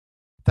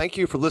Thank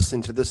you for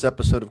listening to this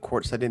episode of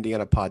Courtside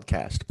Indiana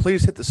podcast.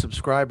 Please hit the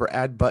subscribe or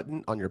add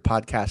button on your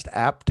podcast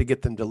app to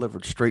get them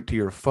delivered straight to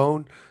your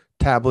phone,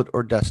 tablet,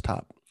 or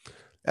desktop.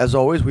 As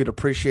always, we'd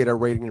appreciate a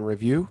rating and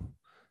review,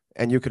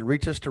 and you can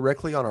reach us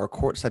directly on our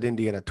Courtside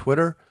Indiana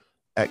Twitter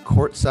at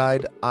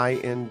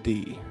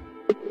CourtsideIND.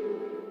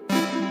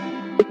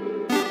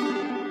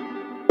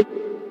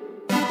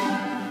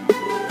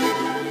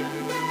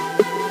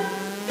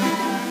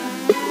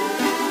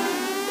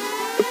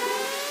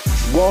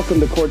 Welcome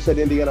to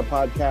Courtside Indiana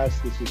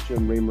podcast. This is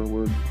Jim Reamer.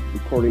 We're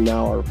recording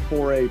now our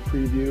 4A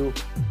preview.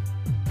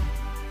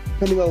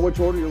 Depending on which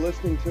order you're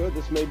listening to it,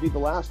 this may be the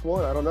last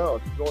one. I don't know.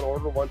 If you go in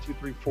order 1, 2,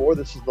 3, 4,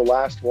 this is the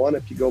last one.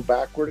 If you go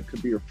backward, it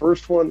could be your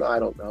first one. I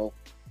don't know.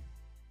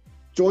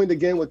 Joined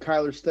again with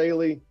Kyler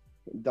Staley,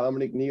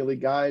 Dominique Neely.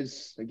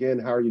 Guys, again,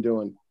 how are you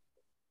doing?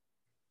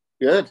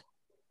 Good.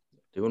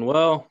 Doing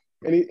well.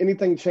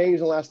 Anything changed in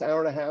the last hour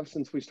and a half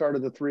since we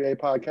started the 3A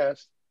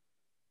podcast?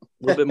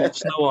 A little bit more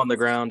snow on the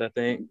ground, I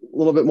think. A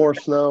little bit more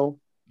snow.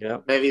 Yeah.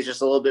 Maybe it's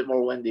just a little bit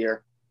more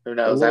windier. Who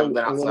knows? I haven't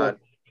been outside.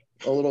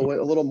 A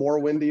little more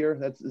windier.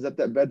 Is that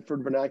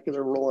Bedford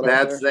vernacular rolling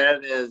out there? There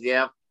it is.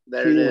 Yeah,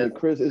 there it is.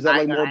 Chris, is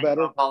that more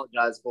better? I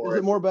apologize for it. Is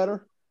it more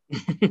better?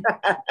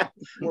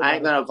 I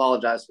ain't gonna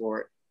apologize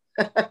for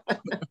it.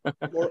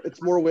 It's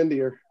more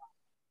windier.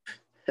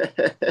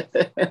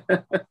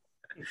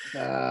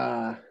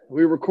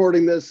 We're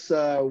recording this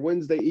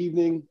Wednesday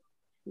evening.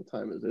 What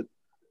time is it?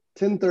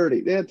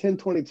 10:30. Yeah,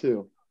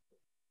 10:22.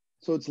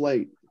 So it's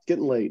late. It's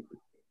getting late.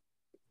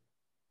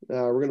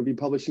 We're going to be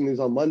publishing these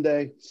on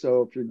Monday.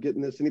 So if you're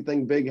getting this,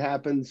 anything big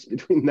happens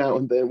between now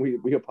and then,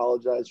 we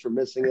apologize for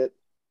missing it.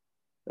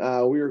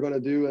 We are going to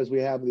do, as we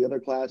have in the other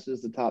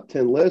classes, the top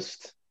 10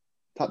 list,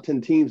 top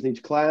 10 teams in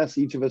each class.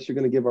 Each of us are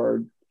going to give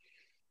our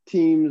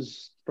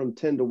teams from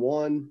 10 to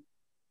 1.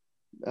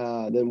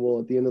 Then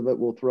at the end of it,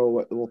 we'll throw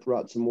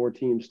out some more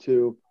teams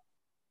too.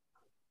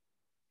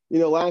 You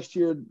know, last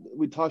year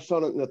we touched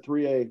on it in the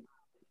 3A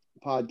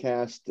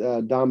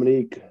podcast,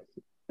 Dominique,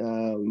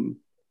 and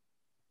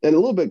a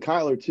little bit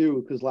Kyler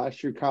too, because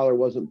last year Kyler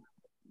wasn't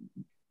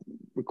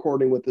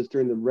recording with us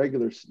during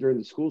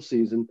the school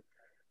season.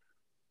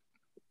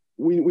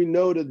 We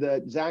noted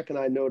that Zach and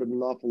I noted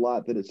an awful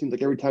lot that it seemed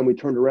like every time we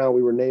turned around,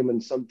 we were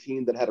naming some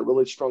team that had a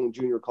really strong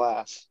junior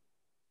class,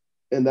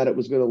 and that it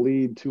was going to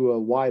lead to a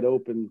wide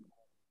open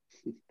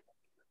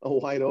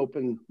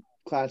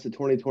class of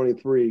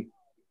 2023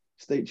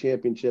 state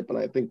championship. And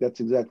I think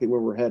that's exactly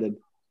where we're headed.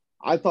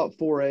 I thought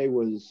 4A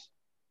was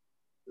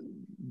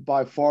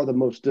by far the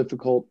most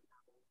difficult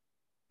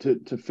to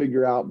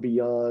figure out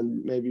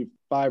beyond maybe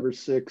 5 or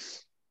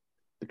 6,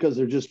 because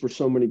there just were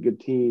so many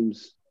good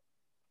teams.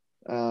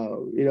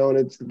 And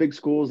it's the big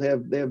schools. They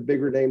have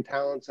bigger name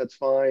talents. That's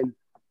fine.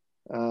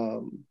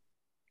 And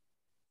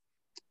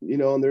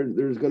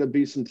there's going to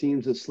be some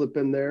teams that slip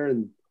in there.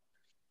 And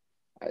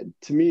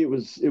to me, it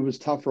was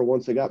tougher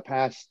once they got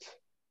past.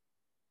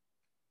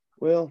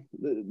 Well,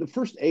 the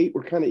first 8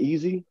 were kind of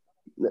easy.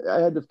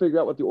 I had to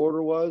figure out what the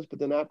order was, but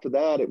then after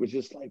that, it was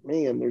just like,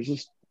 man, there's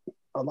just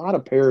a lot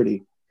of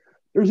parity.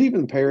 There's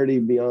even parity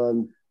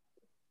beyond.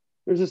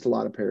 There's just a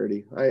lot of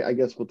parity. I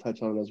guess we'll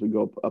touch on it as we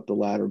go up the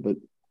ladder. But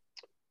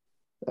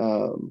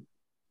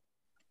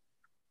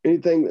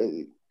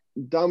anything,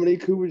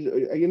 Dominique?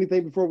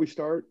 Anything before we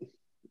start?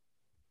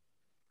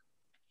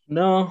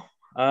 No,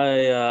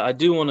 I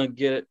do want to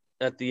get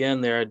at the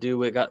end there.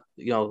 We got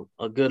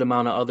a good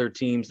amount of other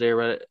teams there,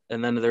 right?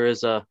 And then there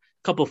is a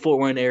couple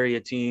Fort Wayne area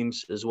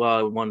teams as well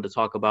I wanted to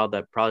talk about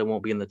that probably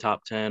won't be in the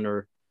top 10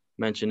 or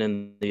mention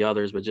in the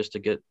others, but just to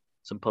get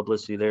some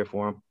publicity there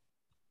for them.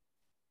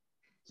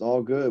 It's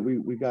all good.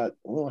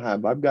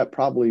 I've got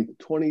probably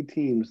 20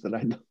 teams that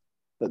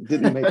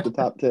didn't make the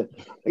top 10.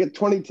 I got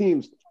 20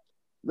 teams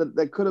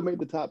that could have made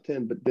the top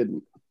 10 but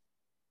didn't.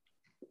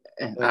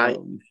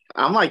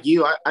 I'm like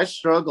you. I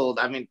struggled.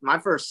 I mean, my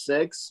first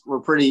 6 were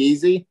pretty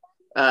easy,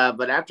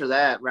 but after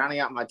that, rounding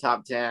out my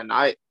top 10,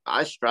 I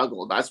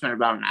struggled. I spent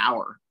about an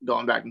hour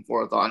going back and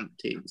forth on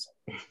teams.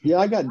 Yeah,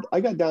 I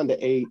got down to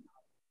 8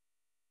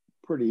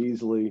 pretty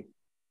easily,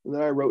 and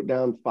then I wrote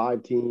down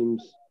 5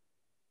 teams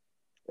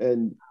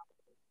and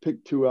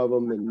picked 2 of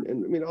them.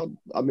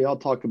 And I'll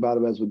talk about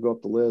them as we go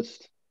up the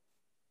list,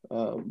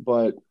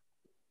 but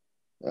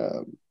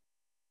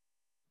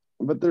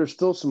there's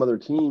still some other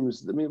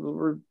teams. I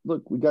mean,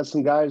 we got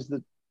some guys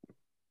that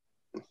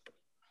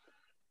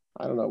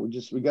I don't know.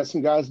 We got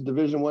some guys with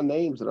Division I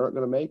names that aren't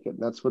going to make it. And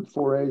that's what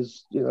 4A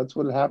is. That's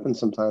what happens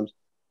sometimes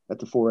at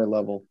the 4A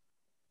level.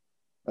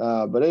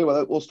 But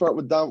anyway, we'll start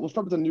with We'll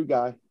start with a new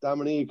guy,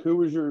 Dominique. Who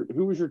was your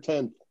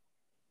 10th?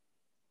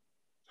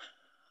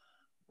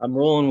 I'm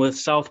rolling with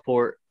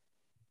Southport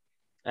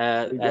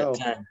at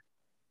 10.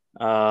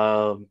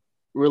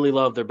 Really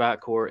love their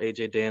backcourt.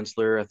 AJ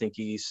Dantzler. I think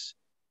he's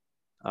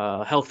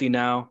healthy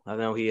now. I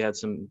know he had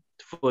some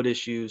foot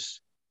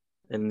issues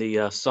in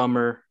the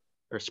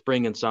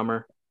spring and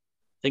summer. I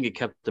think it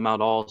kept him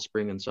out all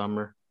spring and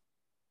summer.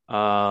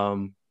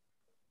 But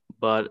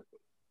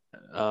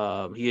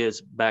He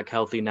is back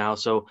healthy now.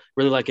 So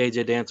really like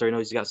AJ Dancer. I know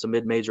he's got some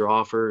mid-major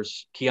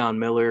offers. Keon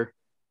Miller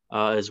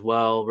as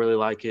well. Really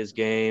like his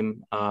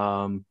game.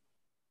 And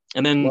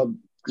then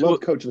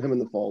love coaching him in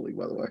the fall league,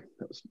 by the way.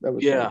 That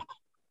was yeah.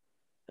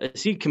 fun.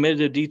 Is he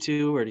committed to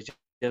D2 or did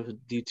he have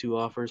D2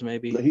 offers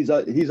maybe? No, he's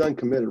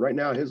uncommitted. Right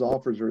now his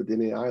offers are at the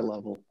NAI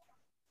level.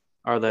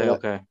 Are they?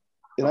 Okay.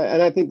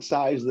 I think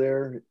size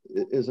there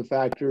is a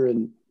factor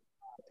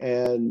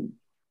and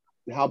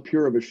how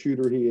pure of a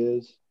shooter he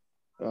is.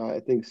 I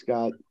think he's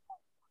got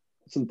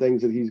some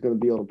things that he's going to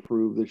be able to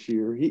prove this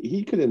year.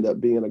 He could end up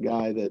being a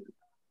guy that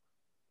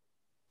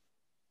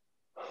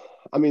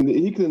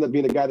he could end up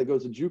being a guy that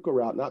goes the JUCO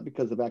route, not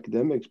because of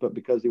academics, but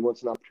because he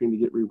wants an opportunity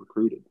to get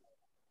re-recruited.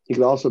 He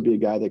could also be a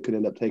guy that could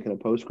end up taking a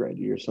post-grad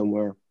year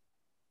somewhere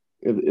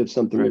if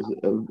something is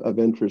of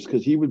interest,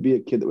 because he would be a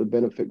kid that would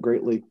benefit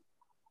greatly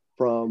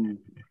from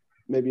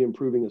maybe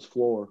improving his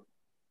floor.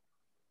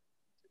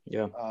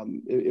 Yeah.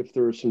 If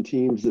there are some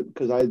teams that,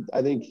 because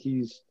I think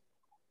he's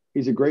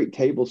a great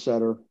table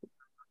setter.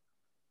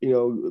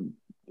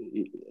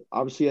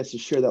 Obviously he has to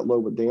share that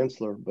load with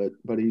Dantzler,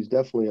 but he's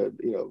definitely a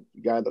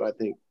guy that I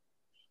think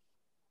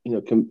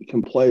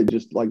can play,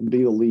 just like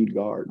be the lead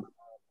guard.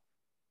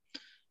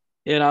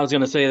 Yeah, and I was going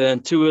to say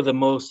then two of the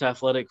most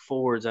athletic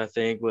forwards, I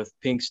think, with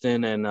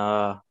Pinkston and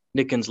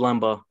Nickens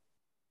Lemba,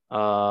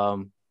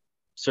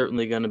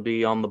 certainly going to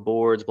be on the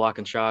boards,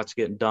 blocking shots,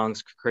 getting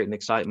dunks, creating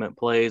excitement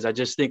plays. I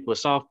just think with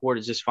Southport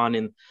is just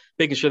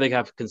making sure they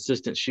have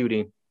consistent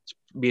shooting,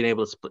 being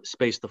able to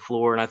space the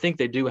floor. And I think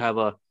they do have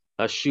a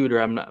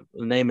shooter. The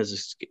name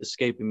is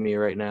escaping me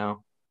right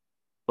now,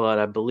 but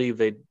I believe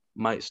they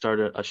might start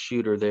a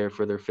shooter there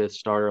for their fifth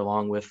starter,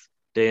 along with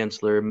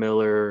Dantzler,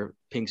 Miller,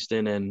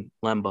 Pinkston, and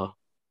Lemba.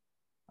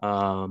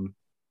 But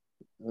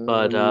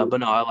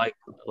no, I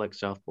like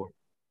Southport.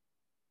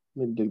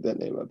 Let me dig that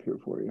name up here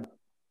for you.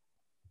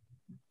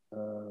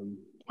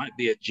 Might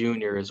be a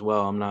junior as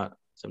well. I'm not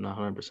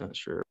 100%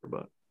 sure,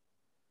 but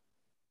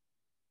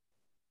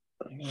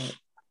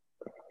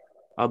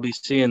I'll be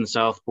seeing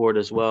Southport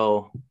as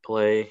well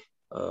play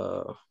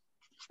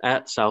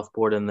at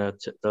Southport in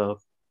the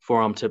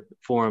Forum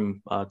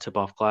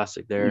Tip-Off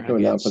Classic there. You're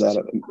coming down for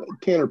that.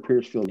 Tanner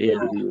Piercefield, maybe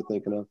who you were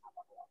thinking of.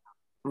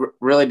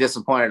 Really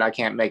disappointed I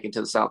can't make it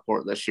to the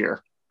Southport this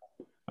year.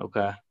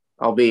 Okay.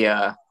 I'll be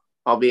at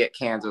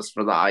Kansas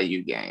for the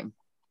IU game.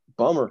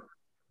 Bummer.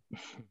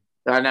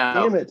 I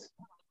know.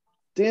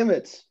 Damn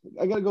it.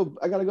 I gotta go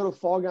to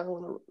Fog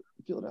Island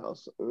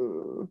Fieldhouse.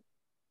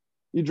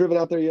 You driven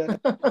out there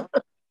yet?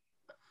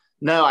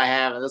 No, I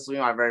haven't. This will be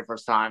my very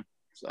first time.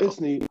 So.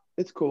 It's neat.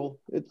 It's cool.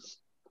 The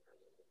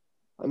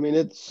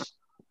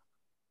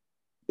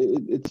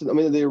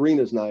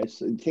arena's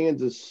nice. In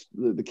Kansas,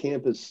 the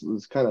campus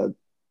is kind of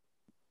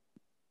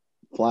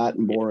flat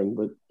and boring,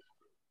 but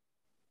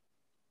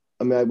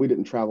we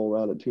didn't travel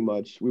around it too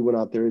much. We went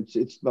out there.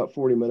 It's about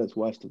 40 minutes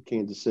west of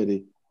Kansas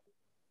City,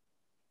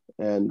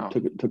 and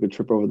took a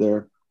trip over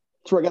there.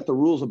 That's where I got the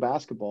rules of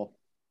basketball.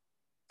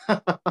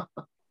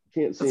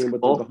 Can't see them,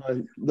 but cool.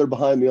 They're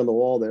behind me on the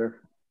wall there.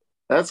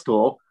 That's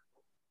cool.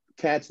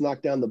 Cats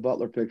knocked down the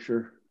Butler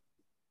picture.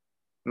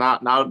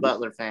 Not a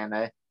Butler fan,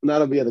 eh?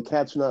 The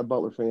Cats are not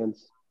Butler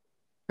fans.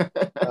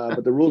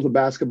 But the rules of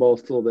basketball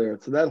is still there.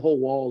 So that whole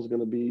wall is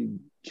going to be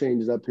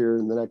changed up here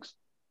in the next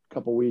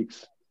couple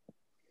weeks.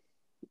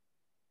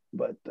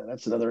 But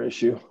that's another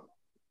issue.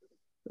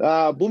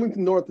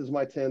 Bloomington North is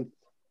my 10th.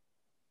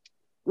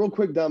 Real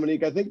quick,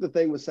 Dominique, I think the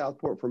thing with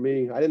Southport for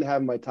me, I didn't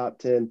have in my top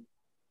 10.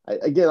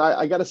 I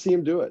got to see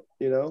him do it,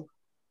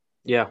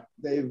 Yeah.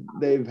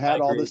 They've had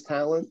all this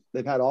talent.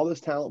 They've had all this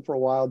talent for a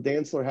while.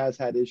 Dantzler has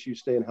had issues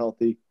staying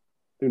healthy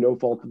through no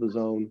fault of his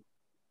own.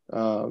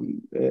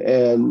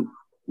 And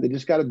they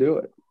just got to do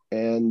it.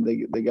 And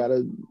they got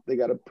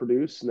to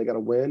produce, and they got to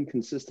win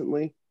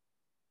consistently.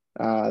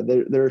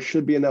 There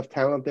should be enough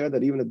talent there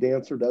that even if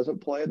Dantzler doesn't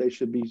play, they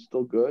should be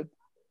still good.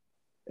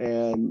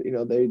 And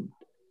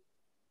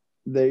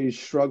they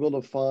struggle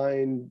to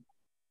find.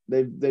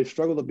 They've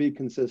struggled to be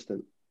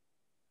consistent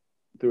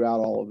throughout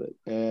all of it.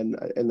 And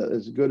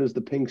as good as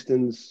the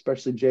Pinkstons,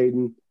 especially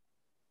Jaden,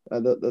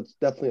 that's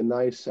definitely a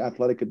nice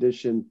athletic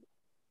addition.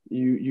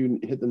 You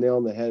hit the nail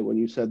on the head when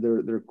you said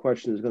their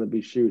question is going to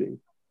be shooting.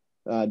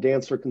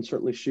 Dantzler can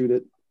certainly shoot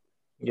it.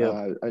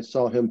 Yeah, I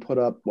saw him put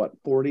up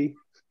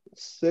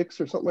 46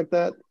 or something like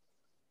that.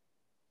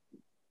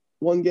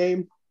 One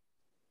game,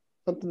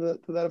 something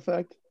to that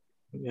effect.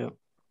 Yeah.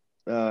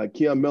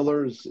 Keon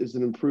Miller is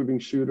an improving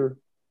shooter,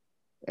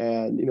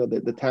 and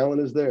the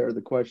talent is there.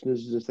 The question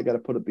is just they got to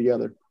put it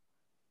together.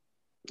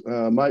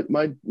 My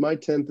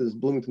 10th is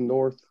Bloomington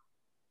North.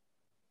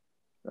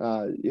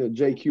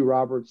 JQ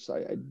Roberts.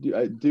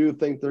 I do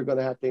think they're going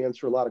to have to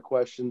answer a lot of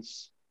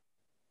questions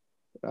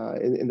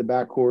in the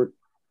backcourt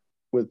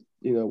with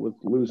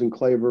losing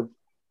Claver.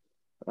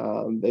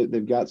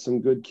 They've got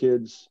some good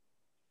kids.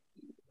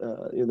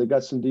 They've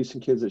got some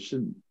decent kids that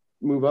should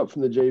move up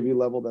from the JV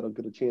level that'll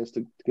get a chance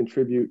to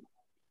contribute.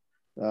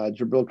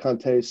 Jabril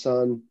Conte's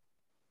son,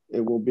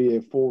 it will be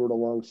a forward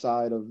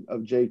alongside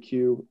of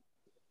JQ.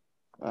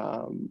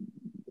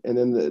 And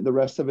then the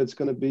rest of it's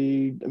going to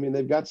be, I mean,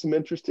 they've got some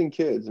interesting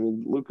kids. I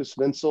mean, Lucas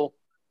Vinsel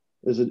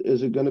is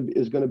going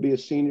to be a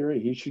senior.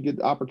 He should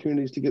get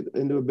opportunities to get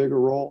into a bigger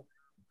role.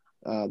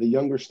 The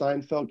younger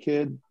Steinfeld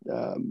kid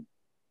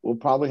will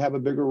probably have a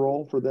bigger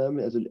role for them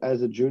as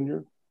a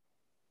junior.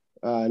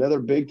 Another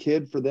big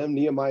kid for them,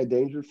 Nehemiah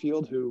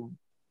Dangerfield, who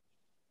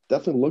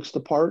definitely looks the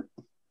part.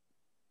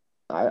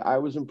 I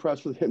was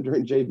impressed with him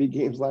during JV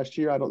games last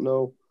year. I don't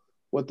know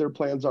what their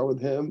plans are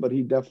with him, but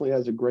he definitely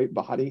has a great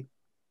body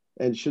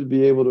and should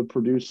be able to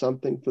produce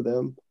something for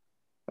them.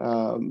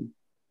 And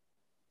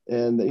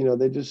they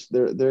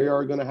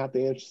are going to have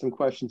to answer some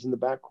questions in the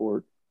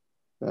backcourt.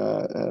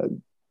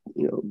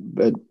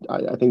 But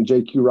I think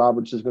JQ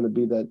Roberts is going to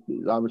be that,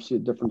 obviously, a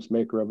difference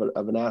maker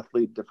of an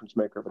athlete, difference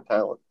maker of a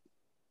talent.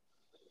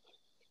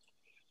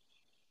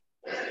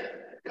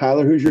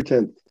 Kyler, who's your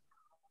 10th?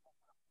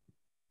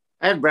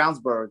 I had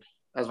Brownsburg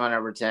as my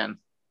number 10.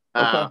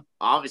 Okay.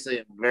 Obviously,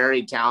 a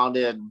very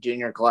talented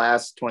junior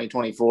class,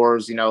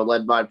 2024s,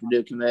 led by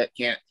Purdue commit,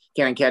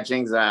 Cannon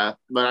Catchings. But,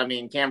 I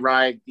mean, Cam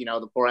Bright,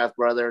 the Porath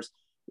brothers,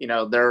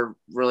 they're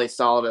really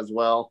solid as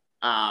well.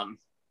 I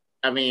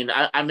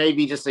may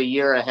be just a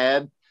year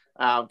ahead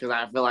because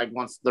I feel like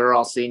once they're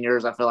all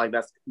seniors, I feel like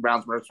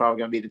Brownsburg's probably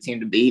going to be the team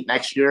to beat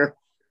next year.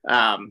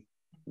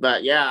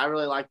 But, yeah, I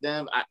really like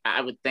them.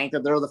 I would think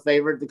that they're the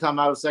favorite to come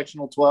out of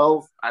Sectional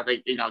 12. I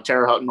think,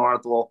 Terre Haute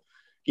North will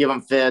give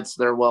them fits.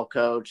 They're well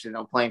coached.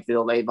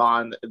 Plainfield,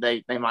 Avon,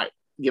 they might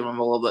give them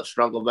a little bit of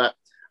struggle. But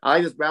I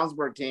like this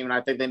Brownsburg team, and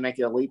I think they make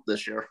it a leap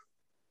this year.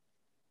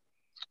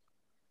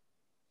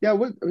 Yeah,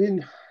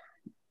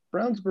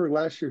 Brownsburg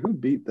last year, who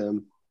beat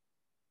them?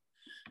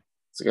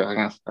 I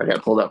got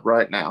it pulled up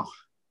right now.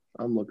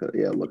 I'm looking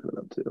it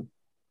up too.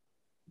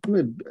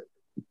 Who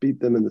beat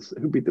them in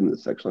the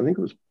section? I think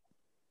it was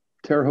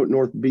Terre Haute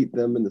North beat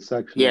them in the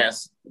section.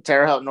 Yes,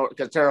 Terre Haute North,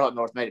 because Terre Haute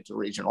North made it to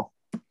regional.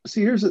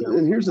 See, here's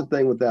the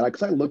thing with that,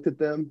 because I looked at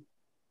them.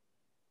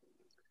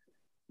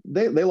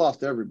 They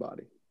lost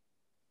everybody,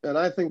 and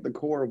I think the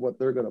core of what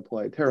they're going to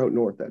play, Terre Haute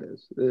North, that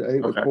is. I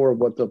think the core of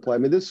what they'll play. I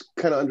mean, this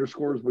kind of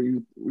underscores where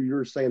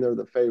you're saying they're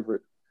the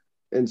favorite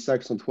in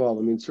Section 12.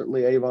 I mean,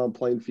 certainly Avon,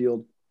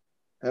 Plainfield,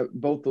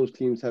 both those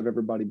teams have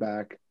everybody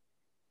back.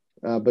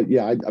 But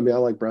yeah, I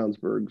like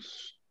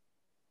Brownsburg's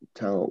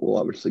talent. We'll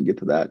obviously get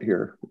to that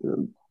here in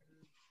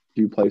a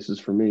few places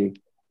for me.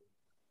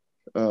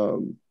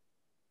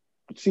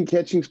 Seen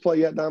Catchings play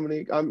yet,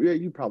 Dominique? Yeah,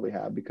 you probably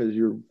have, because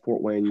you're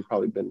Fort Wayne. You've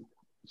probably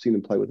seen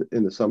him play with it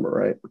in the summer,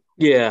 right?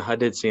 Yeah, I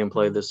did see him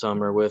play this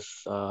summer with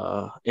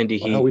Indy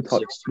Heat. We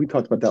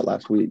talked about that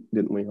last week,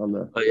 didn't we? On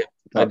the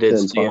I did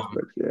see him.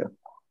 Yeah.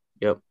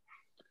 Yep.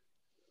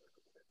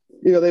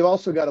 They've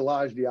also got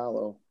Elijah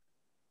Diallo.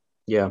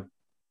 Yeah.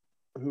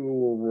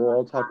 Who we'll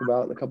all talk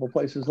about in a couple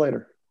places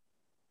later.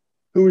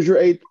 Who was your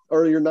 8th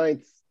or your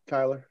 9th,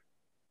 Kyler?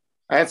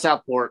 I had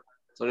Southport,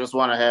 so just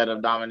one ahead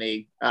of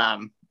Dominique. I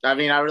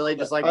really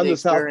just like I'm the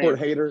Southport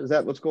hater. Is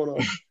that what's going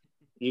on?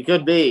 You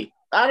could be.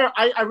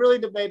 I really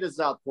debated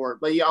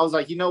Southport, but I was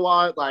like, you know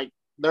what? Like,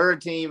 they're a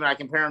team, and I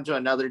compare them to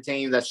another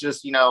team that's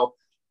just,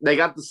 they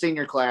got the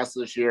senior class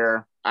this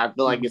year. I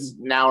feel like it's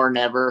now or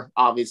never,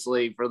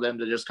 obviously, for them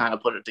to just kind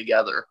of put it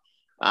together.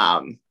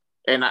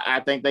 And I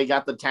think they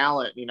got the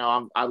talent.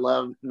 I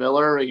love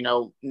Miller.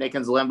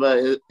 Nickens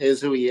Limba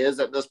is who he is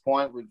at this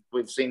point.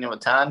 We've seen him a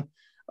ton.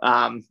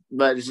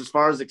 But as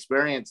far as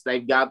experience,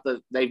 they've got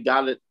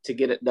it to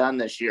get it done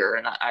this year,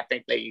 and I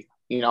think they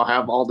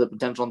have all the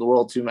potential in the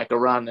world to make a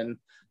run in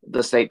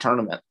the state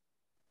tournament.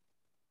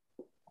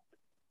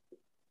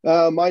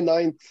 My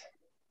 9th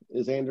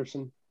is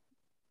Anderson.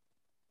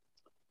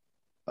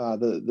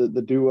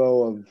 The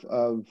duo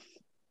of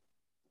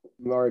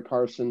Mari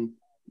Carson,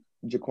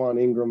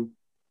 Jaquan Ingram.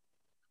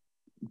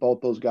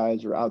 Both those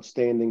guys are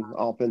outstanding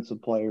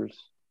offensive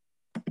players.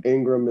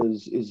 Ingram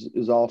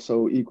is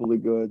also equally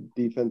good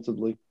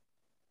defensively.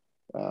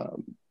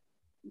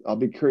 I'll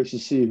be curious to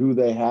see who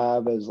they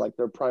have as like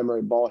their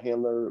primary ball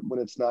handler when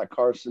it's not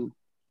Carson.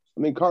 I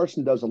mean,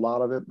 Carson does a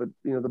lot of it, but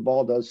the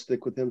ball does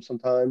stick with him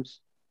sometimes.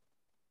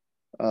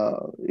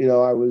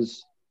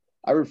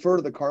 I refer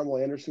to the Carmel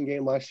Anderson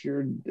game last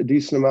year a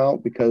decent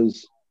amount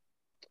because,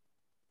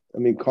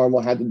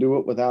 Carmel had to do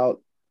it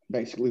without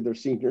basically their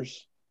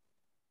seniors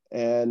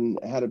and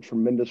had a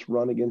tremendous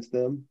run against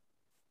them.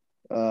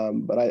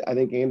 But I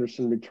think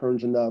Anderson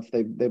returns enough.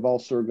 They've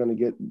also going to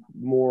get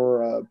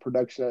more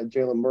production out of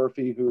Jalen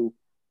Murphy, who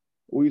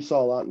we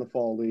saw a lot in the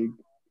fall league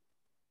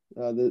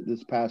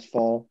this past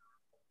fall.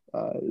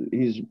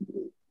 He's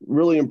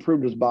really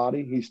improved his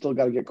body. He's still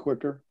got to get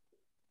quicker.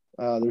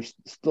 There's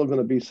still going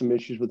to be some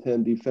issues with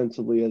him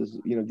defensively, as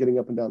getting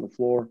up and down the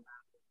floor.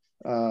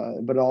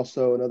 But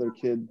also another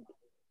kid,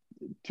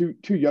 two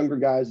younger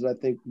guys that I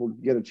think will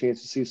get a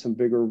chance to see some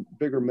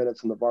bigger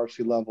minutes on the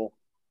varsity level.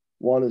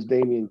 One is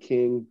Damian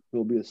King, who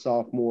will be a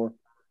sophomore.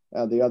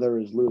 The other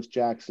is Lewis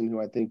Jackson, who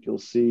I think you'll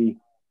see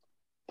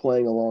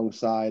playing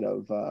alongside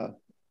of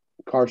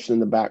Carson in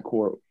the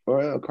backcourt,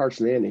 or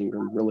Carson and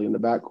Ingram really in the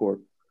backcourt.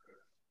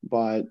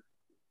 But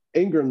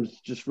Ingram's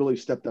just really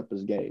stepped up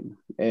his game,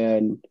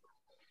 and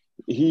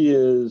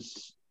he'll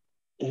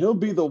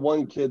be the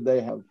one kid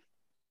they have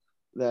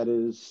that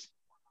is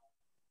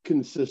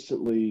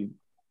consistently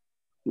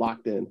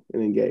locked in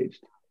and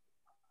engaged.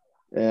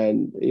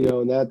 And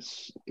and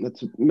that's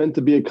meant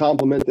to be a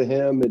compliment to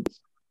him.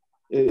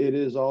 It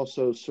is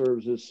also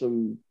serves as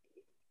some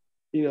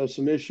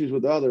some issues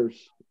with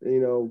others.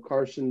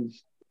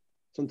 Carson's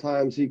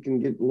sometimes he can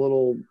get a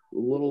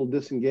little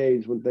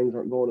disengaged when things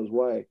aren't going his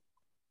way.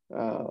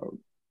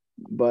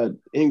 But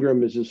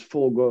Ingram is just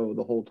full go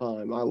the whole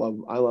time. I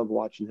love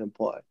watching him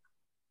play.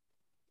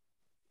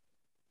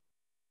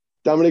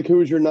 Dominic, who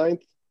was your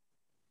ninth?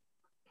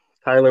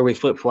 Tyler, we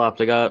flip-flopped.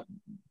 I got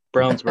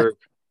Brownsburg.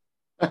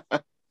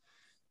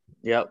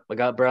 Yep, I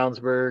got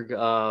Brownsburg.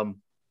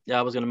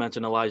 I was going to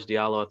mention Elijah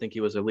Diallo. I think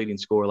he was a leading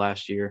scorer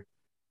last year.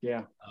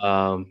 Yeah.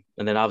 And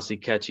then obviously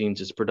catching,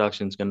 just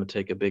production is going to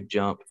take a big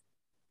jump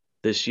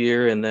this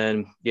year. And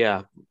then,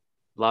 a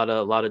lot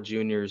of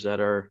juniors that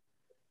are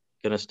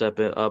going to step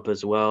it up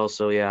as well.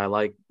 So, I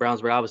like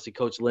Brownsburg. Obviously,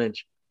 Coach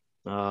Lynch,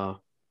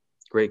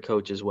 great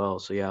coach as well.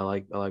 So, I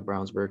like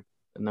Brownsburg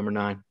at number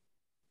 9.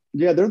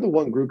 Yeah, they're the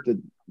one group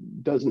that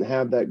doesn't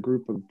have that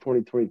group of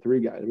 2023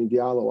 guys. I mean,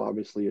 Diallo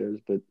obviously is,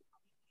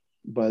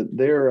 but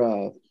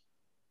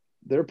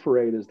their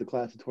parade is the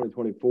class of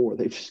 2024.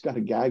 They've just got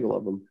a gaggle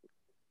of them.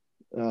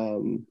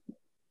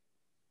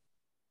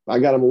 I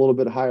got them a little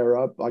bit higher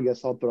up. I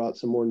guess I'll throw out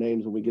some more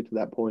names when we get to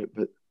that point.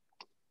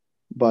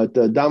 But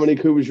Dominique,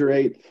 who was your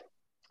 8th?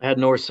 I had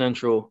North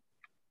Central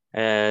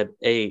at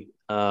 8.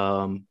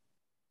 I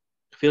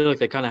feel like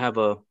they kind of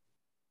have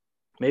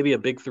maybe a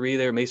big 3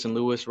 there. Mason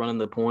Lewis running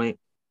the point.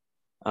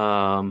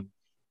 And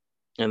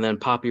then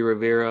Poppy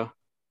Rivera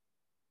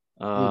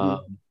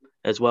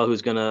as well,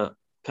 who's going to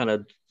kind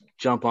of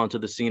jump onto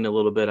the scene a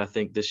little bit, I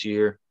think, this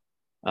year.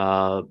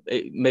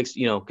 It makes,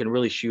 can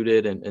really shoot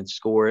it and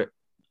score it.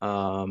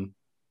 And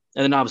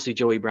then obviously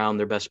Joey Brown,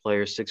 their best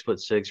player,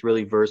 6'6",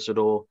 really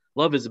versatile.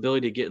 Love his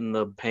ability to get in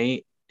the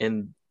paint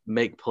and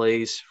make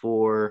plays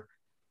for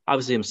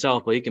obviously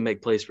himself, but he can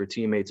make plays for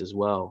teammates as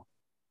well.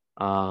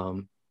 I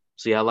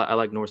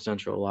like North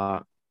Central a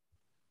lot.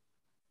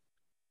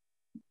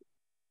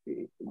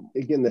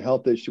 Again, the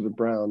health issue with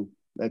Brown.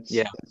 That's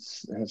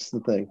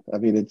the thing. I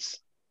mean, it's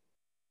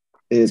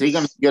is he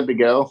going to be good to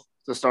go at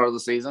the start of the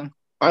season?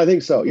 I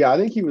think so. Yeah, I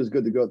think he was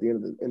good to go at the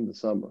end of the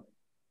summer.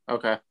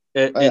 Okay.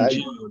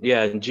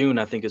 In June,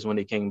 I think is when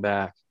he came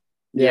back.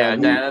 Yeah,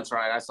 that's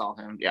right. I saw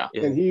him. Yeah.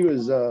 And he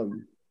was,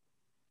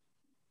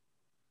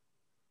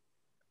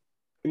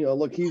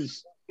 look,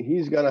 he's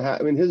going to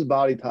have. I mean, his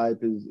body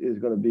type is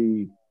going to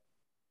be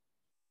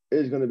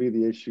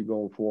the issue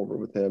going forward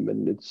with him,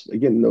 and it's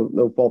again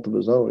no fault of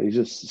his own. He's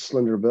just a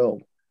slender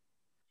build,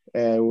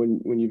 and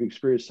when you've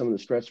experienced some of the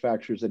stress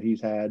fractures that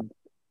he's had,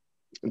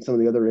 and some of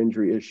the other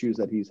injury issues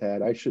that he's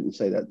had, I shouldn't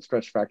say that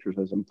stress fractures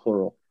as in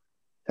plural.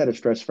 He's had a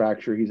stress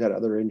fracture. He's had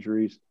other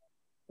injuries.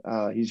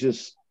 He's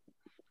just,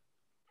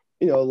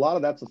 a lot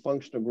of that's a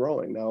function of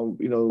growing. Now,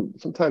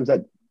 sometimes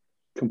that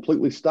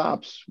completely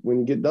stops when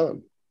you get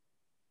done.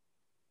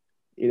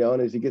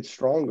 And as he gets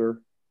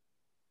stronger,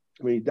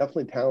 I mean, he's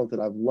definitely talented.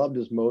 I've loved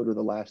his motor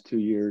the last 2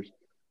 years.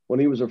 When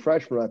he was a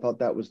freshman, I thought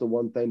that was the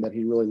one thing that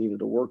he really needed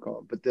to work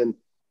on. But then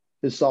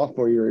his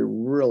sophomore year, he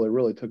really,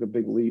 really took a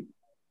big leap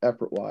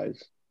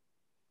effort-wise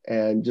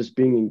and just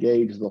being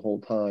engaged the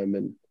whole time.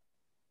 And,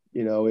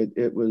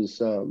 it was,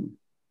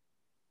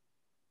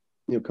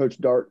 Coach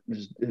Dart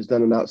has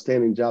done an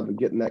outstanding job of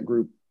getting that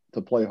group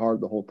to play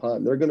hard the whole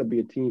time. They're going to be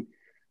a team.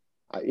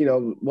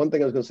 One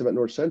thing I was going to say about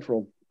North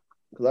Central,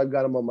 because I've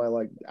got them on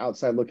my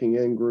outside looking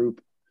in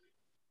group.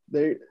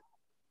 They're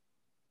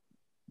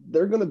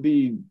going to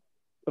be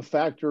a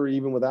factor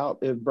even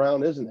if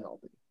Brown isn't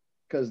healthy,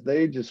 because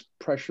they just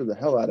pressure the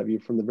hell out of you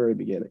from the very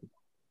beginning.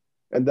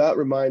 And that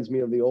reminds me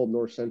of the old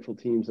North Central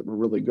teams that were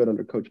really good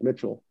under Coach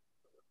Mitchell,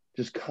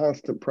 just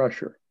constant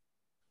pressure.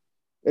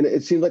 And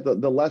it seemed like the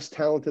less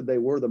talented they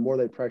were, the more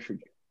they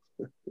pressured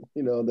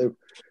you,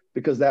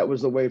 because that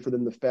was the way for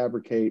them to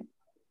fabricate.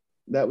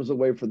 That was a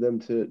way for them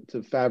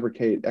to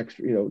fabricate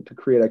extra, to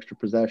create extra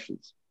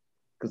possessions,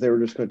 because they were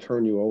just going to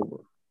turn you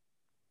over.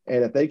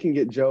 And if they can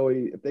get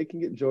Joey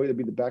to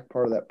be the back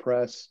part of that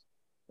press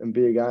and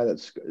be a guy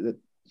that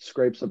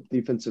scrapes up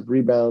defensive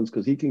rebounds,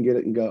 because he can get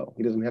it and go.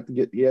 He doesn't have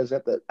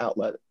to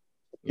outlet it.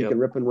 He can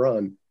rip and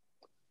run.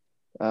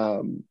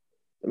 I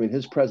mean,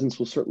 his presence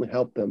will certainly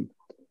help them,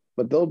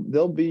 but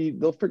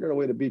they'll figure out a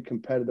way to be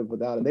competitive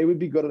without it. They would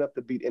be good enough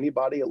to beat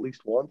anybody at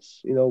least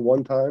once,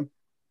 one time.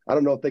 I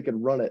don't know if they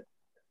could run it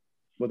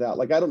without,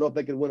 I don't know if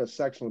they could win a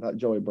section without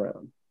Joey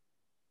Brown.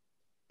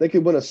 They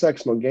could win a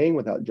sectional game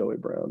without Joey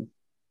Brown.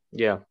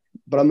 Yeah.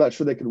 But I'm not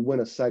sure they could win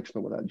a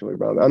sectional without Joey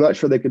Brown. I'm not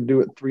sure they could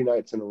do it 3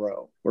 nights in a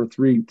row or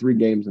three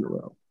games in a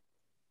row.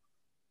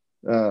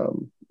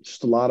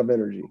 Just a lot of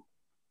energy.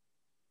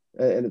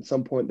 And at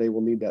some point they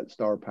will need that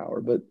star power.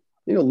 But,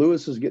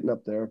 Lewis is getting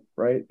up there,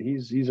 right?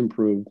 He's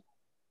improved.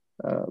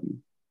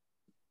 And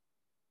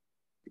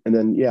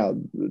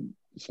then,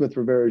 Smith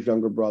Rivera's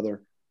younger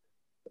brother.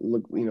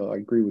 look, I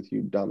agree with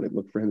you, Dominic.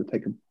 Look for him to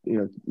take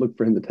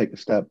a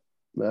step,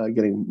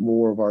 getting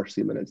more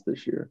varsity minutes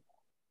this year.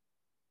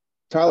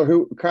 Kyler,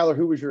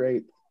 who was your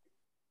eighth?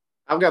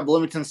 I've got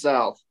Bloomington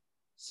South.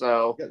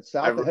 So you got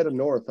South ahead of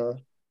North, huh?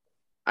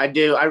 I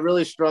do. I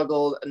really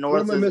struggled.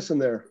 North. What am I missing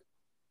there?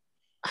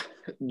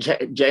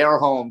 J.R.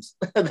 Holmes.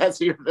 That's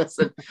who you're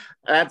missing.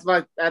 That's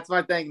my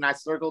thing. And I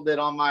circled it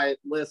on my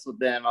list with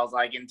them. I was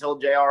like, until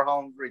J.R.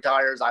 Holmes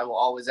retires, I will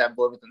always have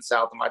Bloomington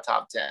South in my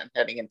top 10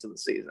 heading into the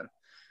season.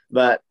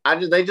 But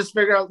they just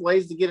figure out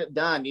ways to get it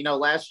done.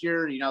 Last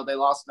year, they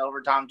lost in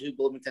overtime to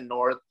Bloomington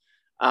North.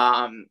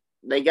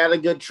 They got a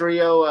good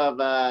trio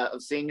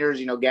of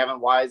seniors, Gavin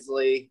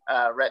Wisely,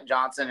 Rhett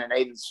Johnson, and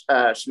Aiden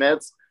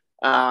Schmitz.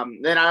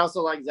 Then I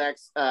also like Zach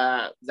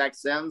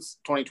Sims,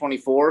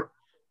 2024.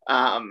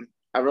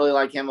 I really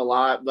like him a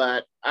lot,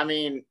 but I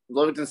mean,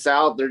 Bloomington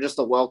South, they're just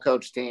a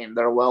well-coached team.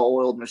 They're a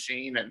well-oiled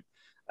machine. And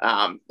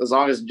as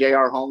long as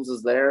J.R. Holmes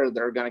is there,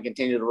 they're going to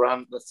continue to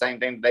run the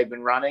same thing that they've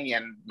been running,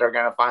 and they're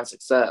going to find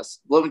success.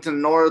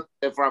 Bloomington North,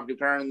 if I'm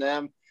comparing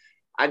them,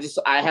 I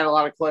had a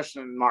lot of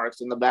question marks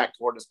in the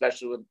backcourt,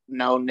 especially with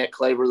no Nick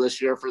Klaber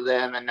this year for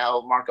them and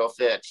no Marco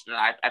Fitch. And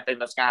I think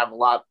that's going to have a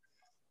lot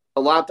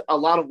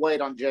of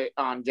weight on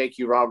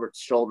JQ Roberts'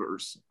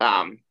 shoulders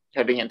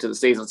heading into the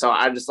season. So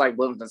I just like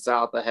Bloomington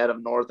South ahead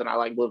of North, and I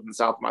like Bloomington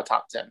South in my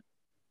top 10.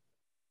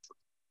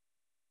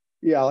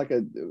 Yeah,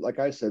 like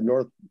I said,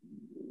 North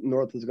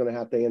is going to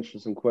have to answer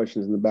some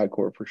questions in the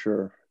backcourt for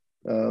sure.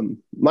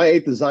 My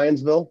eighth is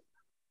Zionsville.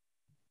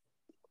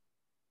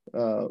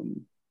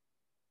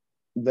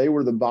 They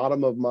were the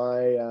bottom of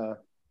my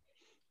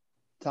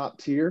top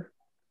tier.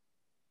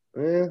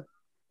 I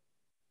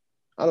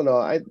don't know.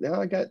 I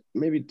got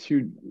maybe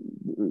two.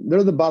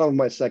 They're the bottom of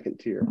my second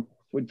tier,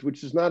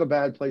 which is not a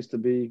bad place to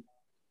be.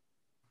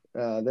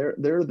 They're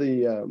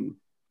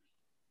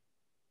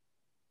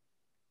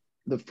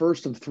the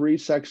first of three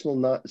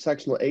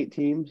sectional 8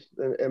 teams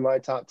in my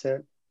top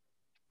 10.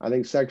 I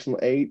think sectional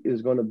 8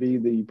 is going to be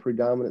the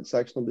predominant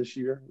sectional this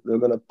year. They're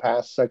going to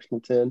pass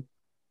sectional 10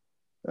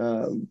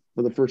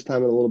 for the first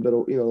time in a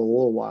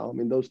little while. I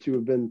mean, those two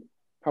have been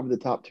probably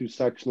the top two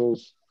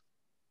sectionals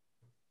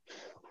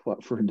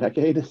for a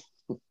decade.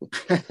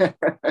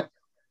 It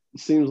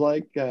seems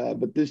like,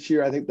 but this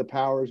year I think the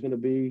power is going to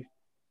be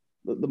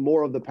the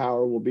more of the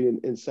power will be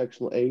in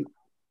sectional 8.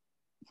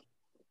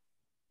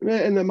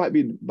 And that might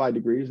be by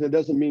degrees. It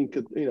doesn't mean,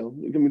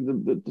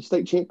 the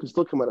state champ can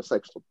still come out of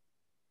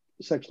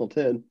sectional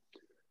 10.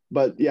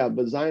 But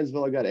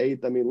Zionsville, I got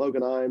 8th. I mean,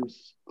 Logan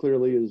Imes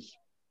clearly is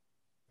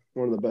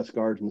one of the best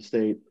guards in the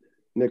state.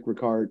 Nick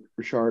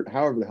Richard,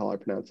 however the hell I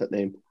pronounce that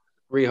name.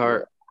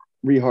 Rehart.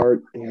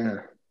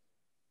 Yeah.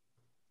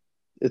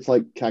 It's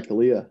like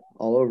Cakalia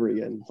all over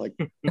again. It's like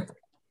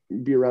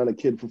be around a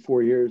kid for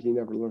 4 years and you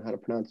never learn how to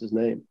pronounce his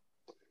name.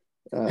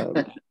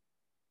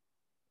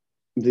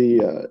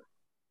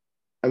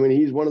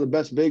 He's one of the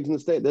best bigs in the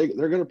state. They're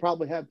going to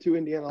probably have 2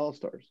 Indiana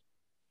All-Stars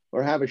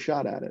or have a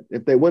shot at it.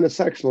 If they win a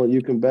sectional,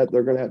 you can bet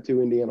they're going to have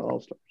 2 Indiana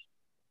All-Stars.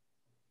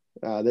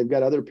 They've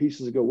got other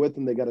pieces to go with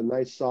them. They got a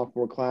nice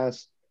sophomore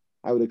class.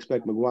 I would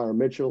expect McGuire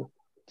Mitchell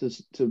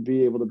to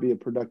be able to be a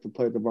productive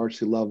player at the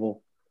varsity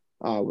level.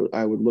 I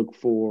would look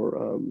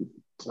for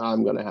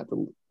I'm going to have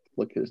to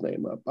look his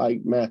name up.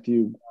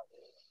 Matthew,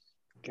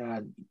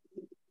 God,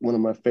 one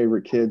of my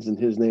favorite kids, and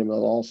his name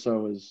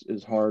also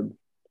is hard.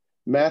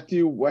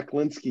 Matthew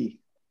Weklinski,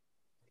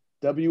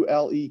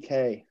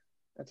 WLEK.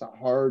 That's a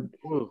hard.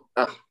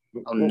 I'll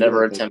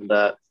never attempt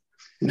that.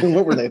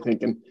 What were they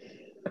thinking?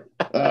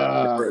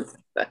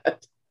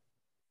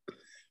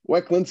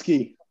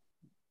 Weklinski,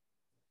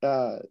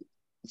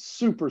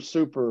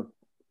 super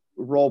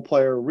role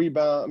player,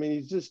 rebound. I mean,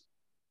 he's just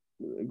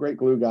a great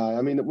glue guy.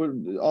 I mean,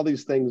 all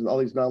these things, all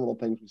these nominal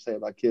things we say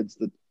about kids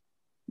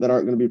that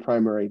aren't going to be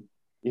primary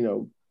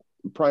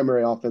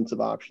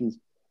offensive options.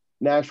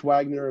 Nash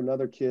Wagner,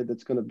 another kid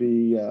that's going to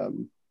be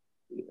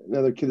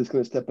another kid that's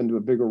going to step into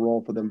a bigger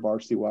role for them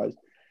varsity wise.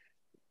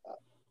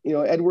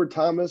 Edward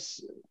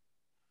Thomas,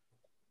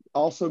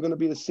 also going to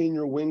be the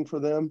senior wing for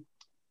them.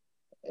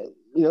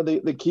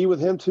 The key with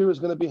him too is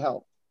going to be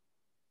health.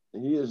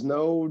 He is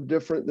no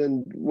different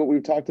than what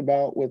we've talked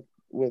about with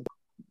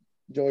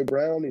Joey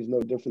Brown. He's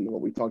no different than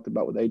what we talked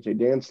about with AJ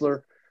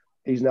Dantzler.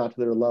 He's not to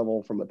their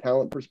level from a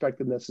talent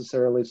perspective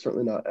necessarily,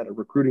 certainly not at a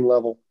recruiting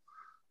level,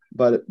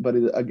 but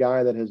a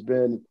guy that has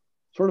been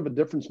sort of a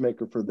difference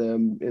maker for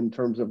them in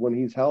terms of when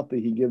he's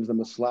healthy, he gives them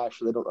a slash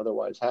they don't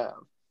otherwise have.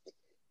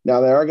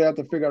 Now, they are going to have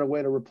to figure out a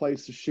way to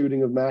replace the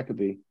shooting of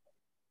Maccabee.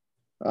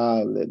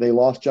 They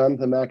lost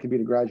Jonathan Maccabee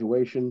to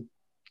graduation.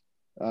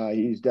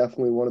 He's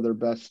definitely one of their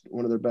best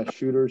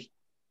shooters.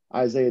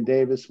 Isaiah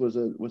Davis was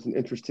an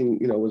interesting,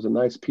 was a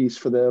nice piece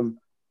for them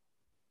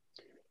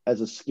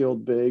as a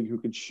skilled big who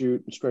could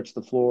shoot and stretch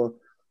the floor.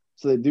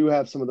 So they do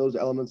have some of those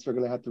elements they're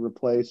going to have to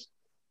replace.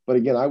 But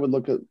again, I would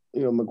look at,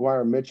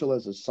 McGuire Mitchell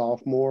as a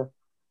sophomore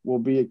will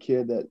be a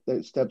kid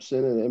that steps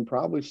in and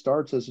probably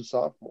starts as a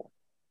sophomore.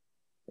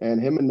 And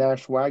him and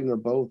Nash Wagner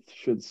both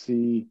should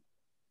see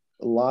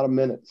a lot of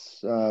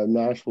minutes.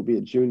 Nash will be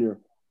a junior,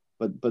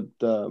 they're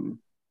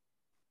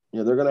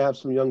going to have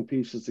some young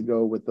pieces to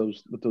go with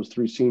those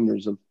three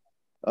seniors of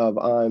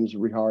Imes,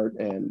 Rehart,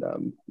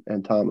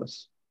 and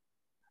Thomas.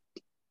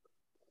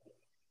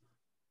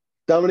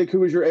 Dominic, who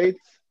was your eighth?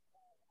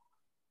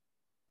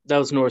 That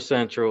was North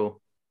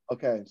Central.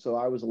 Okay, so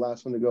I was the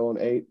last one to go on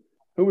 8.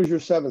 Who was your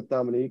 7th,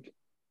 Dominique?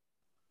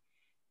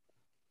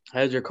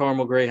 I had your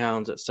Carmel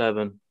Greyhounds at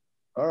 7.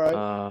 All right.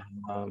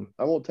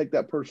 I won't take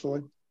that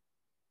personally.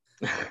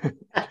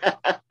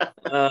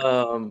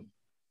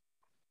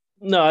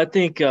 No, I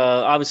think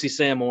obviously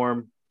Sam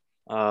Orm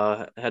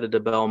headed to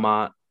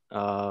Belmont.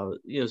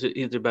 He's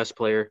their best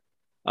player.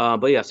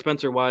 But yeah,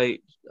 Spencer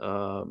White,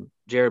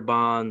 Jared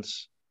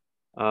Bonds,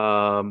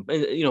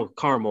 and,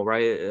 Carmel,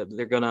 right?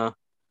 They're gonna.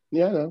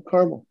 Yeah, I know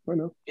Carmel. I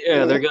know.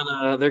 Yeah,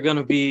 they're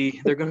gonna be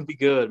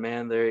good,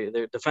 man.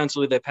 They're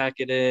defensively they pack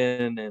it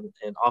in,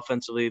 and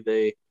offensively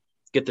they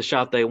get the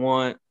shot they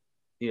want.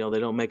 They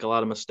don't make a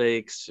lot of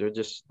mistakes.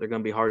 They're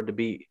gonna be hard to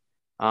beat.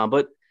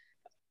 But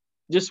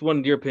just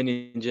wanted your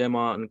opinion, Jim,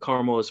 on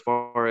Carmel as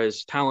far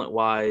as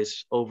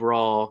talent-wise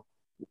overall.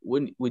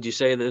 Would you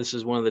say that this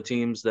is one of the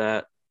teams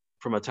that,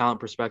 from a talent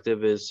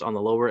perspective, is on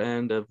the lower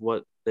end of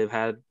what they've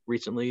had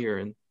recently or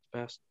in the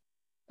past?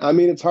 I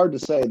mean, it's hard to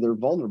say. They're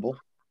vulnerable.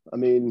 I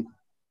mean,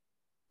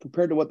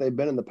 compared to what they've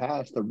been in the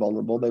past, they're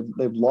vulnerable.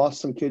 They've lost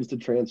some kids to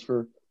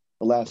transfer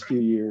the last few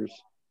years,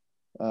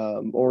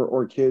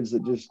 or kids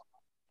that just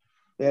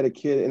 – they had a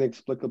kid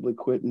inexplicably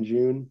quit in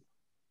June.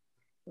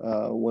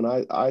 When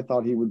I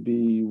thought he would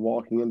be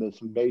walking into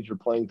some major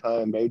playing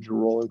time, major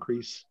role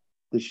increase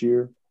this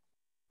year.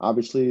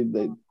 Obviously,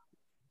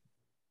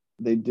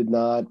 they did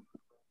not.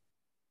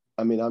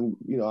 I mean,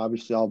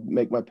 obviously I'll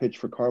make my pitch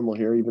for Carmel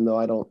here, even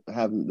though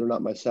they're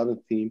not my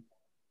 7th team.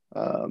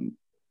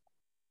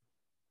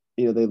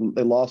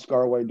 They lost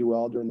Garway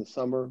Duell during the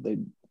summer.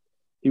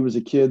 He was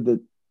a kid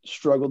that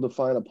struggled to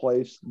find a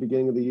place at the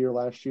beginning of the year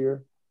last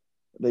year.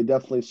 They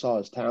definitely saw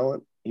his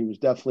talent. He was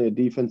definitely a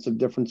defensive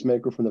difference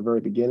maker from the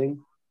very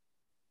beginning.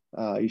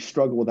 He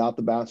struggled without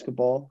the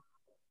basketball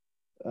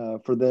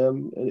for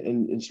them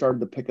and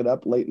started to pick it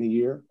up late in the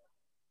year,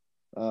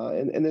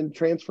 and then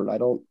transferred. I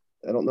don't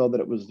know that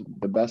it was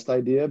the best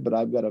idea, but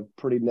I've got a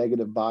pretty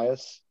negative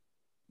bias,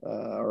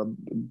 or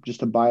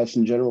just a bias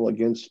in general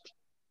against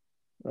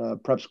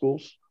prep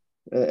schools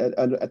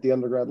at the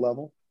undergrad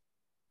level.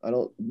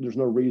 There's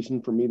no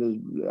reason for me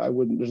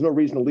there's no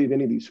reason to leave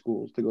any of these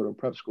schools to go to a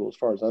prep school as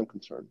far as I'm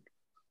concerned.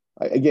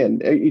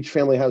 Again, each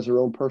family has their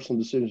own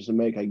personal decisions to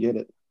make. I get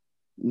it.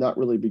 Not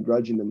really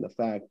begrudging them the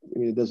fact. I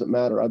mean, it doesn't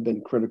matter. I've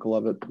been critical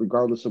of it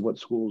regardless of what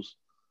schools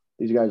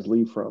these guys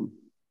leave from.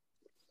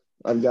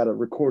 I've got a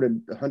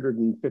recorded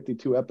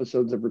 152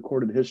 episodes of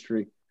recorded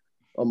history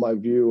on my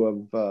view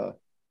of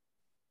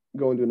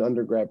going to an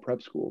undergrad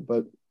prep school.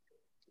 But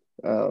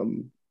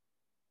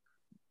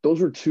those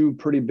were two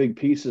pretty big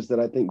pieces that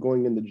I think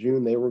going into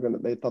June they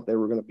thought they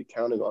were gonna be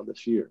counting on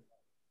this year.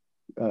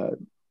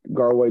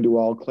 Garway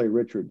Duell, Clay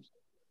Richards.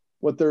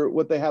 What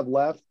they have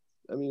left,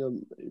 I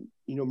mean,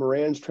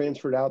 Moran's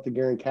transferred out to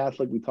Guerin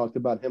Catholic. We talked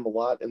about him a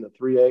lot in the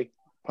 3A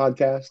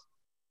podcast.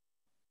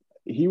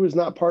 He was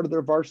not part of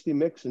their varsity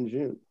mix in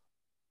June.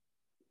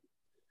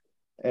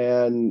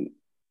 And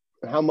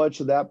how much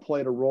of that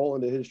played a role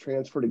into his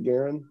transfer to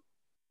Guerin?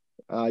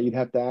 You'd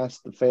have to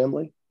ask the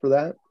family for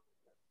that.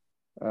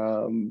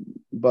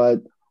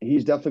 But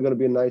he's definitely going to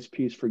be a nice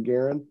piece for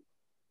Guerin.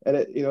 And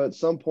at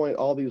some point,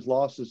 all these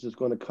losses is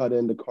going to cut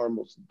into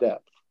Carmel's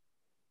depth.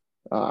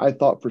 I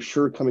thought for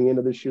sure coming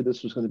into this year,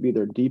 this was going to be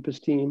their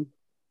deepest team.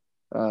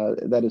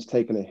 That has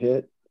taken a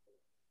hit,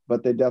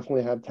 but they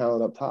definitely have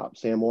talent up top.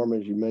 Sam Orm,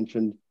 as you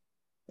mentioned,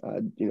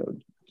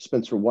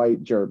 Spencer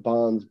White, Jared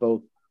Bonds,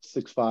 both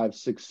 6'5",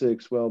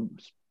 6'6". Well,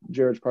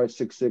 Jared's probably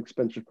 6'6",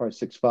 Spencer's probably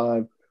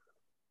 6'5".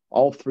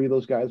 All three of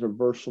those guys are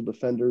versatile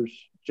defenders.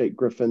 Jake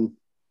Griffin,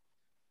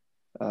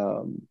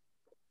 kind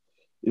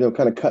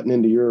of cutting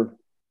into your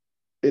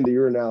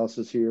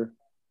analysis here.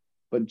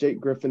 But Jake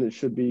Griffin, it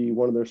should be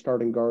one of their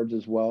starting guards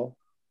as well.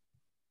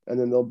 And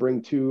then they'll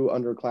bring 2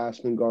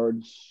 underclassmen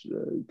guards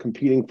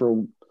competing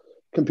for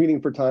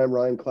time.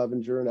 Ryan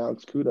Clevenger and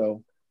Alex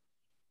Kudo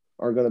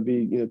are going to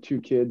be,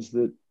 2 kids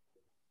that,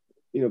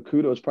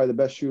 Kudo is probably the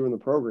best shooter in the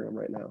program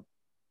right now.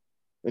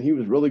 And he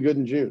was really good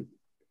in June.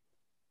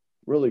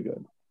 Really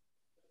good.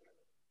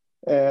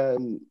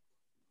 And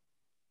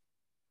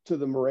to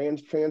the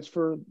Moran's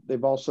transfer,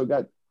 they've also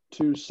got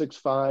 2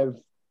 6'5"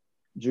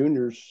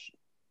 juniors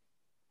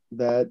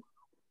that,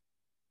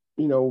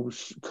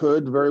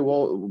 could very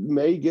well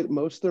may get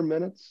most of their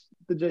minutes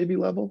at the JV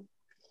level.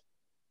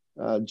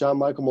 John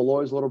Michael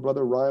Malloy's little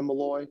brother, Ryan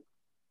Malloy,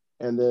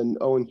 and then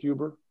Owen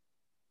Huber.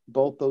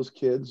 Both those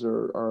kids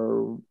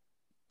are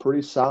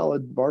pretty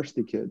solid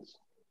varsity kids.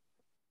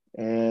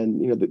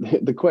 And,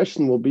 the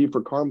question will be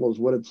for Carmel is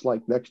what it's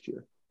like next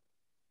year.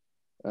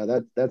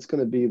 That's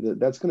going to be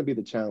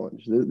the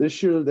challenge.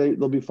 This year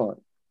they'll be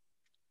fine.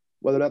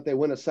 Whether or not they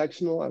win a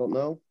sectional, I don't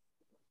know.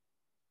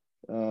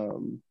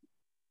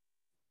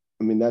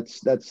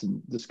 That's a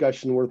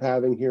discussion worth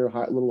having here,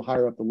 a little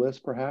higher up the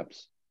list,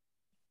 perhaps.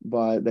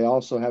 but they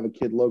also have a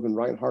kid, Logan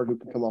Reinhardt, who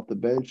can come off the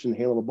bench and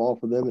handle the ball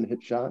for them and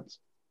hit shots.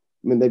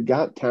 I mean, they've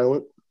got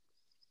talent.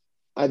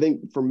 I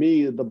think for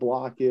me, the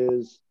block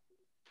is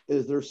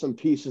there some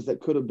pieces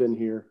that could have been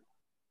here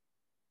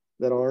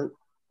that aren't,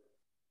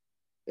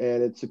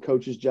 and it's a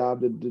coach's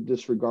job to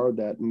disregard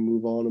that and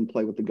move on and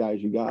play with the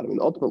guys you got. I mean,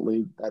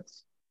 ultimately,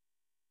 that's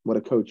what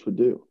a coach would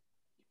do.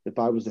 If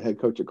I was the head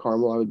coach at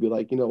Carmel, I would be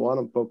like, you know what,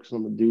 I'm focusing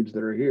on the dudes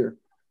that are here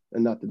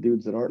and not the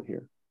dudes that aren't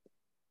here.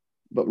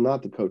 But I'm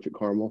not the coach at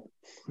Carmel.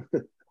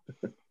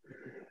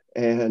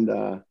 And,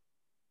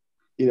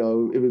 you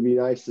know, it would be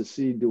nice to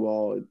see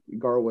Dual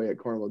Garway at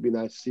Carmel. It'd be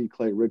nice to see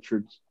Clay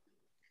Richards,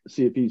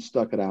 see if he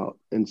stuck it out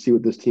and see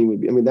what this team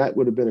would be. I mean, that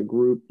would have been a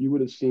group. You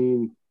would have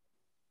seen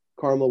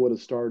Carmel would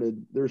have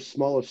started. Their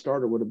smallest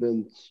starter would have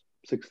been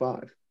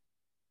 6'5",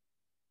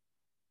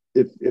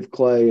 if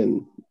Clay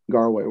and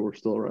Garway were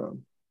still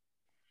around.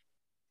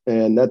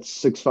 And that's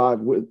 6'5"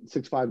 with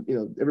 6'5", you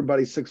know,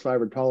 everybody's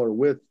 6'5" or taller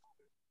with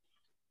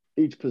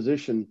each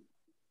position,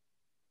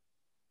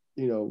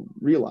 you know,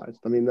 realized.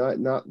 I mean,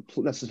 not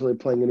necessarily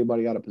playing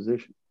anybody out of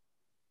position.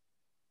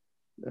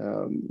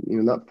 You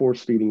know, not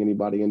force feeding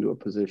anybody into a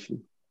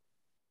position.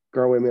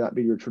 Garway may not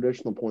be your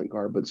traditional point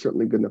guard, but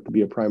certainly good enough to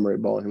be a primary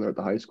ball handler at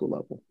the high school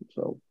level.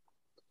 So,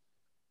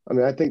 I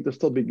mean, I think they'll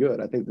still be good.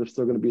 I think they're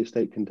still going to be a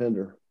state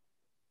contender.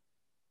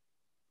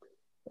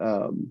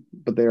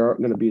 But they aren't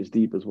going to be as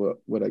deep as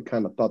what I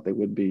kind of thought they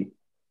would be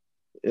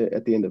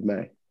at the end of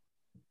May.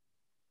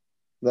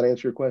 Does that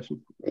answer your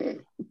question?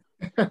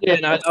 Yeah,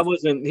 and I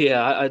wasn't.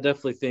 Yeah, I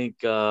definitely think,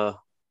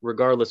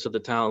 regardless of the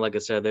talent, like I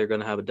said, they're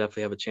going to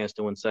definitely have a chance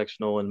to win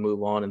sectional and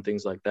move on and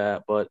things like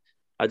that. But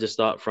I just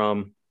thought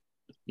from,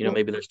 you know,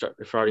 maybe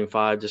they're starting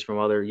five just from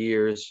other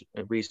years,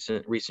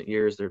 recent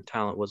years, their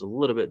talent was a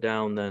little bit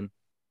down than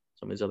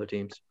some of these other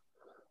teams.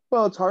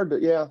 Well, it's hard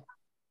to, yeah.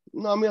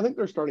 No, I mean, I think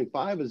their starting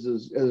five is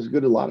as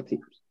good as a lot of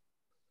teams.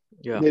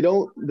 Yeah. They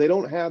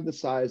don't have the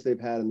size they've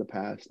had in the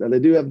past. Now they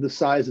do have the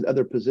size at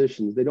other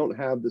positions. They don't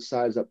have the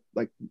size up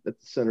like at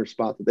the center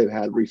spot that they've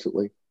had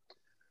recently.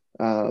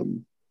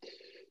 You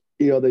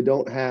know, they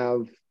don't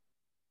have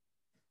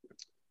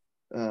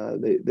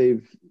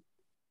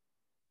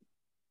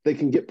they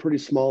can get pretty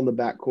small in the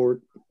backcourt,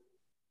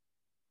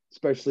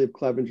 especially if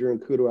Clevenger and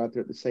Kudo out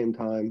there at the same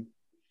time.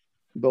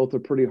 Both are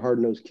pretty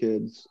hard-nosed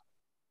kids.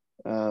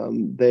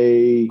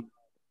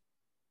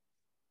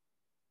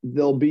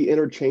 They'll be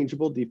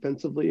interchangeable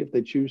defensively if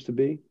they choose to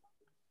be.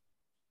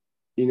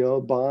 You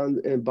know,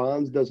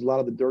 Bonds does a lot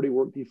of the dirty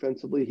work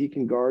defensively. He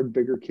can guard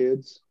bigger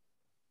kids,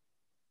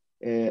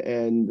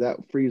 and that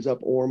frees up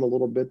Orm a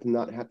little bit to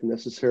not have to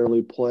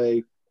necessarily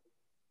play,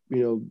 you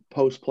know,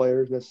 post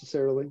players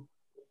necessarily.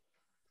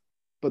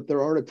 But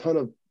there aren't a ton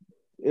of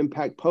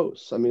impact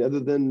posts. I mean, other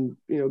than,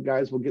 you know,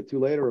 guys we'll get to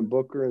later and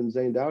Booker and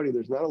Zane Dowdy,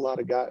 there's not a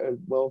lot of guys.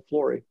 Well,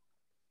 Flory.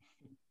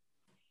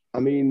 I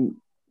mean,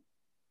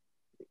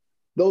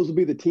 those will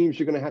be the teams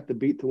you're going to have to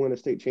beat to win a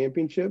state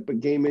championship.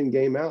 But game in,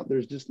 game out,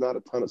 there's just not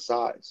a ton of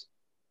size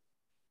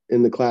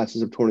in the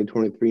classes of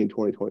 2023 and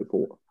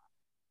 2024.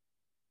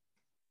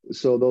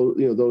 So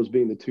those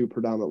being the two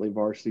predominantly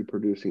varsity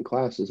producing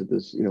classes at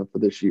this, you know, for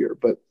this year.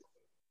 But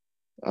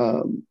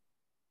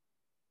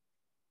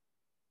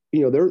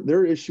you know,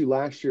 their issue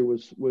last year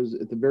was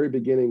at the very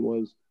beginning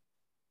was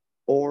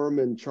Orm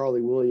and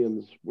Charlie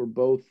Williams were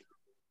both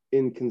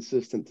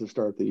inconsistent to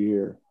start the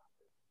year.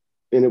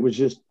 And it was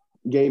just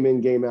game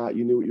in, game out.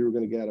 You knew what you were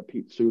going to get out of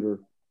Pete Suter,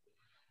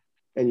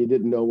 and you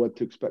didn't know what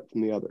to expect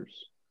from the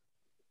others.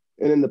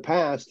 And in the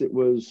past, it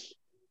was,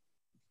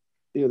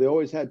 you know, they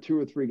always had two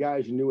or three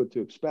guys you knew what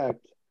to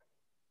expect.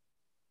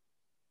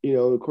 You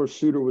know, of course,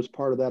 Suter was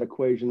part of that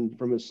equation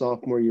from his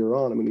sophomore year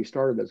on. I mean, he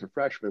started as a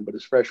freshman, but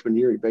his freshman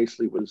year, he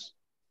basically was,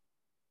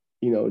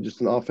 you know,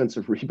 just an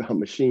offensive rebound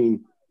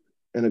machine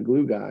and a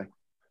glue guy.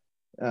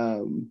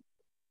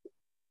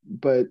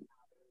 But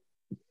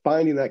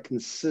finding that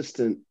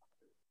consistent,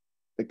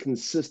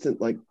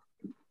 like,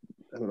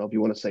 I don't know if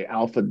you want to say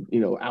alpha, you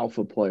know,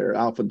 alpha player,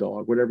 alpha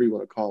dog, whatever you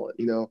want to call it,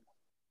 you know,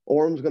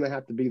 Orm's going to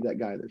have to be that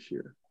guy this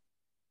year.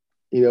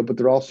 You know, but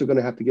they're also going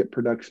to have to get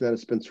production out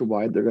of Spencer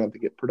White. They're going to have to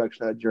get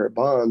production out of Jarrett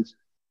Bonds.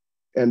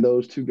 And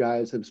those two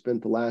guys have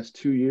spent the last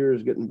 2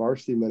 years getting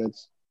varsity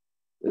minutes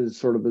as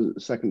sort of a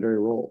secondary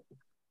role.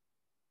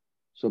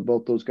 So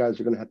both those guys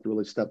are going to have to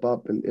really step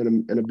up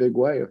in a big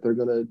way if they're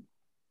going to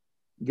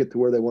get to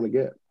where they want to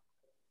get.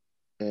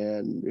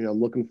 And, you know, I'm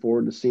looking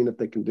forward to seeing if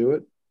they can do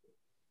it.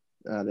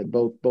 They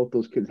both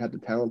those kids have the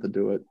talent to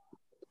do it.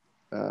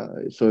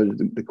 So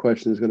the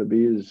question is going to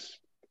be is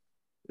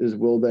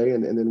will they,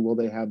 and then will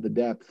they have the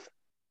depth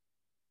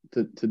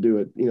to do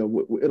it? You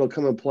know, it'll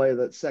come and play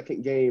that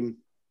second game.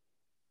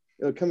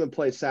 It'll come and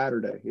play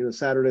Saturday, you know,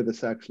 Saturday the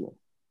sectional,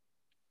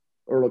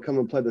 or it'll come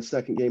and play the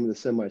second game of the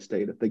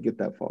semi-state if they get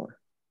that far.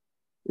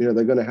 You know,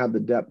 they're going to have the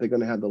depth, they're going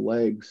to have the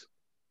legs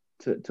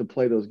to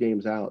play those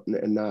games out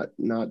and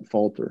not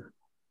falter.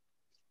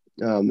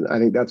 I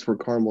think that's where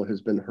Carmel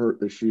has been hurt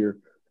this year,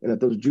 and if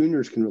those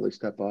juniors can really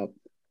step up,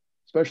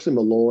 especially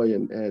Malloy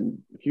and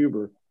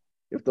Huber,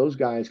 if those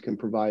guys can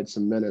provide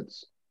some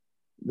minutes,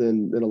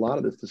 then a lot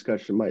of this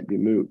discussion might be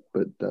moot.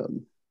 But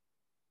the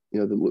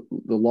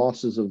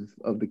losses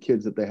of the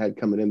kids that they had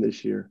coming in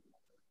this year,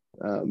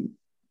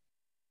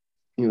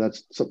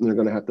 that's something they're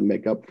going to have to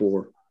make up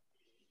for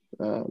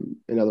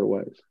in other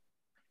ways.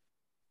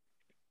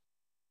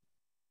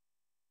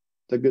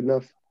 Is that good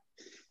enough?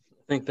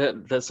 I think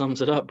that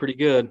sums it up pretty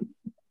good.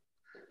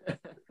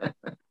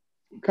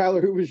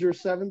 Kyler, who was your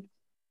 7th?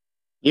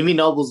 Give me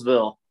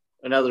Noblesville,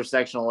 another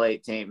Sectional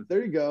 8 team.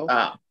 There you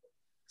go.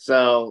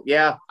 So,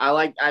 yeah,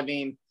 my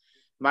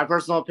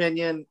personal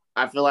opinion,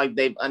 I feel like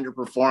they've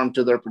underperformed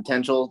to their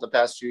potential the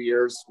past few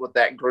years with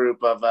that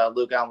group of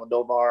Luke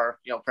Almodovar,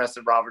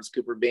 Preston Roberts,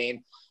 Cooper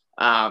Bean.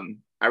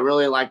 I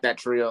really like that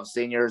trio of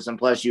seniors. And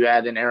plus you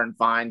add in Aaron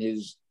Fine,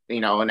 who's,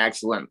 an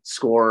excellent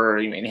scorer.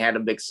 He had a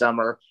big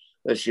summer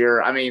this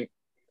year. I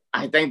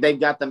think they've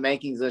got the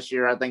makings this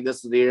year. I think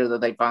this is the year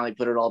that they finally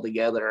put it all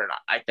together. And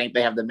I think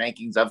they have the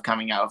makings of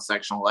coming out of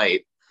Sectional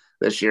 8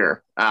 this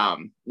year.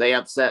 They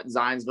upset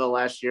Zionsville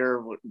last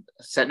year,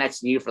 sat next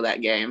to you for that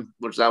game,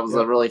 which that was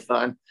a really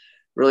fun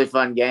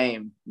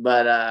game.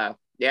 But I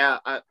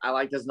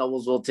like this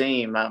Noblesville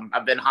team.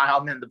 I've been high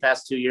on them the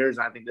past 2 years,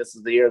 and I think this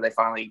is the year they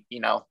finally,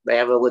 they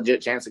have a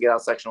legit chance to get out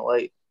of Sectional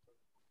 8.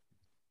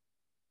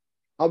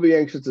 I'll be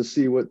anxious to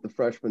see what the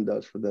freshman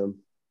does for them,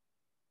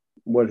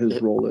 what his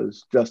role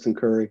is. Justin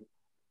Curry.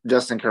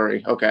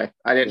 Okay.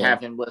 I didn't have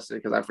him listed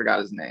because I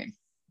forgot his name.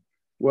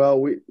 Well,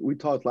 we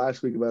talked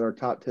last week about our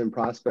top 10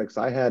 prospects.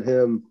 I had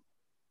him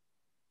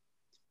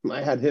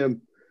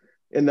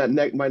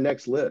in my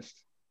next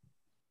list.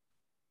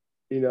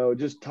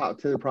 Just top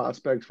 10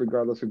 prospects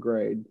regardless of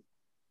grade.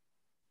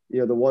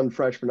 The one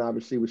freshman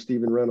obviously was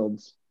Stephen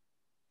Reynolds.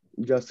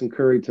 Justin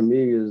Curry to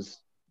me is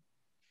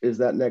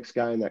that next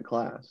guy in that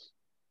class.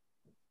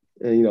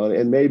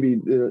 And maybe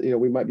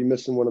we might be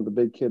missing one of the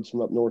big kids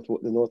from up north,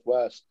 the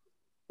northwest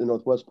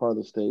part of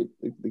the state.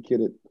 The kid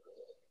at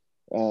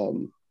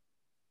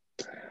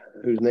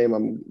whose name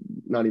I'm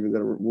not even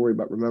going to worry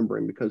about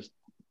remembering because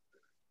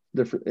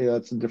different.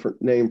 It's a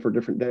different name for a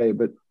different day.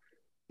 But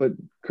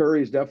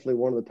Curry is definitely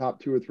one of the top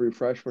 2 or 3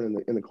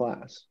 freshmen in the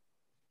class,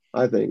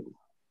 I think.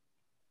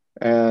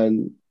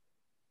 And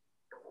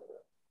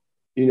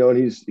and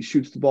he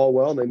shoots the ball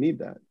well, and they need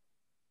that.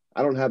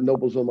 I don't have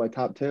Noblesville in my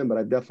top 10, but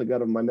I definitely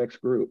got him in my next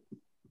group.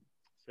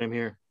 Same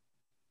here.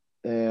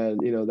 And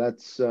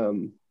that's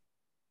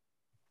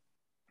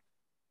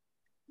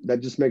that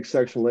just makes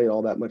Sectional 8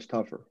 all that much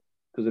tougher.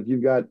 Because if you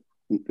got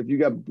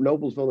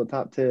Noblesville in the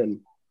top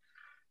 10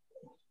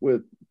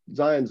 with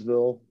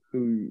Zionsville,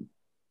 who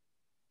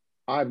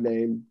I've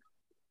named,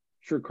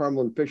 sure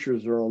Carmel and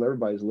Fishers are on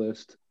everybody's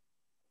list.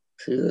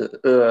 I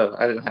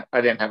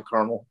didn't have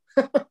Carmel.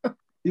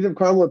 You have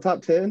Carmel in the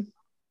top 10?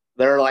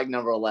 They're like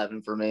number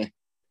 11 for me.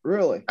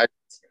 Really?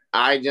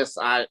 I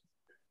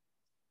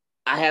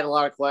had a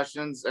lot of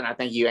questions, and I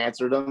think you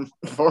answered them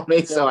for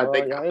me. So I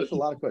think I answered a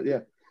lot of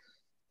questions.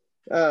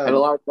 Yeah. I had a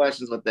lot of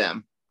questions with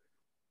them.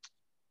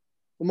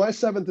 Well, my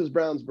 7th is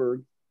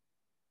Brownsburg.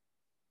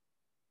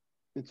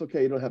 It's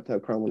okay. You don't have to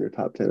have Carmel in your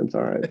top 10. It's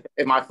all right.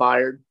 Am I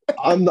fired?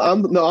 I'm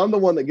the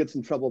one that gets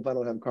in trouble if I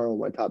don't have Carmel in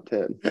my top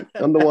 10.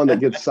 I'm the one that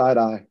gets side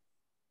eye.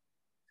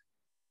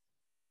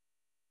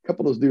 A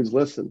couple of those dudes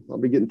listen. I'll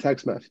be getting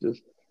text messages.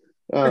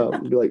 Be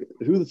like,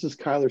 who is this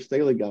Kyler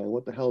Staley guy?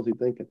 What the hell is he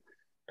thinking?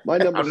 My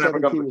number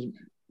 17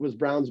 was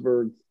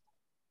Brownsburg.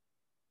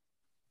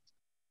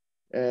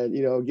 And,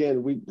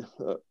 again, we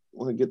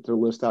want to get their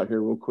list out here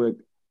real quick.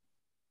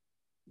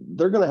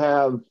 They're going to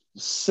have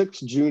 6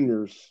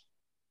 juniors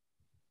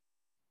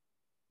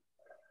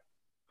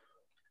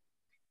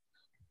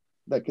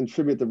that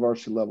contribute to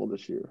varsity level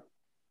this year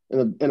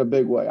in a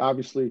big way.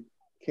 Obviously,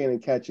 Cannon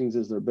Catchings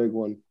is their big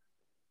one.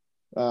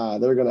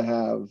 They're going to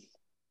have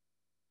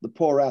the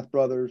Porath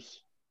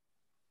brothers,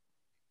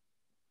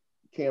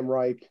 Cam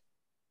Reich,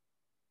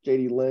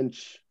 J.D.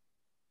 Lynch,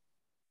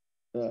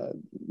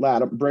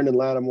 Brendan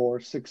Lattimore,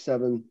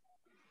 6'7",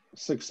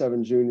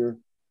 junior.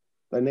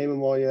 Did I name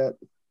them all yet?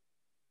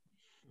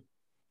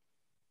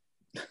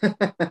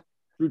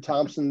 Drew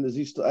Thompson, is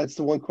he still? That's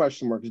the one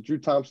question mark. Is Drew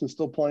Thompson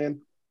still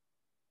playing?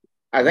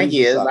 I think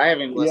he is. I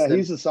haven't listed. Yeah,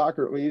 he's a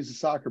soccer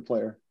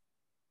player.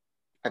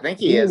 I think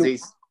he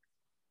is.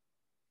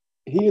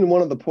 He and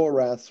one of the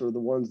Poraths are the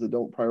ones that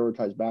don't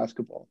prioritize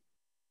basketball.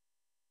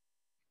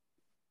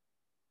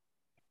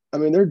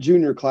 Their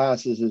junior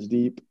class is as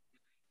deep.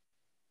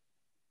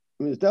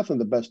 It's definitely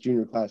the best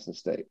junior class in the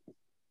state.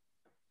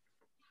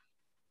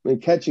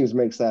 Catchings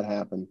makes that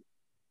happen.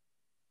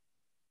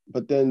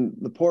 But then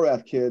the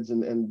Porath kids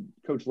and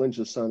Coach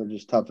Lynch's son are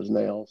just tough as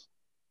nails.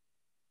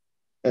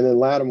 And then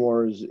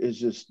Lattimore he's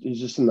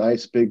just a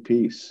nice big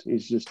piece.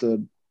 He's just he's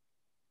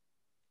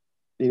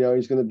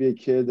going to be a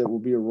kid that will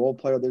be a role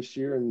player this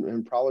year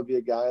and probably be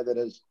a guy that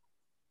as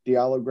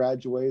Diallo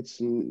graduates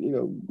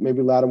and,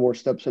 maybe Lattimore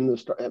steps into the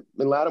start. And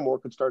Lattimore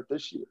could start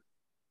this year.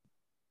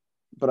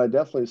 But I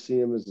definitely see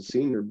him as a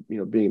senior,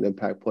 being an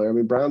impact player.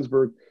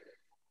 Brownsburg,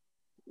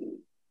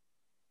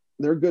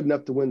 they're good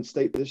enough to win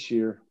state this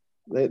year.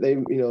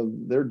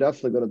 They're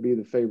definitely going to be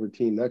the favorite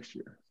team next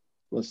year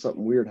unless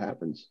something weird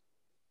happens.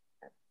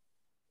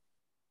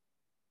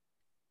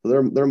 So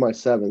they're my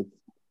 7th.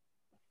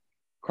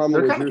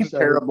 Carmel was your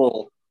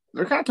 7th.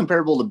 They're kind of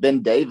comparable to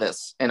Ben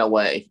Davis in a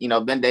way.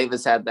 Ben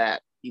Davis had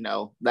that,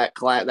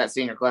 that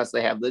senior class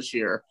they have this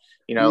year.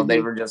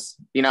 They were just,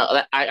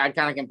 I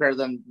kind of compare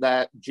them,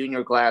 that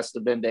junior class,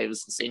 to Ben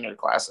Davis, the senior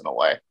class, in a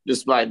way,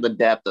 just by the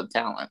depth of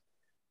talent.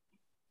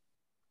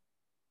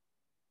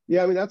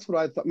 Yeah, I mean, that's what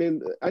I thought. I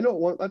mean, I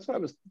know that's what I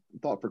was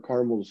thought for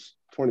Carmel's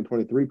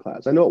 2023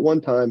 class. I know at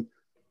one time,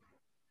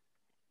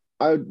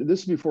 this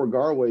is before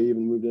Garway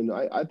even moved in.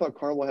 I thought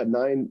Carmel had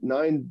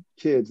nine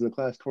kids in the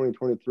class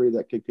 2023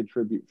 that could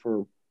contribute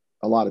for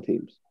a lot of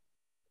teams.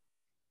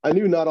 I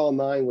knew not all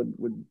 9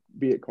 would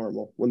be at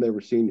Carmel when they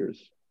were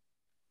seniors.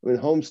 I mean,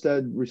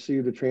 Homestead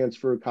received a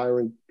transfer,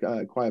 Kyron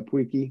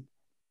Kwapuiki,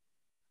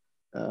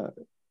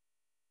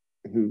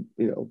 who,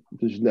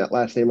 just that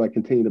last name I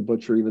continue to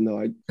butcher, even though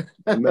I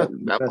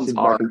message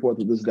back and forth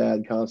with his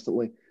dad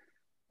constantly.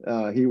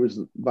 He was,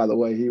 by the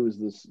way,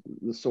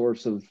 the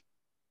source of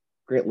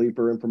Grant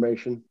Leaper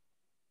information,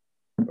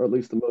 or at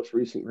least the most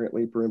recent Grant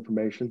Leaper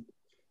information.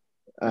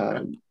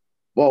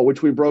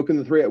 Which we broke in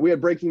the 3A. We had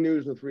breaking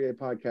news in the 3A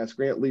podcast.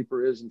 Grant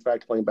Leaper is, in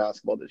fact, playing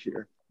basketball this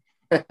year.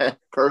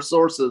 Per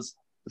sources.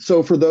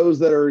 So for those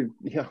that are,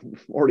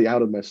 already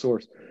out of my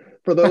source.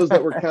 For those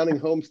that were counting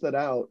Homestead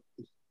out,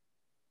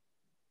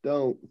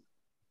 don't.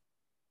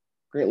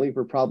 Grant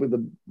Leaper, probably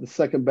the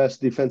second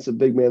best defensive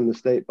big man in the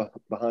state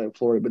behind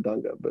Flory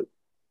Badunga. But,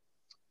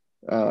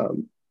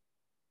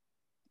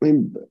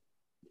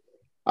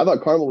 I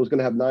thought Carmel was going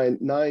to have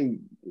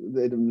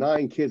they'd have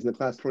 9 kids in the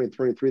class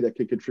 2023 that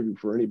could contribute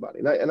for anybody.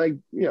 And I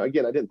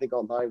again, I didn't think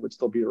all 9 would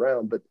still be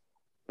around, but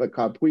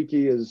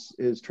Kopwiki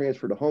is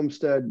transferred to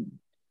Homestead.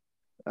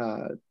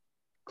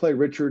 Clay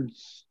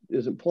Richards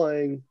isn't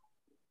playing.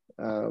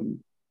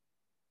 One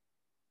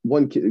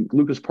kid,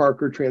 Lucas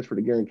Parker, transferred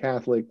to Guerin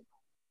Catholic.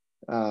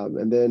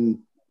 And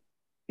then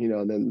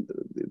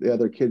the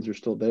other kids are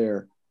still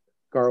there.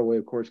 Garway,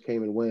 of course,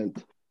 came and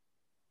went.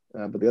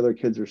 But the other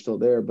kids are still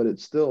there. But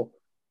it's still,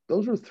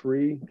 those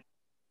 3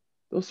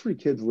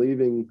 kids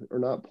leaving or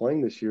not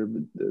playing this year,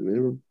 but they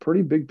were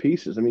pretty big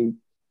pieces. I mean,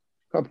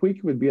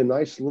 Kopwiki would be a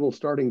nice little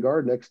starting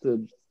guard next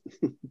to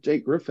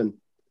Jake Griffin.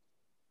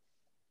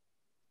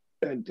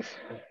 And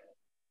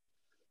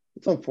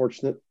it's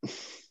unfortunate. It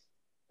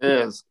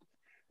is.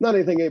 Not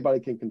anything anybody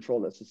can control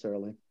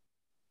necessarily.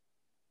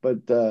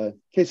 But in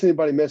case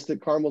anybody missed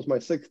it, Carmel's my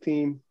 6th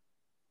team.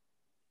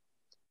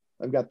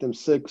 I've got them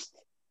 6th.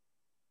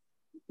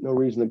 No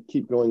reason to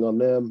keep going on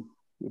them.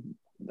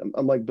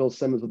 I'm like Bill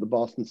Simmons with the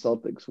Boston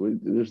Celtics.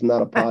 There's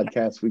not a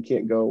podcast we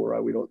can't go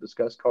where we don't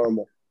discuss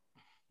Carmel.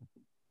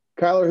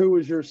 Kyler, who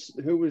was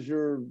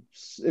your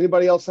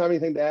anybody else have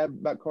anything to add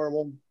about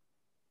Carmel?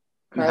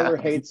 Kyler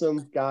hates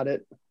them. Got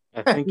it.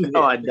 I think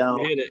I don't.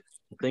 Hit it.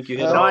 I think you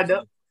hit it. No, I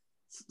don't.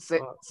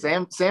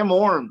 Sam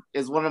Orm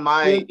is one of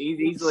my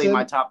easily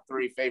my top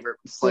 3 favorite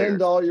players.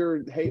 Send all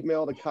your hate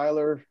mail to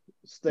Kyler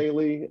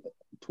Staley,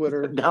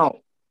 Twitter. Don't.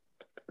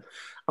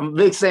 I'm a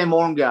big Sam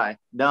Orm guy.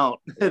 Don't.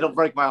 It'll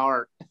break my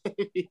heart.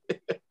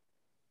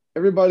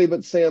 Everybody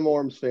but Sam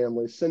Orm's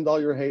family, send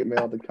all your hate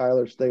mail to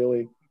Kyler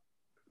Staley.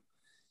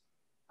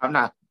 I'm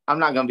not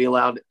going to be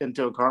allowed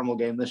into a Carmel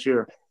game this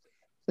year.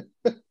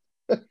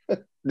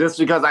 Just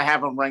because I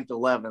have them ranked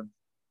 11.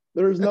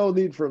 There's no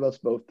need for us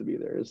both to be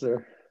there, is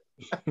there?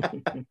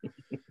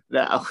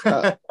 No.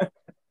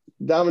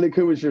 Dominic,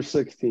 who was your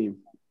 6th team?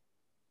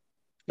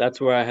 That's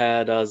where I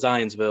had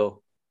Zionsville.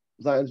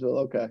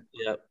 Zionsville, okay.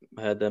 Yep,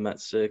 I had them at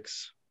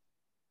 6.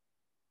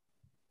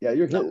 Yeah,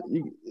 you're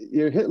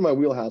hitting my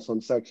wheelhouse on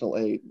sectional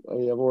 8. I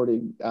mean, I've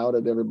already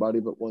outed everybody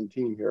but one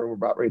team here. We're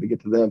about ready to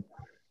get to them.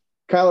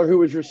 Kyler, who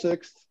was your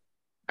 6th?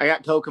 I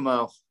got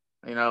Kokomo.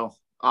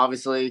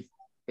 Obviously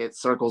it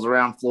circles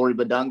around Flory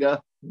Badunga,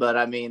 but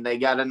I mean, they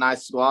got a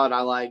nice squad. I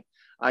like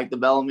the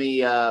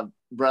Bellamy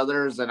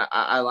brothers, and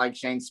I like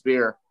Shane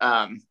Spear.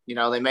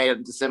 They made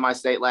it to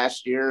semi-state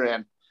last year,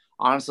 and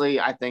honestly,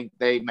 I think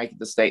they make it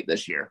to state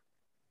this year.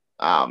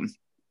 I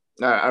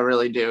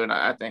really do, and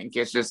I think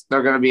it's just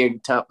they're going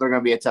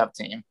to be a tough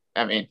team.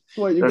 I mean,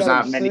 there's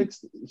not many.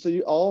 6, so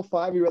all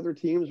 5 of your other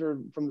teams are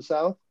from the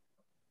South?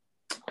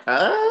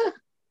 Well,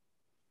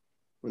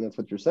 that's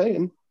what you're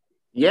saying.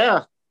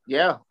 Yeah,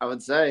 I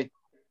would say.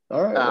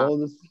 All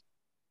right.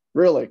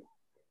 Really?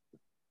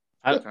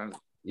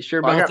 You sure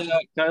about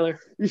that, Kyler?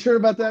 You sure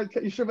about that?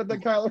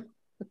 Kyler?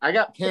 I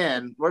got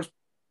Penn. Where's?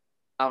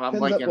 I'm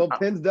blanking. Well,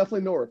 Penn's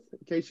definitely north. In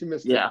case you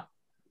missed it.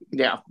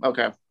 Yeah.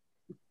 Okay.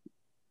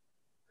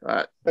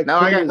 No,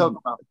 I got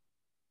Kokomo.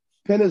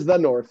 Penn is the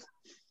north.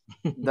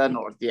 The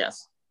north,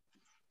 yes.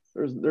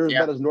 There's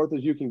about as north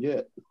as you can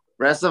get.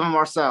 Rest of them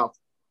are south.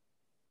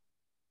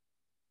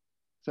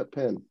 Except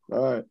Penn.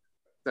 All right.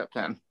 Except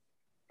Penn.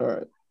 All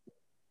right.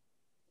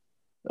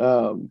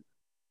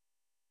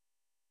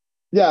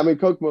 Yeah, I mean,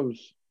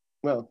 Kokomo's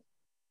Kokomo's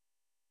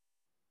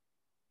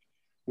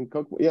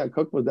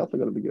definitely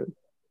going to be good.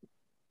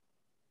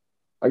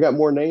 I got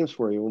more names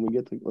for you when we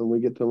get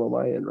to them on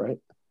my end, right?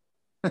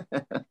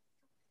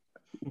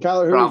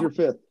 Kyler, who was your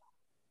 5th?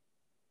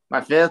 My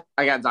 5th,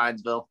 I got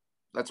Zionsville.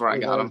 That's where I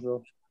got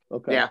them.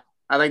 Okay. Yeah,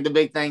 I think the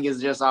big thing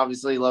is just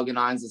obviously Logan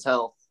Hines'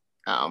 health.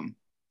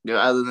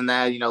 Other than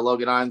that,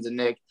 Logan Hines and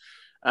Nick,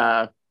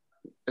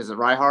 is it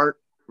Reihart?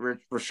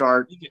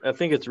 Richard? I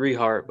think it's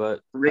Rehart,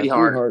 but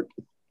Rehart.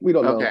 We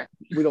don't know. Okay.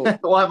 We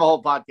don't. We'll have a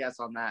whole podcast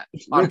on that.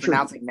 On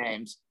pronouncing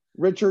names.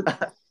 Richard.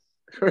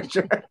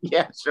 Richard.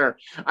 Yeah, sure.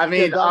 I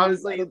mean,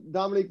 honestly,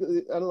 Dominic.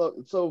 I don't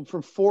know. So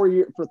for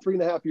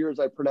 3.5 years,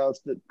 I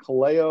pronounced it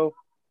Kaleo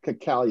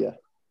Kakalia.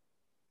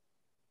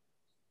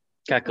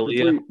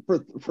 Kakalia.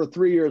 For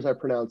 3 years, I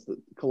pronounced it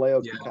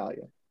Kaleo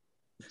Kakalia.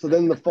 So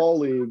then the fall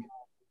league,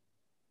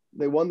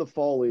 they won the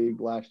fall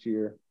league last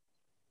year.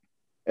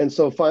 And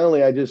so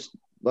finally, I'd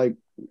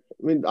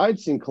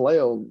seen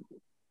Kaleo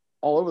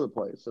all over the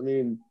place. I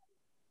mean,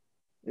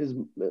 his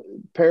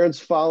parents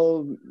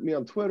follow me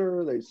on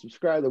Twitter. They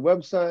subscribe to the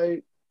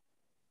website.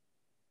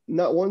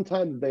 Not one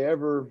time did they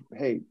ever,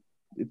 hey,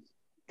 it's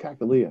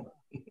Kakalia.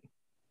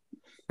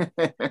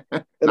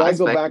 And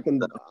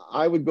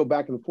I would go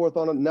back and forth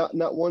on it.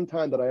 Not one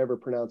time did I ever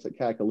pronounce it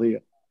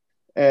Kakalia.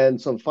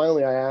 And so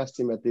finally I asked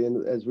him at the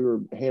end, as we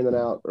were handing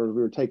out, or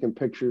we were taking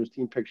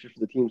team pictures for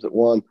the teams that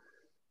won.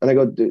 And I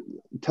go,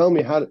 tell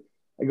me how do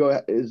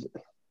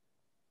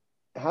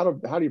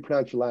you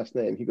pronounce your last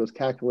name? He goes,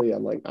 Kakalia.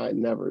 I'm like, I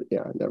never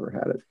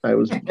had it. I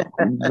was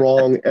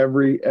wrong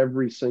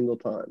every single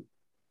time.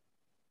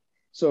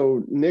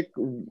 So Nick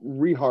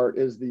Rehart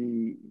is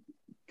the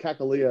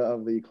Kakalia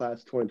of the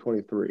class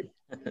 2023.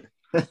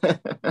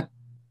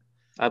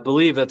 I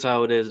believe that's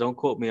how it is. Don't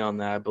quote me on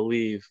that. I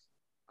believe.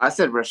 I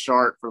said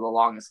Richard for the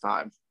longest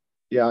time.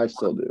 Yeah, I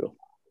still do.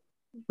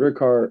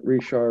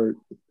 Richard.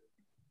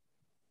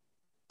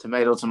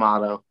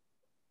 Tomato.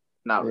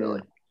 Not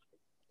really.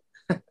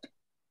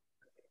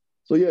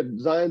 So you had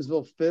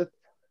Zionsville 5th?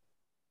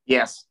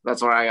 Yes,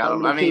 that's where I got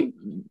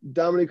him.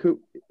 Dominic, who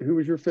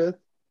was your 5th?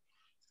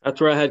 That's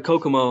where I had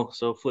Kokomo,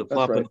 so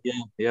flip-flopping right.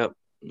 again. Yep.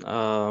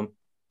 I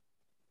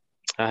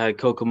had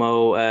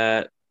Kokomo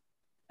at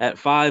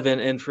 5,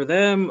 and for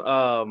them,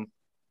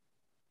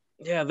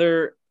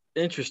 they're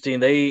interesting.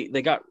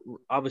 They got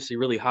obviously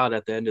really hot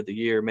at the end of the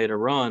year, made a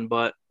run,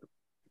 but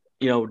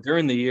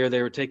during the year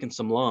they were taking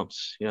some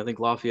lumps. I think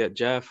Lafayette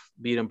Jeff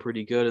beat them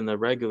pretty good in the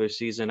regular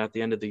season at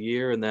the end of the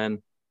year, and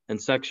then in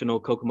sectional,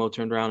 Kokomo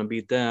turned around and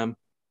beat them.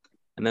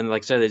 And then,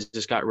 like I said, they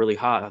just got really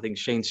hot. I think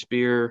Shane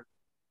Spear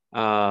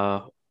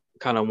kind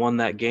of won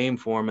that game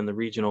for him in the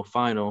regional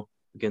final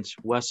against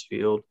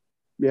Westfield.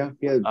 Yeah,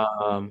 he had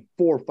 4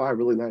 or 5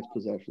 really nice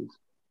possessions.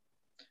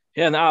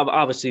 Yeah, and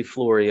obviously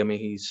Flory. I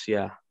mean,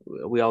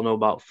 we all know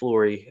about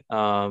Flory.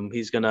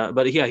 He's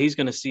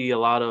gonna see a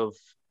lot of.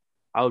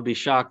 I would be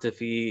shocked if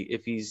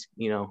he's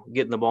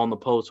getting the ball in the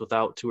post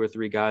without 2 or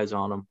 3 guys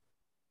on him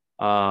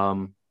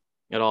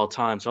at all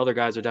times. So other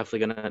guys are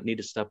definitely gonna need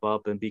to step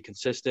up and be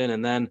consistent.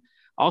 And then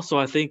also,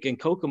 I think in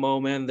Kokomo,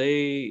 man,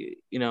 they,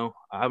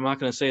 I'm not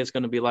gonna say it's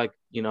gonna be like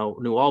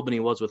New Albany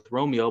was with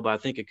Romeo, but I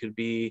think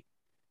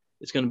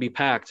it's going to be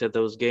packed at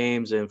those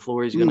games, and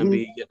Flory's going to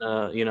be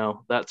getting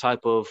that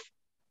type of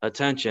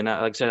attention. Like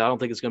I said, I don't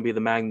think it's going to be the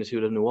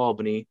magnitude of New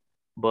Albany,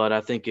 but I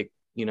think it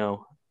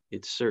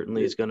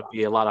certainly is going to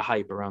be a lot of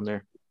hype around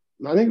there.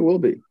 I think it will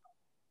be.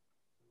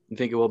 You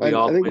think it will be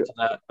all the way to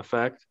that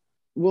effect?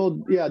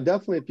 Well, yeah,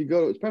 definitely. If you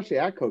go, especially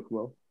at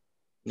Kokomo.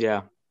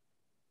 Yeah.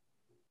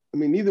 I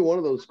mean, neither one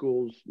of those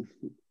schools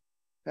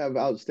have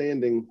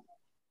outstanding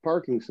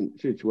parking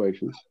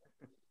situations.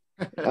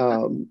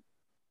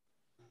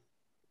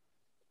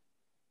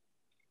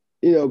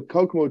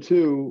 Kokomo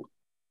too,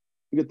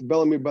 you get the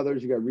Bellamy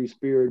brothers, you got Reese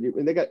Beard,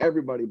 and they got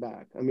everybody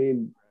back. I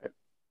mean,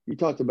 you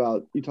talked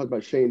about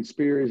Shane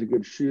Spear. He's a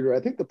good shooter.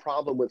 I think the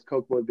problem with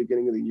Kokomo at the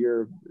beginning of the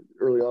year,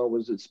 early on,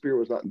 was that Spear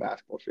was not in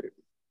basketball shape.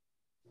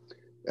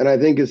 And I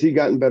think as he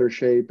got in better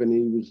shape and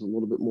he was a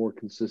little bit more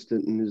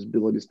consistent in his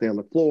ability to stay on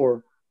the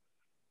floor,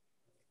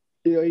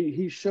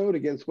 he showed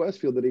against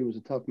Westfield that he was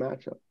a tough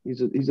matchup.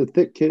 He's a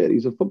thick kid.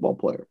 He's a football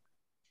player.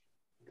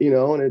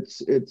 And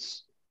it's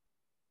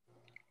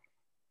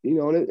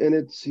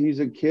he's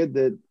a kid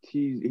that he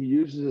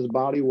uses his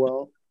body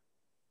well.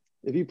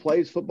 If he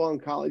plays football in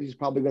college, he's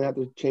probably going to have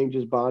to change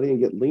his body and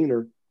get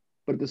leaner.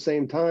 But at the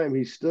same time,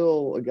 he's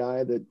still a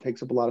guy that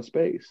takes up a lot of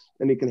space,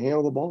 and he can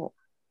handle the ball,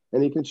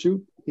 and he can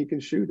shoot. He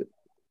can shoot it.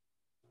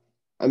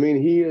 I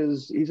mean,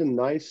 he's a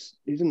nice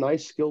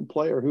skilled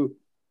player who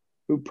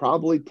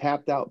probably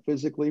tapped out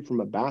physically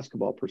from a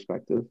basketball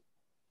perspective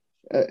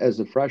as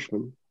a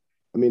freshman.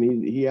 I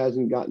mean, he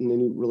hasn't gotten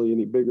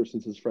any bigger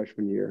since his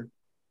freshman year.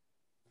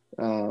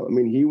 I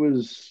mean, he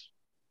was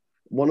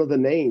one of the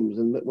names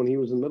when he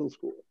was in middle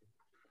school.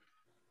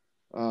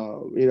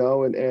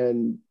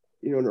 An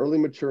early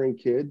maturing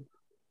kid,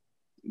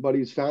 but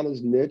he's found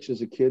his niche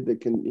as a kid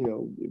that can,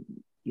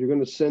 you're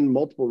going to send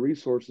multiple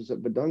resources at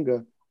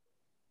Wodonga,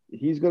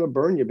 he's going to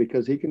burn you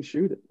because he can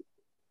shoot it.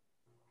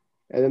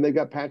 And then they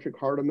got Patrick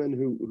Hardiman,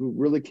 who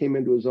really came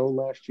into his own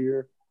last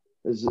year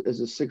as a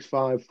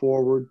 6'5"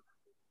 forward,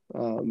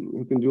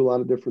 who can do a lot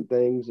of different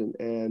things. And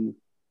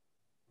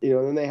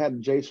then they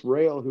had Jace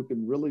Rail, who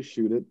could really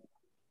shoot it.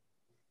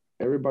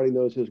 Everybody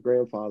knows his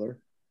grandfather.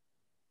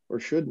 or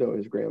should know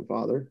his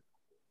grandfather,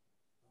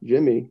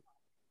 Jimmy.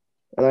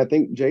 And I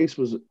think Jace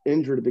was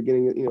injured at the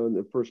beginning, in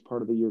the first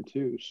part of the year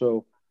too.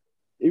 So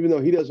even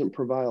though he doesn't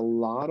provide a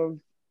lot of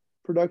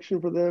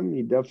production for them,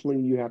 you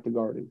have to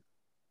guard him.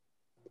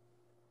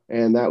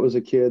 And that was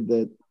a kid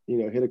that,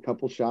 hit a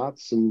couple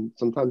shots, and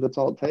sometimes that's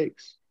all it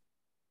takes.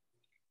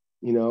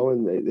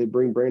 And they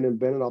bring Brandon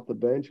Bennett off the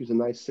bench, who's a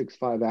nice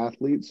 6'5"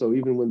 athlete. So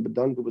even when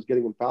Badunga was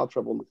getting in foul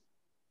trouble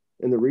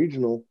in the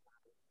regional,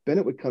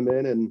 Bennett would come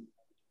in and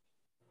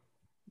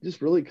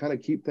just really kind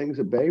of keep things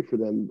at bay for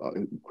them,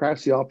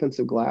 crash the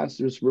offensive glass.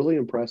 Just really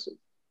impressive.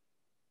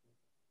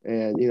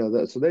 And,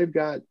 so they've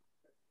got,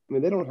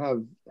 they don't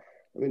have,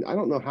 I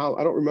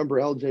don't remember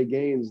LJ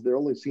Gaines, their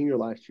only senior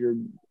last year.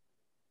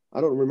 I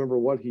don't remember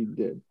what he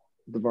did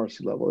at the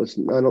varsity level.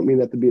 I don't mean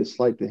that to be a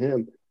slight to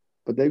him,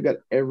 but they've got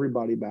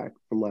everybody back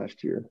from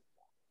last year.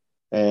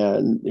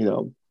 And,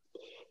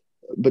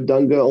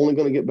 Badunga only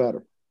going to get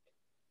better.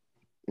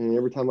 And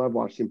every time I've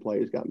watched him play,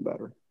 he's gotten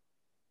better.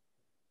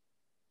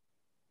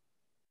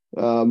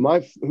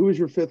 Who was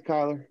your fifth,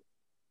 Kyler?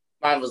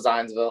 Mine was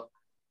Zionsville.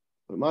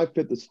 My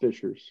fifth is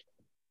Fishers.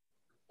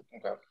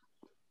 Okay.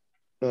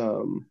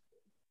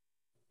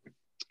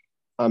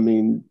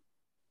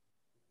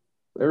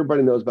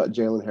 Everybody knows about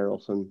Jalen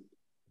Harrelson.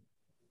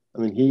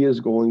 He is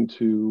going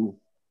to.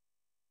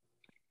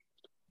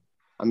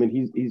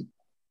 He's.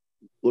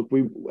 Look,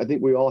 I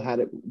think we all had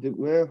it.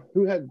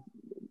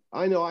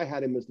 I know I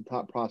had him as the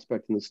top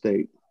prospect in the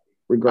state,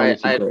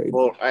 regardless of grade.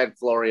 I had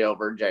Flory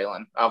over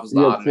Jalen. I was the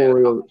odd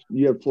man.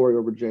 You had Flory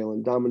over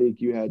Jalen. Dominique,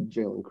 you had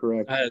Jalen,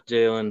 correct? I had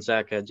Jalen.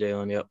 Zach had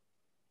Jalen. Yep.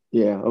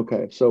 Yeah.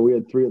 Okay. So we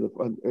had three of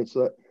the. And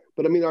so,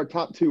 but our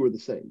top two were the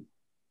same.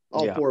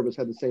 All four of us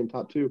had the same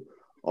top two.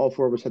 All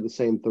four of us had the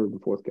same third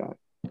and fourth guy.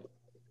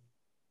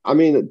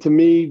 To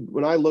me,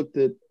 when I looked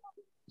at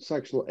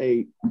Sectional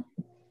 8,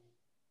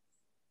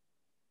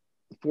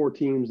 4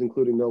 teams,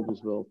 including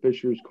Noblesville,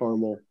 Fishers,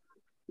 Carmel,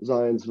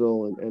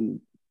 Zionsville,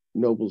 and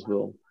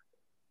Noblesville.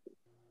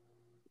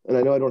 And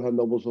I know I don't have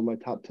Noblesville in my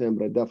top 10,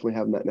 but I definitely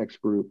have in that next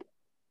group.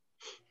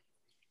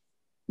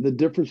 The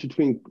difference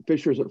between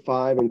Fishers at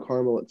 5 and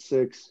Carmel at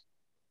 6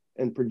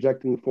 and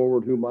projecting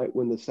forward who might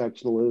win the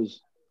sectional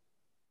is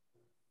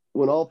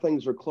when all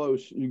things are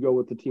close, you go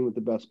with the team with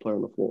the best player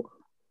on the floor.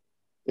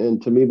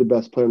 And to me, the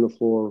best player on the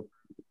floor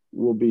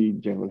will be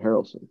Jalen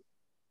Harrelson.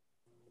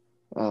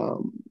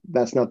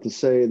 That's not to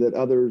say that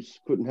others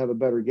couldn't have a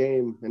better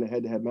game in a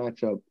head-to-head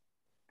matchup.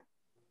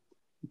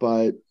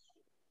 But,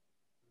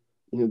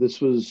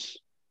 this was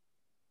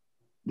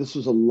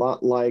a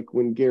lot like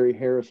when Gary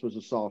Harris was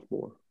a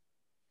sophomore,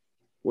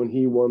 when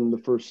he won the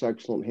first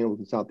sectional in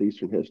Hamilton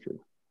Southeastern history.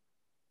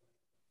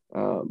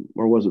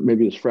 Or was it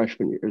maybe his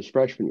freshman year?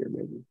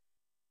 Maybe.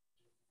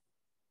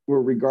 Where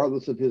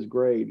regardless of his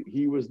grade,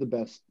 he was the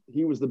best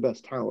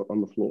talent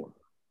on the floor.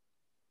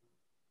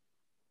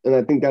 And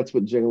I think that's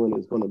what Jalen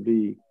is going to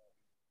be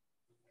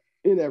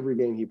in every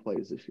game he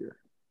plays this year.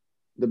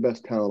 The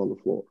best talent on the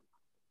floor.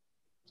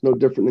 It's no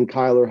different than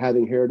Kyler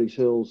having Heritage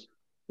Hills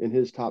in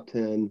his top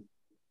 10,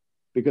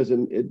 because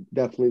it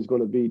definitely is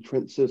going to be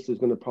Trent Sisk is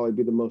going to probably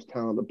be the most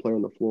talented player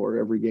on the floor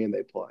every game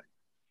they play.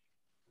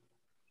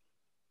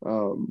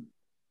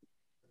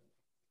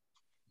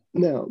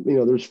 Now,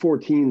 there's 4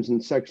 teams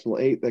in Sectional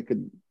 8 that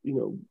could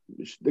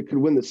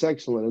win the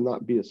sectional and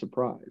not be a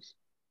surprise.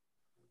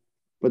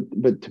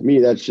 But to me,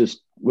 that's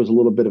just was a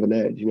little bit of an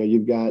edge.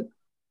 You've got,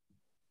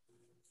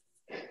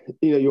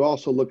 you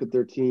also look at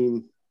their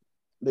team.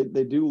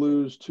 They do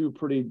lose 2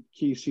 pretty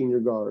key senior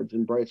guards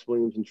in Bryce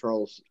Williams and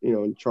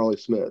Charlie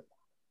Smith.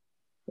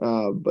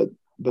 But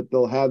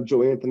they'll have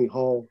Joe Anthony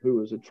Hall,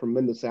 who is a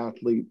tremendous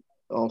athlete,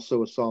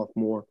 also a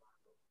sophomore.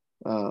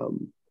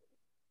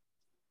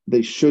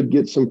 They should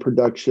get some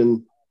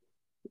production.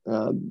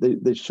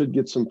 They should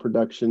get some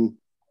production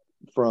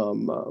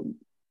from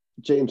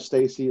James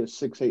Stacy, a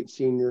 6'8"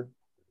 senior,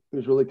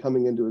 who's really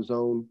coming into his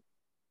own.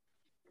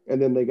 And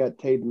then they got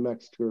Taden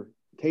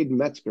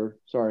Metzger,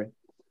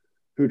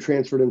 who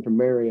transferred in from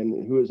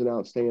Marion, who is an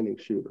outstanding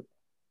shooter.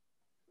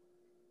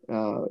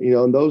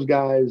 And those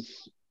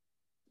guys,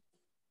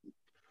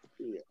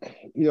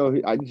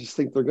 I just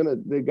think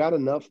they got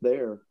enough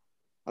there.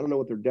 I don't know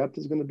what their depth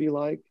is going to be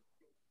like.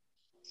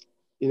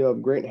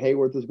 If Grant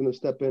Hayworth is going to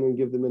step in and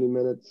give them any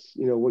minutes,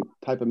 what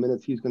type of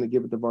minutes he's going to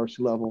give at the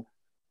varsity level.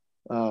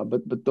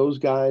 But those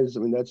guys,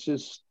 that's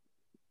just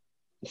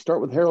 –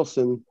 start with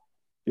Harrelson,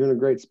 you're in a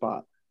great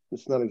spot.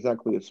 It's not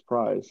exactly a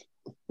surprise.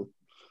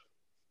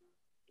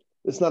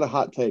 It's not a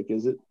hot take,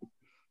 is it?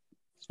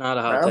 It's not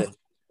a hot take.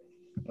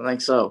 I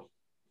think so.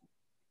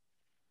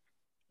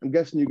 I'm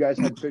guessing you guys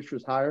had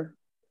Fishers higher?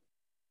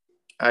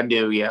 I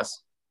do,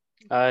 yes.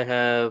 I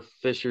have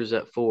Fishers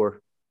at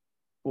 4.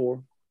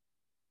 4.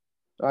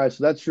 All right,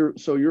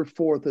 so your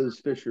fourth is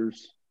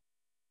Fishers.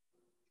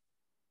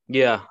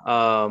 Yeah.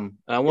 I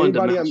wanted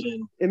to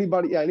mention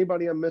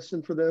anybody I'm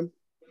missing for them?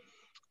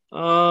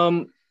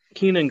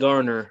 Keenan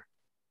Garner,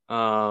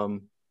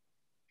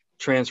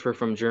 transfer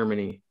from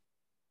Germany.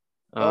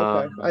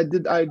 Okay.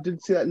 I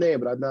did see that name,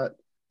 but I'm not.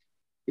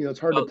 it's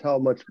hard to tell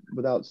much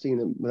without seeing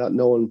him, without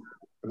knowing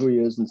who he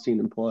is and seeing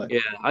him play. Yeah,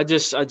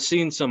 I'd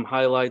seen some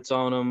highlights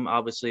on him.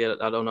 Obviously,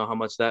 I don't know how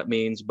much that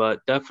means,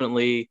 but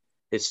definitely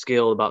his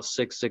skill about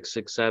 6'6",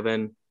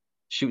 6'7",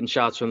 shooting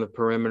shots from the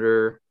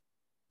perimeter,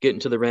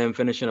 getting to the rim,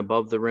 finishing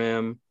above the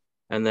rim,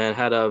 and then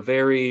had a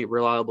very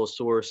reliable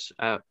source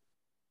at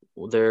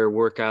their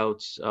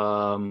workouts,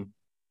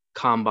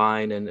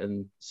 combine,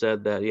 and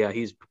said that, yeah,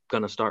 he's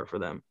going to start for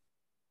them.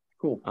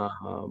 Cool.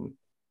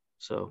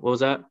 So what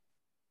was that?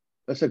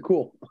 I said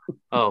cool.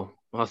 Oh,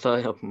 I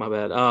thought, my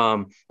bad.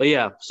 But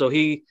yeah, so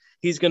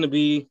he's going to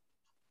be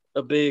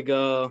a big,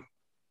 I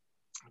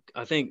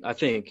think,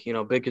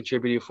 big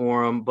contributor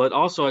for him. But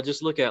also, I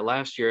just look at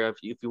last year. If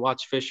you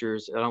watch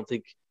Fishers, I don't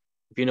think,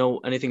 if you know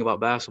anything about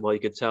basketball, you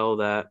could tell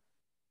that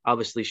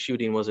obviously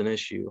shooting was an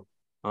issue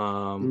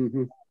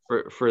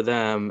for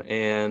them.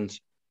 And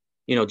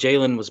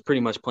Jalen was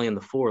pretty much playing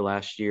the 4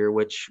 last year,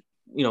 which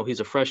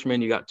he's a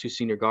freshman. You got 2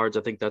 senior guards.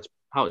 I think that's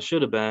how it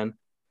should have been.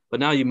 But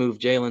now you move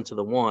Jalen to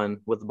the 1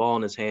 with the ball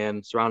in his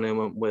hand, surrounding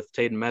him with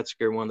Tatum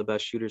Metzger, one of the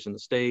best shooters in the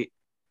state.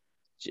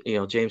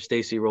 James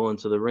Stacy rolling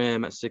to the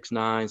rim at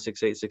 6'9",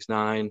 6'8",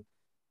 6'9".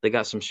 They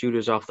got some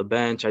shooters off the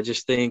bench. I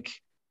just think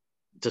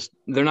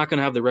they're not going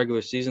to have the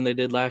regular season they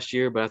did last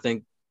year, but I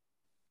think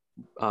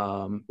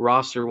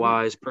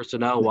roster-wise,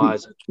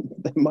 personnel-wise.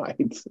 They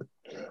might.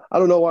 I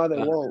don't know why they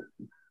won't.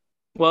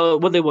 Well,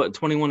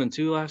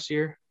 21-2 last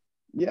year?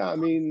 Yeah, I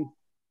mean,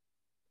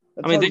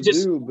 they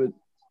just do,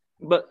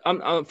 but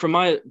I'm from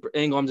my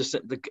angle, I'm just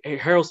saying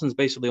Harrelson's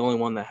basically the only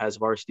one that has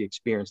varsity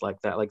experience like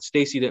that. Like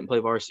Stacy didn't play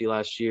varsity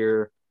last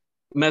year.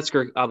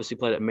 Metzger obviously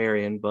played at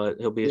Marion, but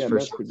he'll be his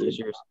first 6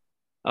 years.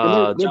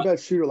 Their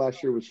best shooter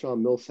last year was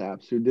Sean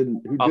Millsaps, who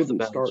didn't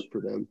start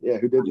for them.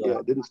 Yeah,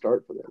 didn't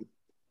start for them.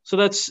 So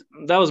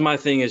that was my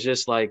thing, is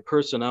just like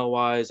personnel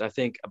wise, I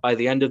think by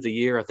the end of the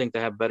year, I think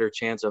they have better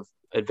chance of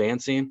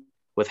advancing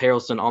with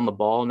Harrelson on the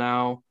ball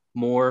now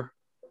more,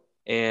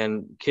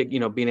 and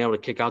being able to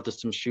kick out to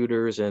some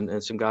shooters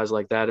and some guys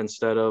like that,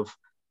 instead of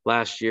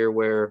last year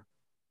where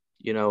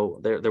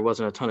there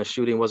wasn't a ton of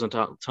shooting, wasn't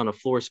a ton of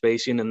floor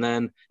spacing, and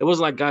then it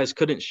wasn't like guys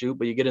couldn't shoot,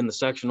 but you get in the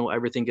sectional,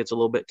 everything gets a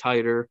little bit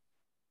tighter.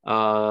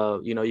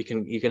 You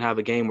can have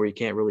a game where you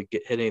can't really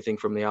hit anything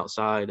from the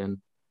outside, and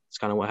it's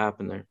kind of what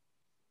happened there.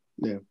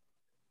 Yeah.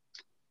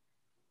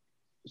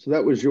 So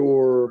that was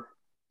your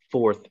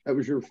 4th. That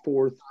was your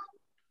 4th.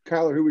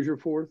 Kyler, who was your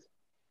 4th?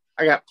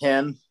 I got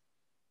Penn.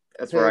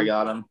 That's where I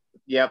got him.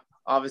 Yep.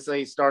 Obviously,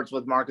 he starts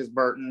with Marcus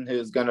Burton,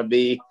 who's going to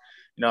be,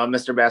 a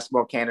Mr.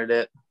 Basketball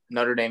candidate,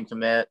 Notre Dame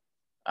commit.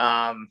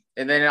 And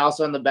then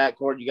also in the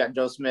backcourt, you got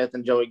Joe Smith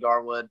and Joey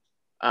Garwood,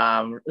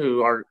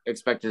 who are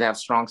expected to have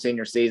strong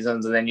senior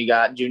seasons. And then you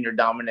got junior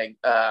Dominic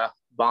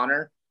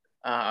Bonner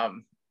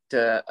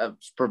to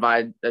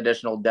provide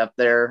additional depth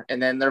there. And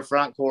then their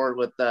front court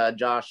with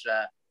Josh,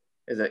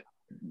 is it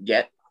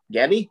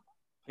Getty?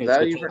 Is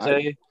that you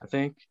say? I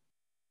think.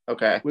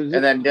 Okay. And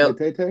then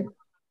Gatete?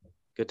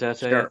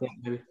 Gatete, sure. I think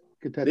maybe.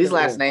 Gatete, these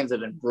last names have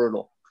been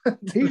brutal.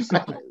 he's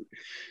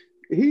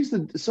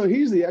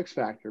the X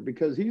factor,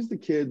 because he's the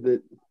kid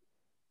that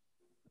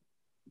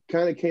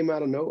kind of came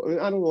out of nowhere. I mean,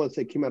 I don't want to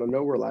say came out of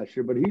nowhere last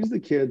year, but he's the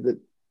kid that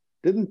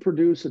didn't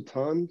produce a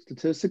ton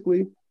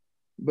statistically,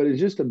 but is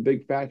just a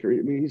big factor.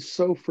 I mean, he's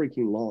so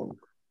freaking long.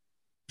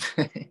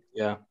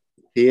 Yeah,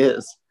 he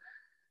is.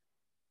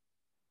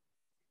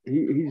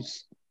 He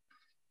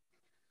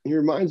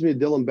reminds me of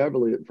Dylan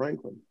Beverly at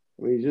Franklin.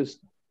 I mean,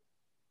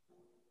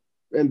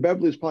 and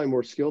Beverly's probably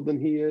more skilled than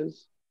he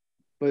is,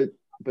 but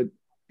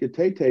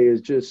Gatete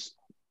is just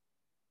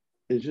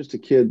a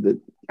kid that,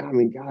 I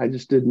mean, God, I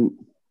just didn't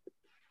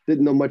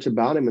know much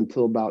about him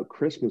until about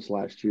Christmas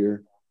last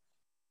year,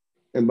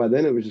 and by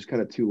then it was just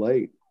kind of too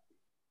late.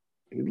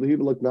 He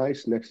looked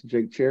nice next to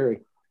Jake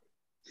Cherry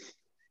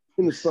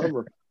in the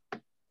summer.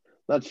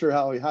 Not sure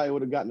how he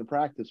would have gotten to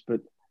practice,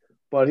 but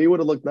he would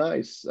have looked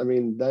nice. I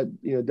mean, that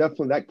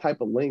definitely that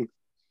type of length.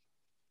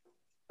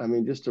 I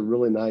mean, just a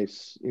really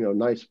nice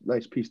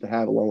piece to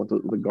have along with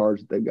the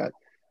guards that they've got.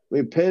 I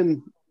mean,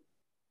 Penn,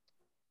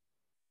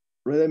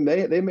 they may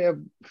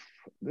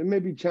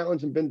be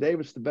challenging Ben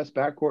Davis, the best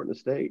backcourt in the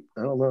state.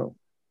 I don't know.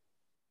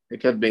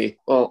 It could be.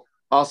 Well,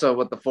 also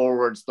with the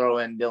forwards, throw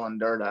in Dylan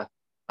Durda.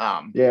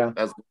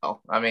 As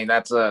well. I mean,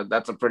 that's a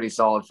pretty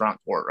solid front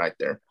court right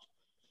there.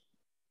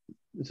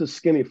 It's a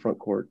skinny front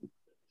court.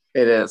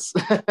 It is.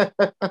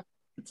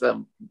 It's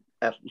a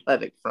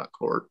athletic front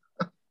court.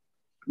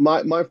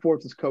 My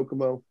 4th is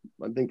Kokomo.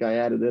 I think I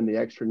added in the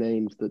extra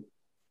names that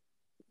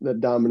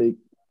Dominique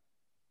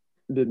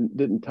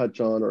didn't touch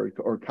on, or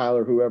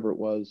Kyler, whoever it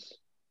was,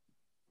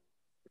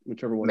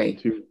 whichever one. Me.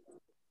 Two.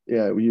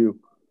 Yeah, you.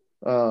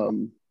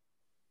 And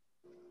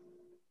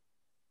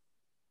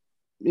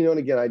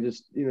again, I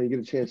just you get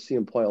a chance to see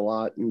him play a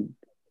lot, and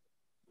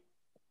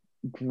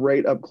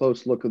great up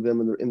close look of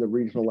them in the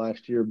regional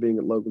last year, being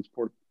at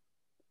Logansport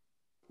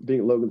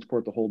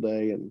the whole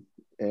day,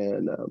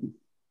 and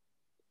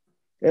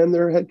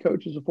their head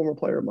coach is a former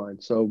player of mine,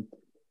 so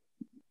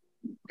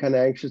kind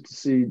of anxious to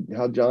see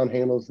how John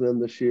handles them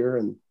this year,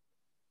 and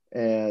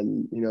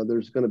And,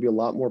 there's going to be a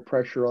lot more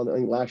pressure on. I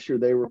think last year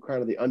they were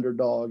kind of the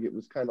underdog. It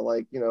was kind of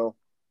like,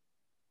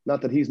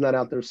 not that he's not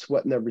out there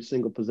sweating every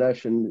single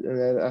possession,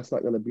 and that's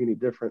not going to be any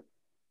different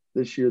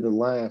this year than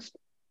last.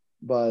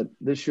 But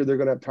this year they're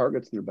going to have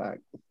targets in their back,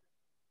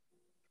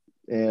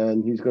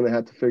 and he's going to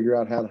have to figure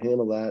out how to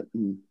handle that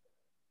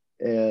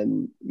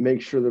and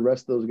make sure the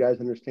rest of those guys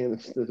understand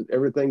that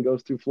everything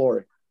goes through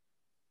Flory.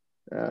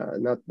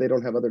 Not they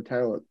don't have other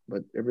talent,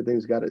 but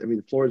everything's got it. I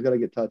mean, Flory's got to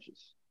get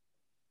touches.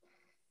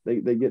 They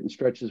get in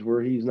stretches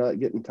where he's not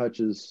getting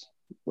touches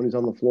when he's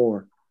on the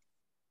floor.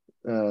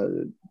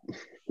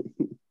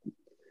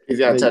 He's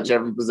got to touch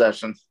every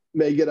possession.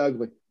 May get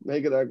ugly.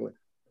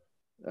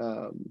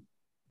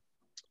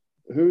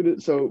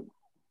 So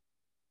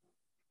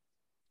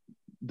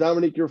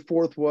Dominique, your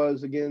fourth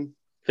was again?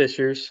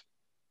 Fishers.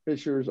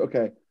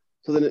 Okay.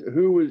 So then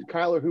who was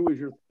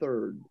your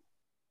third?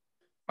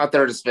 My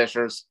third is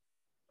Fishers.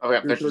 I've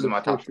got Fishers in my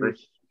top three.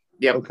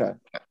 Yep. Okay.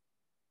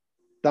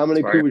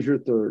 Dominic, who was your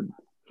third?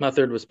 My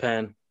third was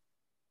Penn.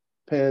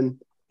 Penn.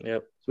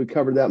 Yep. So we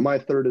covered that. My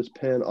third is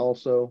Penn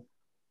also.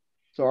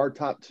 So our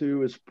top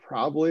two is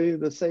probably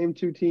the same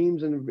two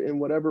teams in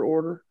whatever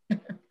order.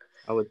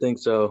 I would think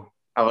so.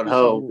 I would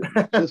hope.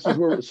 This is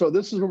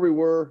where we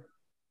were.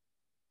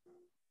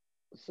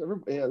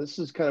 So, yeah, this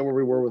is kind of where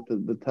we were with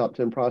the top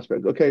 10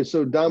 prospects. Okay,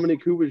 so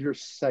Dominic, who was your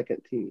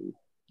second team?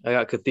 I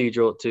got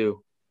Cathedral at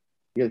 2.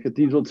 You got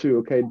Cathedral 2.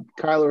 Okay,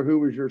 Kyler, who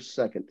was your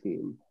second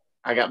team?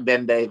 I got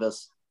Ben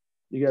Davis.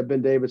 You got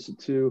Ben Davis at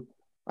 2.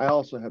 I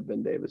also have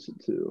Ben Davis at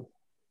 2.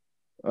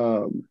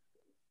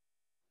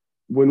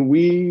 When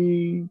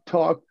we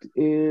talked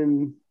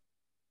in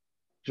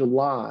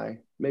July,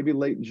 maybe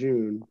late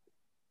June,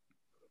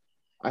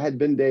 I had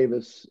Ben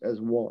Davis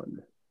as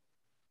 1.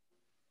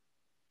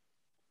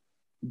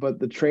 But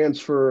the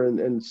transfer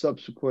and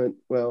subsequent,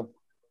 the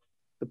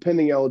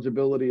pending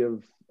eligibility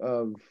of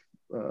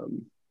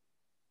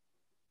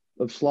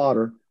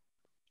Slaughter.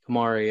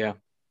 Kamari,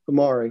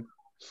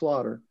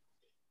 Slaughter,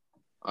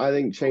 I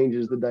think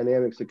changes the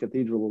dynamics of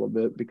Cathedral a little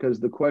bit, because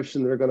the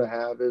question they're going to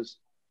have is,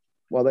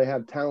 while they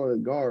have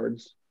talented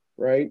guards,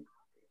 right,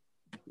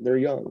 they're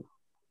young.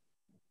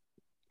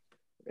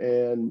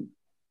 And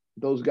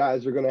those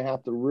guys are going to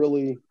have to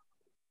really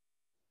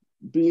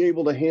be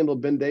able to handle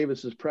Ben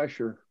Davis's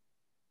pressure.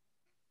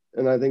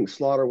 And I think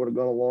Slaughter would have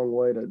gone a long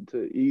way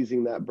to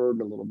easing that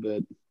burden a little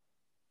bit.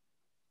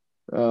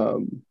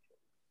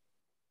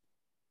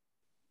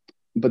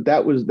 But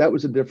that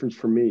was a difference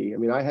for me. I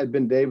mean, I had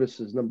Ben Davis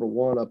as number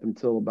 1 up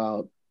until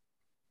about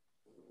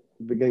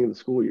the beginning of the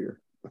school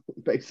year,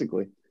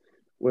 basically,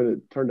 when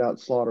it turned out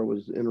Slaughter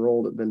was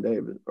enrolled at Ben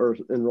Davis or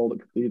enrolled at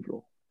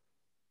Cathedral.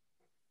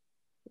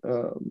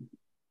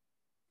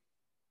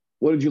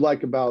 What did you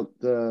like about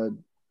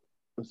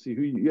let's see,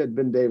 who you had?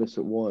 Ben Davis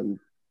at 1.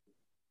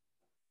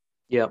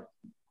 Yep.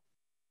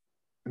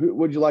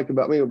 What did you like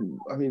about me?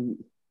 I mean,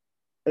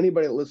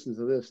 anybody that listens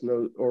to this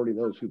already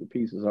knows who the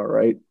pieces are,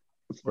 right?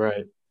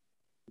 Right.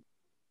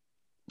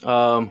 It's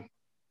not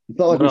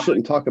like we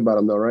shouldn't talk about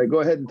them, though, right? Go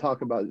ahead and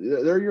talk about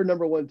it. They're your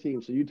number 1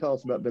 team, so you tell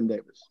us about Ben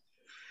Davis.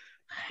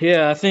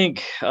 Yeah, I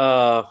think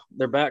their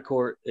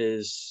backcourt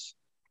is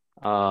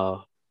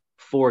 4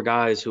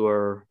 guys who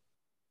are,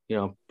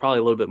 probably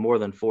a little bit more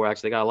than 4.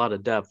 Actually, they got a lot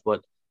of depth,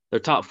 but their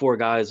top 4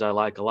 guys I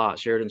like a lot.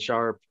 Sheridan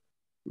Sharp,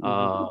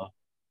 at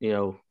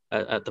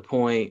the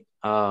point,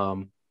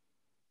 and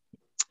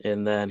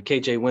then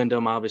KJ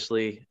Wyndham,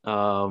 obviously,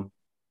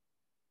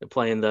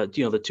 playing the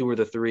 2 or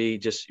the 3,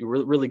 just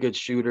really good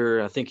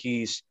shooter. I think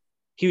he's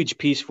huge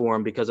piece for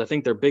him, because I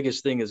think their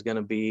biggest thing is going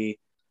to be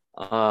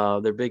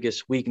their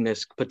biggest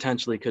weakness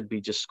potentially could be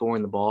just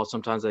scoring the ball.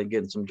 Sometimes they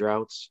get in some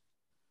droughts.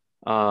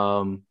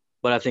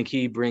 But I think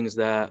he brings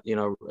that,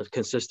 a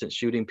consistent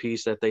shooting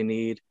piece that they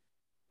need.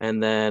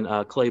 And then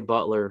Clay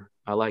Butler,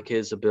 I like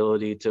his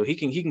ability to, he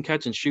can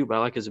catch and shoot, but I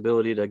like his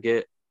ability to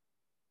get,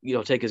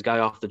 take his guy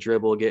off the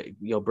dribble,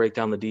 break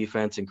down the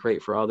defense and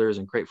create for others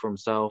and create for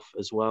himself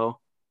as well.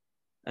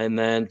 And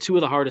then 2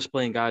 of the hardest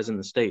playing guys in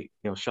the state,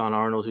 Sean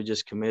Arnold, who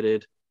just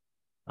committed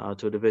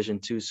to a Division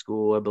II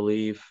school, I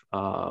believe.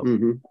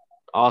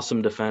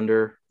 Awesome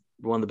defender,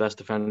 one of the best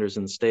defenders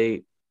in the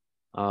state.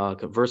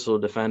 Versatile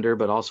defender,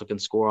 but also can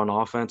score on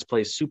offense,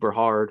 plays super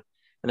hard.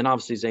 And then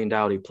obviously Zane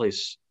Dowdy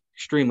plays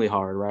extremely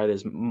hard, right?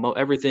 Is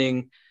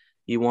everything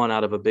you want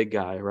out of a big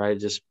guy, right?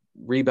 Just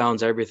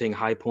rebounds everything,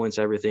 high points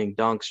everything,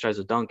 dunks, tries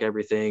to dunk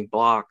everything,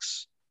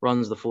 blocks,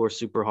 runs the floor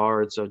super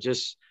hard. So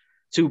just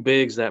 2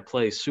 bigs that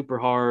play super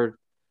hard,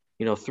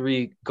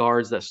 3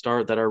 guards that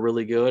start that are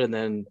really good. And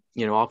then,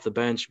 off the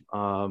bench,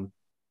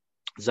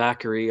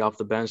 Zachary off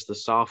the bench, the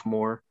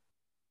sophomore,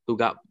 who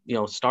got,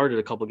 started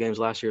a couple games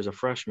last year as a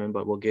freshman,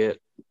 but will get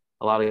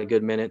a lot of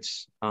good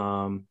minutes.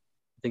 I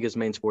think his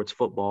main sport's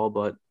football,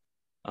 but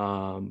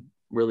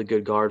really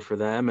good guard for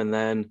them. And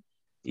then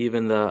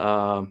even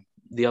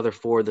the other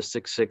 4, the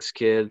 6'6"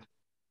 kid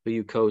who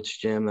you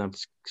coach, Jim,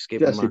 that's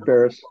skipping Jesse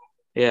Ferris.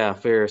 Yeah,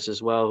 Ferris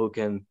as well, who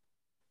can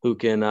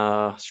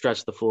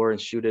stretch the floor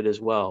and shoot it as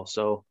well.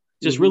 So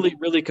just really,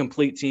 really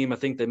complete team. I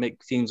think they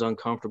make teams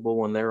uncomfortable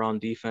when they're on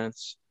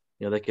defense.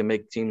 You know, they can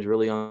make teams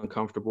really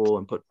uncomfortable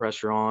and put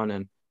pressure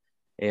on.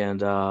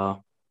 And I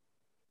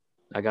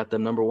got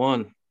them number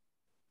one.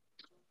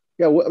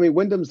 Yeah, well, I mean,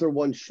 Wyndham's their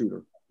one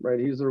shooter, right?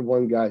 He's their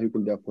one guy who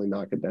can definitely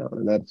knock it down,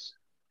 and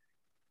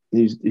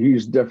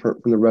he's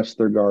different from the rest of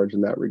their guards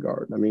in that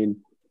regard. I mean,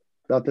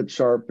 not that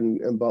Sharp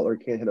and Butler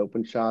can't hit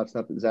open shots,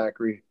 not that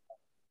Zachary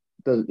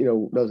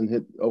doesn't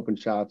hit open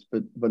shots,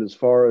 but as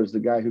far as the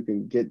guy who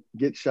can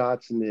get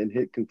shots and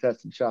hit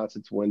contested shots,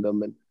 it's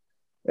Wyndham.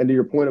 And to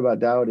your point about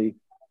Doughty,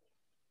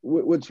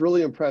 what's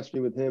really impressed me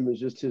with him is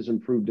just his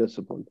improved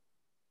discipline.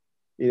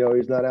 You know,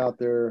 he's not out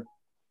there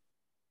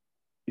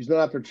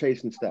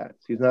chasing stats.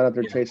 He's not out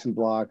there chasing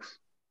blocks.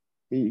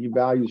 He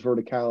values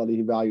verticality.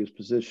 He values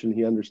position.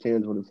 He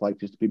understands what it's like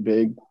just to be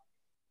big.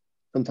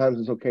 Sometimes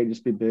it's okay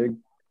just to be big.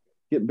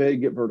 Get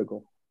big, get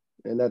vertical.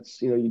 And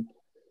that's, you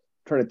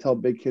try to tell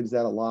big kids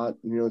that a lot,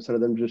 instead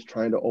of them just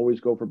trying to always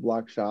go for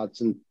block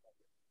shots.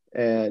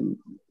 And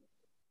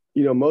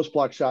most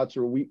block shots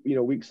are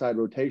weak side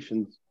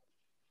rotations,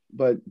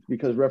 but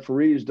because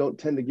referees don't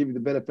tend to give you the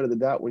benefit of the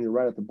doubt when you're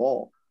right at the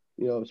ball,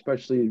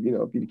 especially,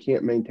 if you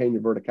can't maintain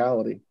your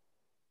verticality.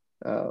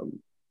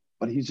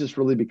 But he's just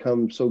really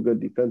become so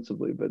good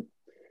defensively. But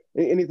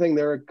anything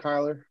there,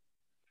 Kyler?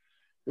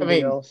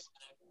 Anything else?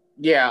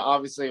 Yeah,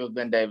 obviously with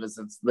Ben Davis,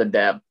 it's the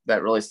depth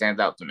that really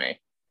stands out to me.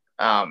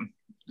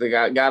 They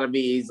got to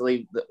be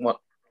easily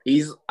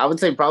I would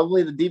say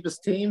probably the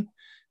deepest team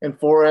in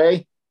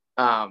 4A.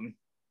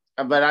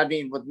 But I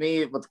mean,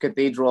 with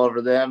Cathedral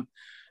over them,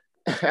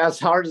 as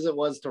hard as it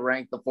was to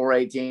rank the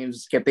 4A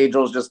teams,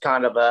 Cathedral's just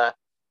kind of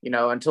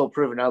until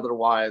proven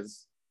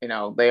otherwise,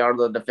 they are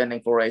the defending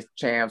 4A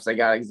champs. They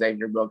got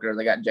Xavier Booker.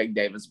 They got Jake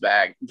Davis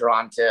back,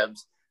 Deron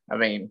Tibbs. I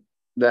mean,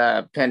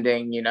 the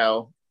pending,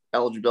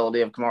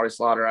 eligibility of Kamari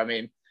Slaughter. I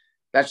mean,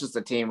 that's just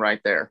a team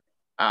right there.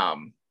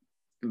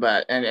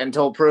 But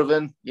until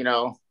proven,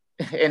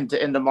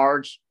 into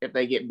March, if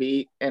they get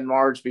beat in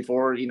March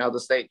before, the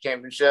state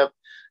championship,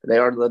 they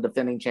are the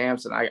defending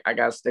champs, and I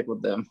got to stick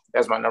with them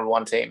as my number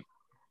one team.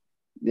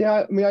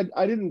 Yeah, I mean,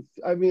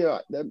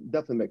 that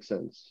definitely makes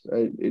sense.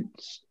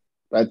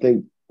 I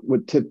think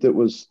what tipped it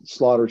was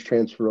Slaughter's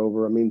transfer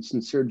over. I mean,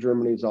 Sincere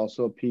Germany is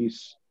also a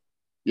piece.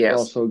 Yes.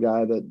 Also a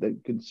guy that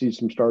could see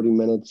some starting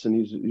minutes, and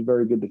he's a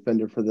very good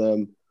defender for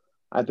them.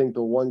 I think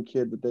the one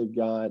kid that they've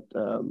got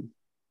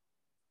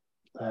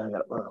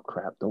oh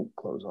crap, don't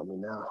close on me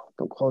now.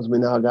 Don't close me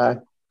now, guy.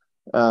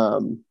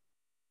 Come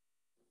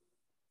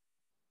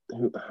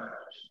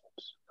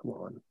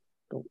on.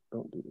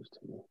 Don't do this to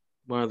me.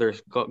 One of their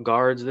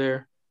guards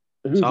there.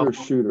 Who's their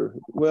shooter?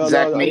 Well,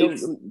 Zach Kennedy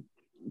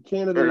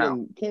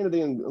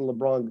and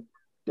LeBron,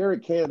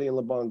 Derek Kennedy and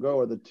LeBron Go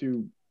are the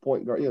 2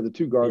 point guard. The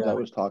two guards I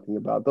was talking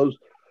about. Those,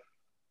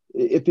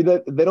 if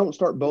they don't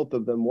start both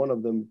of them, one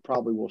of them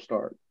probably will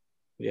start.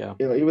 Yeah.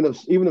 Even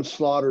if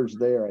Slaughter's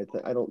there, I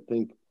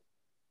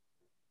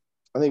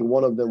think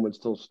one of them would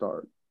still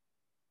start.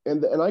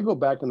 And I go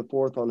back and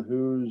forth on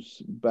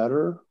who's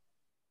better.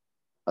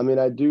 I mean,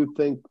 I do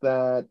think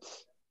that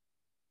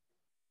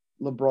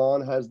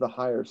LeBron has the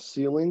higher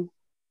ceiling,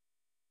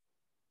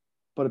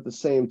 but at the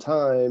same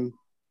time,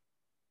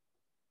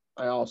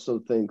 I also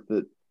think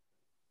that,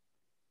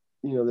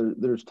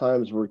 there's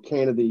times where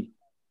Kennedy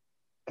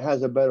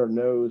has a better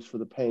nose for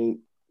the paint.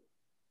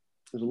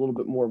 There's a little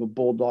bit more of a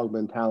bulldog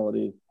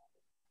mentality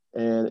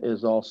and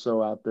is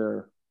also out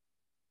there,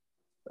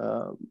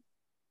 able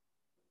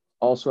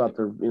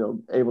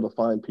to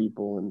find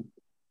people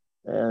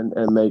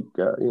and make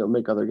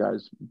other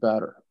guys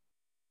better.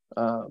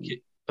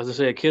 As I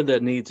say, a kid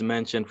that needs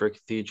mention for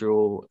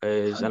Cathedral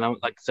is, and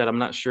like I said, I'm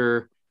not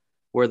sure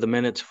where the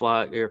minutes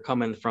are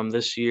coming from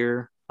this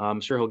year. I'm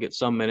sure he'll get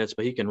some minutes,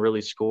 but he can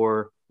really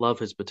score. Love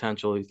his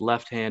potential. He's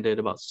left-handed,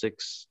 about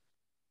 6'6",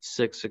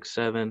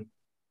 6'7".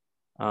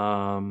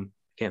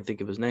 Can't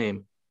think of his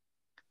name.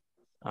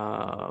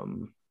 I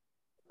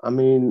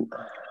mean,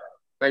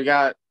 they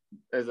got.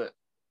 Are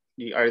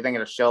you thinking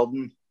of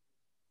Sheldon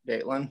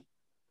Datelin?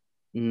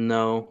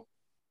 No,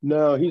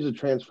 he's a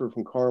transfer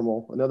from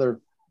Carmel. Another.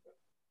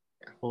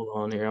 Hold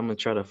on here. I'm gonna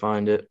try to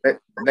find it.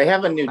 They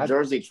have a New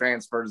Jersey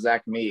transfer,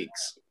 Zach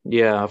Meeks.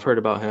 Yeah, I've heard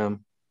about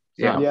him.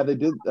 Yeah, they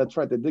did. That's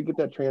right. They did get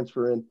that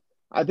transfer in.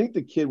 I think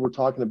the kid we're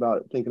thinking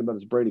about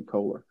is Brady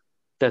Kohler.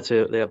 That's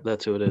it. Yep,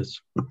 that's who it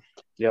is.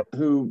 Yep.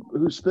 Who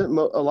spent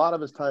a lot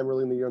of his time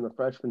early in the year on the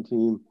freshman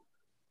team,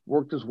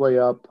 worked his way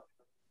up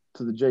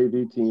to the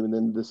JV team, and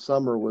then this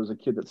summer was a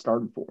kid that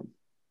started for him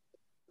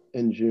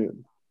in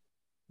June.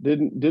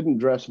 Didn't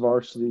dress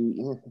varsity.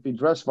 If he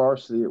dressed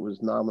varsity, it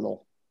was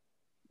nominal.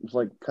 It was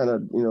like kind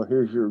of,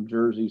 here's your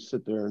jersey,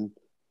 sit there and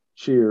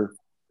cheer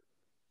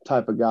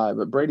type of guy.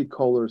 But Brady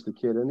Kohler is the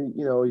kid. And,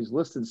 he's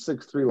listed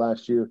 6'3"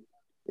 last year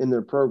in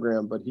their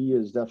program, but he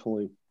is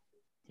definitely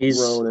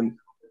grown. And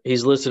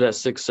he's listed at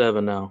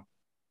 6'7" now.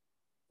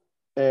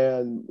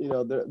 And,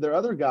 their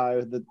other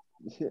guy that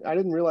I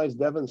didn't realize,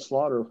 Devin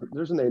Slaughter.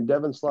 There's a name,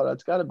 Devin Slaughter.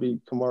 That's got to be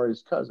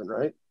Kamari's cousin,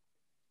 right?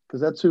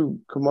 Because that's who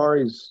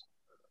Kamari's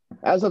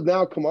As of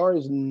now, Kamara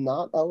is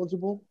not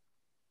eligible.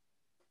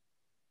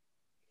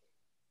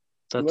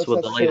 That's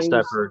what the latest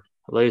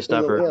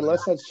I've heard.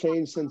 Unless that's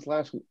changed since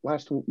middle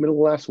of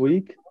last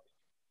week.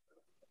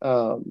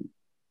 I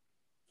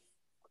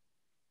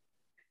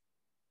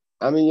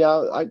mean,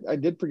 yeah, I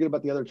did forget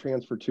about the other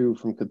transfer too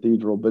from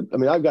Cathedral, but I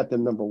mean, I've got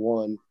them number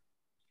one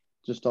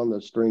just on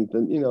the strength.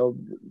 And,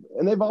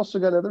 and they've also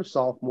got another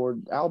sophomore,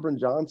 Albrin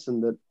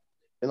Johnson, that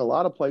in a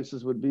lot of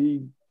places would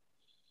be,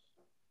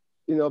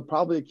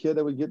 probably a kid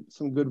that would get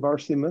some good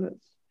varsity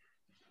minutes.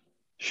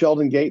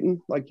 Sheldon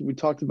Gayton, like we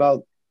talked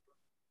about,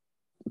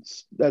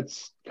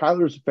 that's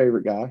Kyler's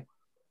favorite guy.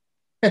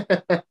 One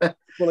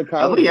of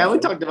Kyler's guys. We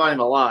talked about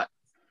him a lot.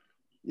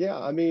 Yeah,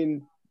 I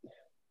mean,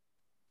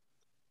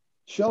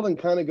 Sheldon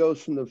kind of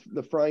goes from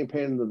the frying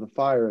pan into the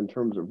fire in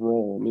terms of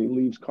role. I mean, he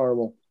leaves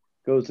Carmel,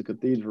 goes to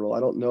Cathedral.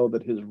 I don't know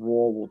that his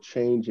role will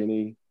change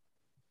any.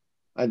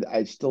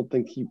 I still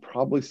think he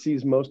probably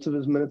sees most of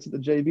his minutes at the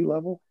JV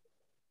level,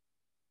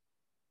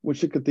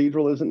 which at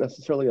Cathedral isn't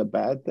necessarily a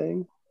bad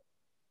thing.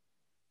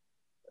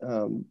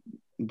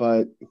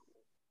 But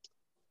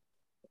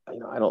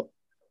I don't.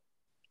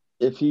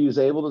 If he's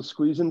able to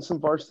squeeze in some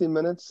varsity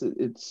minutes,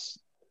 it's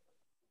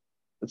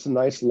a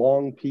nice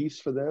long piece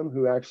for them.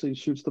 Who actually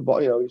shoots the ball.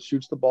 He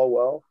shoots the ball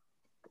well,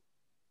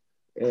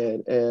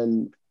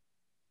 and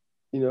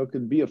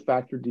could be a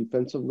factor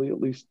defensively, at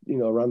least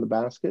around the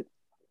basket.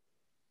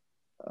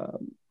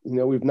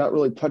 We've not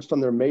really touched on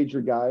their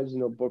major guys.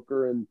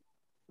 Booker and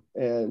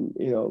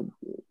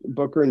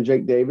Booker and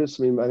Jake Davis.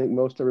 I mean, I think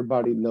most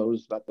everybody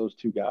knows about those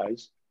two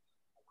guys.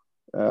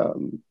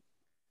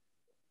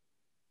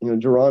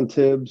 Jerron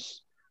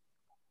Tibbs,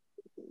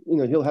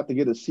 he'll have to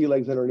get his sea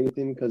legs underneath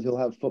him because he'll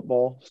have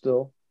football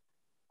still.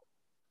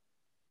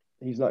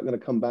 He's not going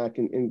to come back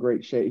in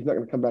great shape. He's not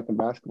going to come back in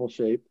basketball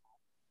shape.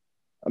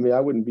 I mean, I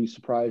wouldn't be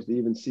surprised to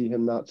even see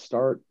him not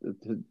start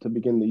to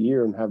begin the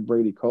year and have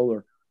Brady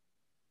Kohler.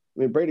 I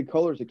mean, Brady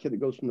Kohler is a kid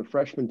that goes from the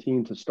freshman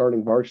team to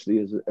starting varsity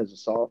as a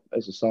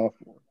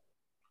sophomore.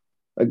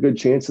 A good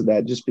chance of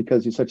that just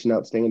because he's such an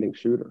outstanding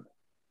shooter.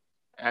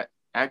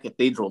 At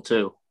Cathedral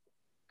too.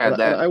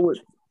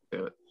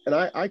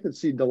 I could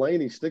see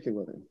Delaney sticking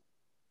with him,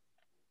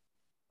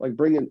 like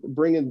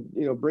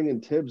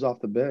bringing Tibbs off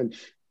the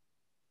bench.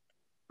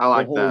 I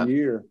like the whole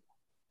year.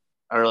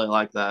 I really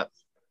like that.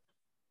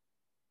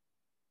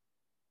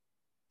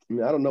 I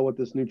mean, I don't know what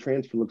this new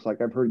transfer looks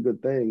like. I've heard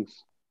good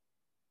things,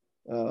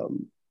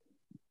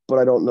 but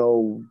I don't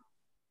know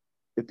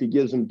if he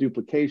gives them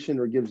duplication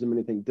or gives them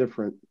anything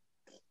different.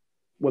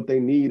 What they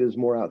need is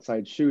more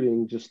outside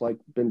shooting, just like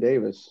Ben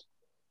Davis.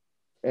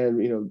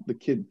 And, the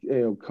kid,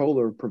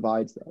 Kohler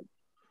provides that.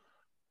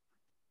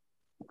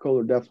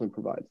 Kohler definitely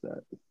provides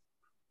that.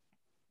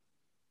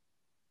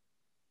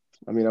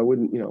 I mean, I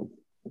wouldn't,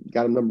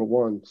 got him number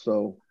one.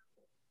 So,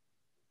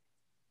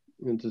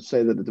 to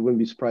say that they wouldn't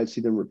be surprised to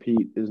see them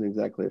repeat isn't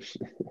exactly,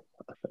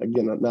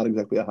 again, not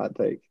exactly a hot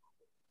take.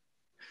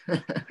 Who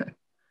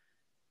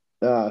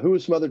are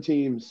some other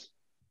teams?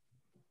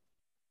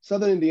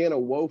 Southern Indiana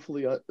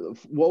woefully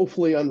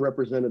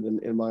unrepresented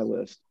in my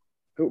list.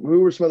 Who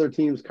were some other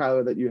teams,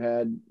 Kyler, that you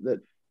had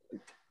that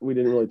we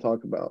didn't really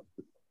talk about?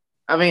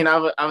 I mean, I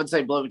would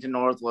say Bloomington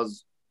North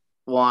was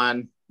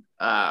one.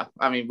 I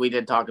mean, we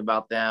did talk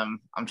about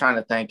them. I'm trying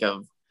to think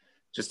of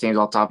just teams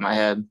off the top of my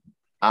head.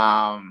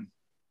 I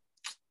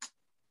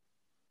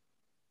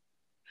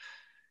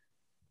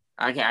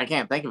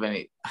can't think of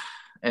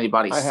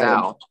anybody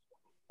south.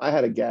 I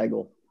had a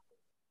gaggle.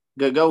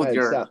 Go with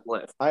your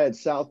list. I had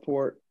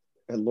Southport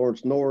and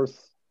Lawrence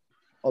North.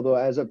 Although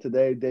as of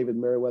today, David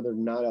Merriweather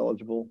not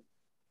eligible.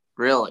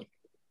 Really?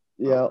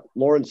 Yeah,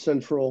 Lawrence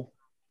Central.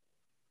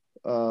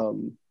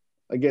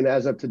 Again,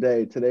 as of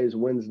today's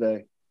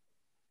Wednesday.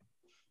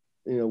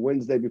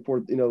 Wednesday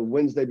before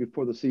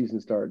the season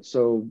starts.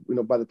 So,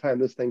 by the time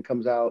this thing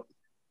comes out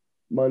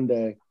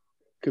Monday,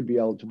 could be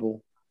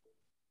eligible.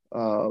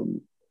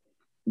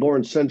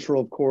 Lawrence Central,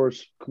 of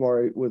course,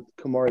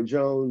 Kamari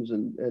Jones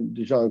and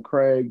DeJohn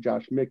Craig,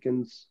 Josh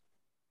Mickens.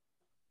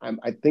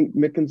 I think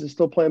Mickens is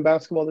still playing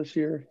basketball this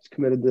year. He's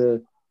committed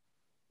to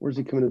 – where's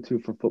he committed to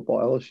for football?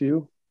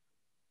 LSU?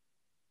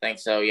 I think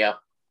so, yeah.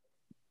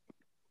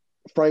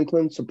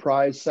 Franklin,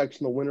 surprise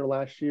sectional winner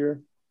last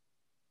year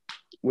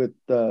with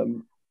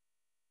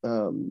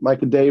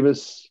Micah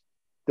Davis,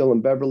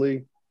 Dylan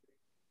Beverly.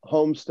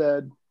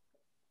 Homestead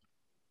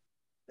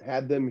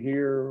had them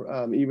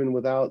here even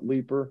without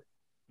Leaper.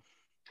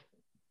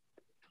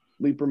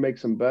 Leaper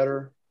makes them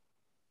better.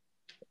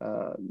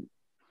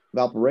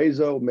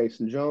 Valparaiso,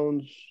 Mason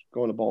Jones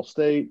going to Ball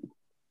State.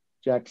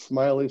 Jack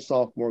Smiley,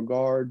 sophomore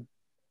guard,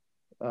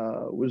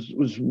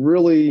 was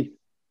really.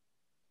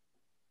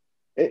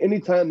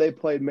 Anytime they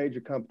played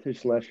major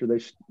competition last year,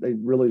 they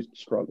really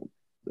struggled.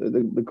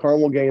 The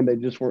Carmel game, they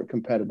just weren't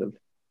competitive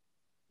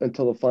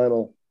until the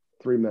final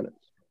 3 minutes.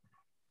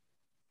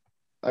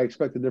 I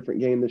expect a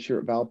different game this year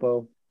at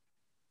Valpo.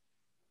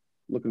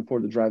 Looking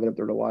forward to driving up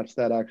there to watch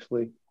that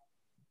actually.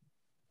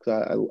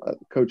 Because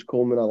Coach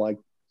Coleman, I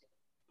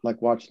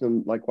like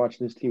watching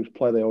his teams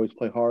play. They always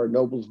play hard.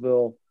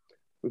 Noblesville,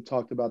 We've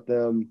talked about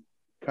them.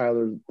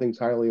 Kyler thinks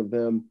highly of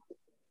them.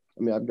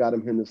 I mean, I've got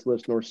him here in this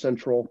list. North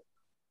Central.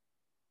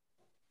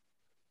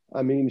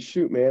 I mean,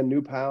 shoot, man,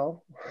 New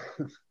Pal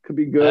could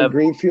be good.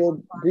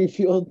 Greenfield.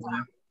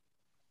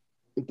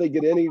 If they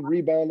get any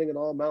rebounding at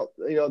all,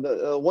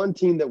 the one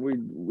team that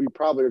we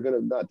probably are going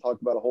to not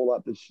talk about a whole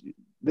lot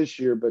this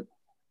year, but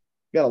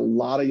got a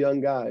lot of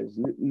young guys.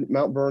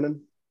 Mount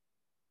Vernon.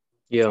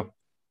 Yeah.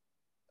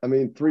 I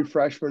mean, 3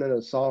 freshmen and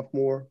a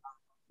sophomore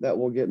that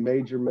will get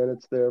major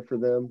minutes there for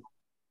them.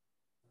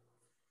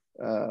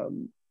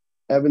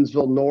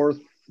 Evansville North.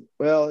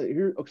 Well,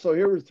 here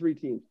were 3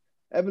 teams: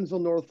 Evansville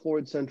North,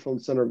 Floyd Central,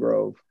 and Center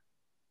Grove.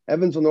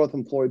 Evansville North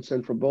and Floyd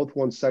Central both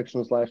won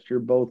sectionals last year.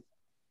 Both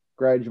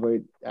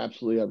graduate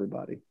absolutely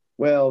everybody.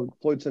 Well,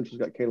 Floyd Central's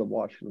got Caleb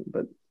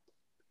Washington,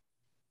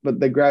 but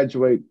they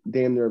graduate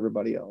damn near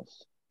everybody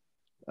else.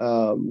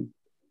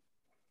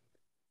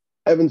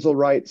 Evansville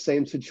Wright,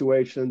 same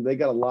situation. They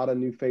got a lot of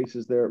new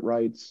faces there at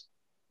Wrights.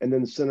 And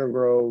then Center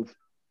Grove,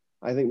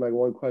 I think my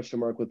one question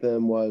mark with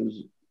them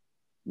was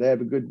they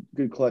have a good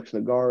collection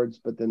of guards,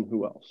 but then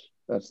who else?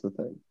 That's the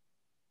thing.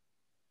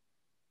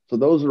 So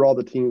those are all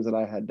the teams that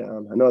I had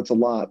down. I know it's a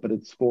lot, but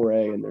it's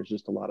 4A, and there's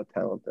just a lot of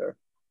talent there.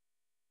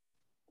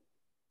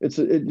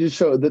 It just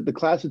showed that the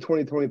class of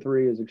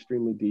 2023 is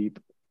extremely deep.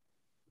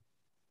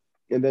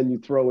 And then you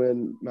throw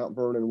in Mount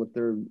Vernon with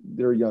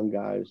their young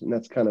guys, and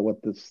that's kind of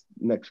what this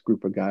next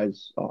group of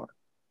guys are.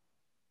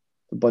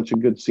 A bunch of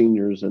good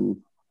seniors, and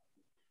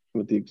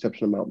with the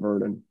exception of Mount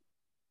Vernon,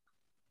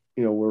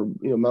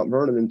 Mount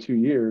Vernon in 2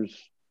 years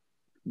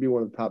be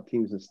one of the top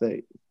teams in the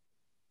state.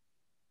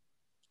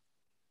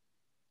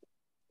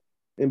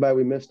 Anybody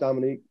we missed,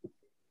 Dominique?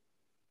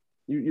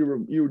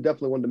 You were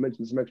definitely one to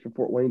mention some extra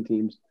Fort Wayne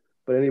teams,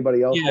 but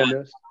anybody else we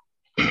missed?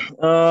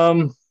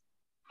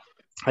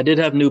 I did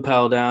have New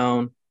Pal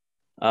down.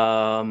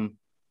 From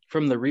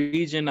the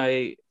region,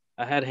 I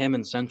had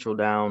Hammond Central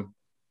down.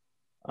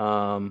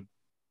 I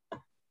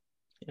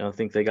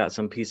think they got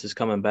some pieces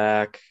coming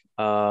back.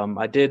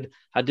 I did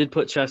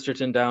put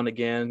Chesterton down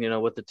again,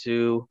 with the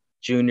 2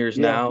 juniors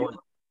now.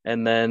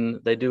 And then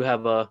they do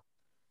have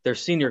their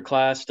senior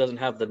class doesn't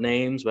have the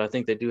names, but I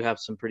think they do have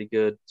some pretty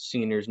good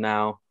seniors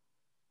now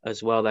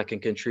as well that can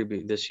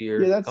contribute this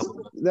year. Yeah,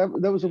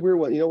 that was a weird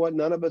one. You know what?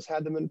 None of us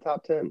had them in the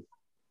top 10.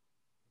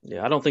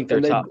 Yeah, I don't think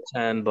they're top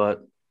 10,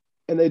 but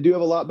and they do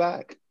have a lot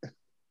back.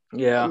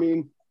 Yeah, I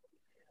mean,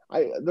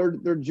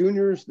 they're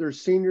juniors, they're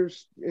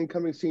seniors,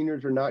 incoming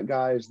seniors are not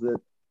guys that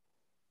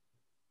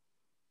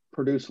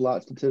produce a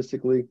lot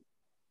statistically.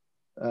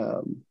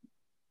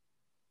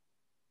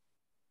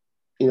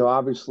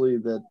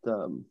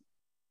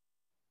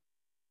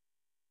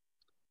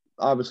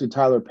 Obviously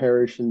Tyler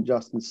Parrish and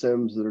Justin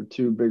Sims that are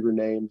 2 bigger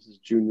names as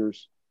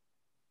juniors.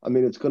 I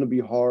mean, it's going to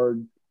be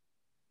hard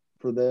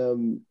for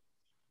them.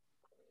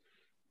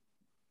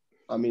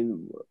 I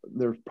mean,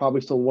 they're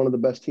probably still one of the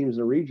best teams in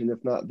the region,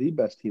 if not the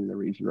best team in the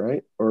region,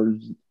 right? Or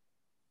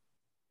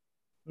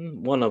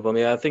one of them.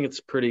 Yeah, I think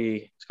it's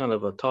kind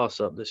of a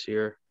toss-up this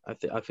year.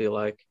 I feel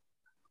like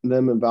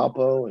them and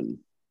Valpo, and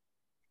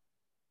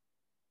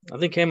I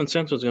think Hammond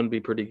Central is going to be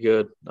pretty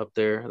good up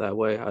there that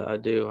way. I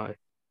do.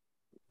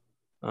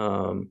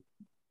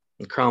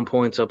 Crown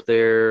Point's up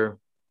there,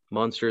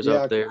 Munster's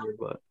up there,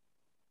 but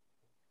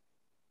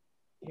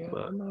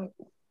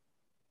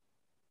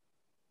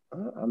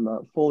I'm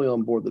not fully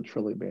on board the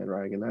Trilly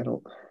bandwagon.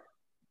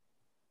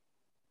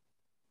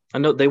 I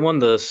know they won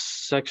the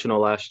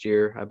sectional last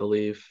year, I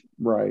believe.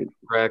 Right.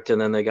 Correct.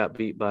 And then they got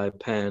beat by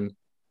Penn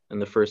in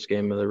the first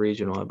game of the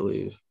regional, I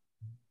believe.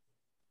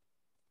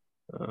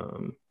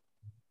 But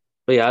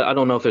yeah, I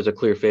don't know if there's a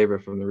clear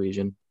favorite from the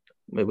region.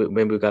 Maybe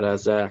we got to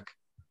ask Zach.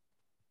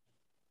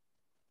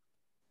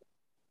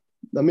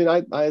 I mean,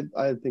 I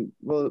think,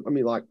 look,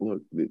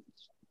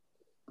 it's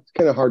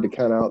kind of hard to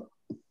count out.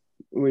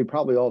 We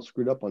probably all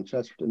screwed up on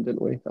Chesterton,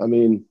 didn't we? I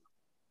mean,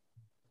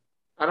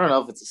 I don't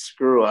know if it's a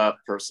screw up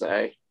per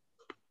se.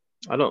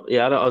 I was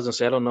gonna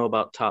say I don't know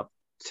about top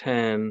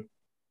 10,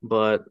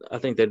 but I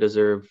think they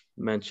deserve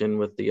mention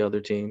with the other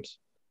teams.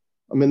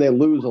 I mean, they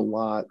lose a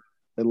lot.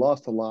 They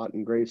lost a lot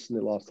in Grayson.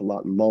 They lost a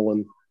lot in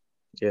Mullen.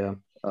 Yeah.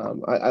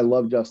 I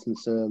love Justin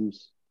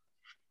Sims.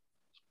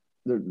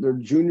 Their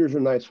juniors are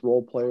nice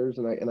role players,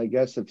 and I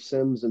guess if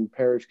Sims and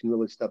Parrish can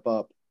really step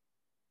up.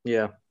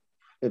 Yeah.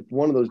 If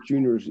one of those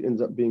juniors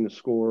ends up being a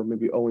scorer,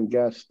 maybe Owen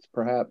Guest,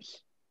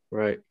 perhaps.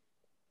 Right.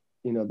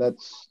 But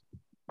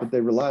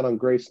they relied on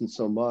Grayson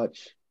so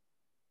much.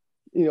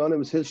 And it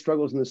was his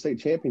struggles in the state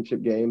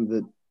championship game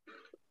that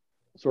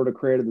sort of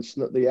created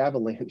the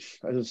avalanche.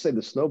 I should say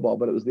the snowball,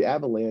 but it was the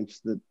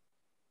avalanche that,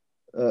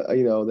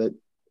 that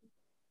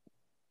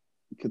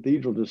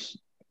Cathedral just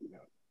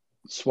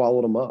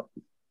swallowed them up.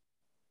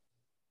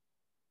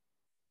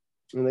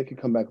 And they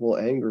could come back a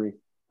little angry.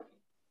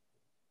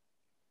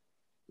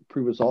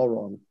 Prove us all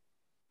wrong.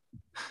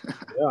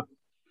 Yeah.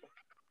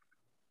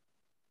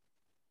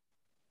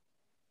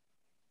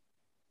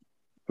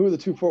 Who are the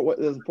 2 Fort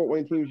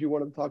Wayne teams you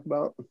wanted to talk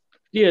about?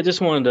 Yeah,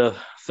 just wanted to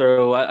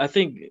throw. I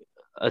think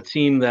a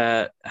team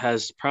that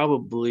has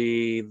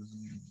probably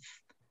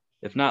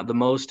if not the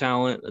most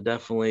talent,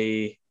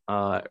 definitely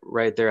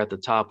right there at the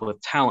top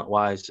with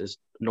talent-wise is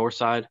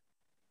Northside.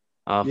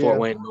 Fort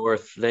Wayne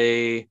North,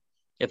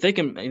 if they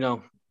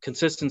can,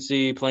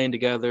 consistency, playing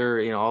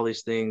together, all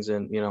these things,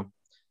 and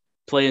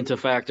play into a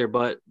factor.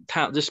 But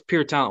just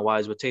pure talent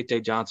wise, with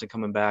Tate Johnson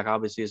coming back,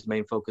 obviously his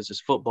main focus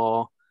is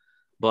football.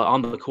 But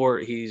on the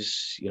court,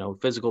 he's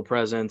physical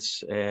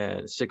presence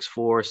and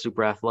 6'4",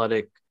 super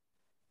athletic.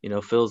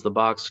 Fills the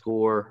box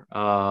score.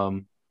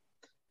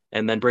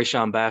 And then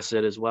Brayshawn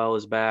Bassett as well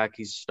is back.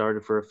 He's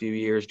started for a few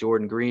years.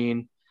 Jordan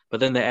Green, but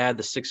then they add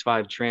the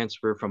 6'5"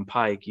 transfer from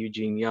Pike,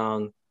 Eugene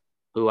Young,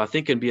 who I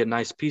think can be a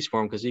nice piece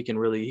for him because he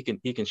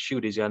can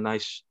shoot. He's got a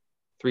nice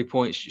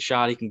 3-point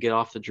shot. He can get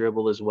off the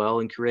dribble as well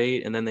and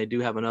create. And then they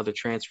do have another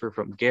transfer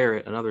from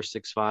Garrett, another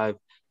 6'5"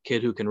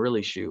 kid who can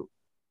really shoot.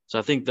 So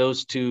I think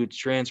those two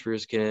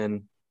transfers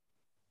can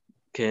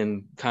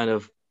kind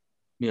of,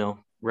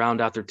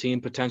 round out their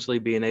team, potentially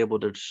being able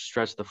to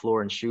stretch the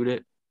floor and shoot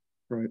it.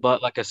 Right.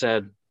 But like I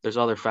said, there's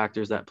other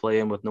factors that play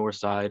in with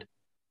Northside.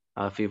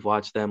 If you've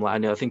watched them,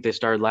 I think they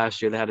started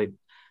last year. They had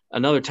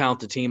another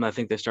talented team. I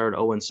think they started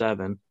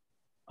 0-7.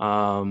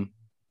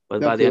 But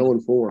definitely by the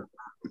end, 0-4.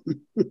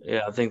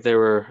 Yeah, I think they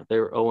were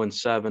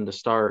 0-7 to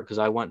start because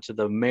I went to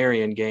the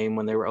Marion game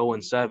when they were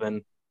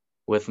 0-7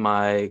 with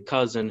my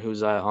cousin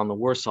who's on the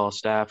Warsaw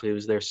staff. He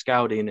was there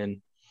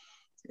scouting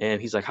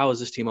and he's like, "How is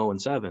this team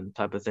 0-7?"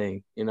 type of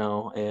thing,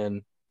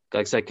 And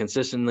like I said,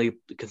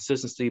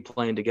 consistency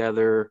playing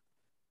together.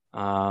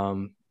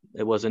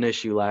 It was an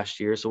issue last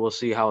year, so we'll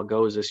see how it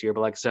goes this year.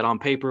 But like I said, on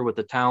paper with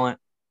the talent,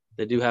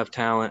 they do have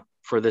talent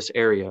for this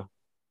area.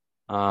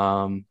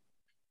 And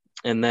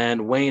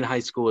then Wayne High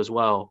School as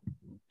well.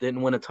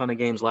 Didn't win a ton of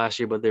games last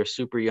year, but they're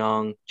super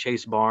young.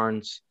 Chase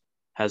Barnes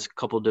has a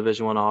couple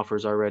Division I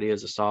offers already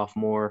as a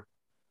sophomore.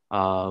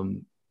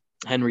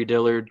 Henry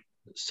Dillard,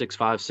 6'5",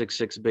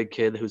 6'6", big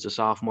kid who's a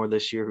sophomore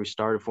this year who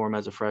started for him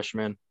as a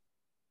freshman.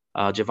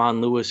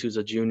 Javon Lewis, who's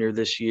a junior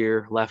this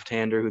year,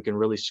 left-hander who can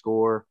really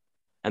score.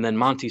 And then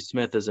Monty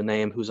Smith is a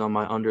name who's on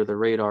my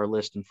under-the-radar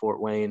list in Fort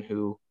Wayne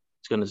who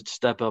is going to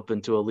step up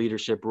into a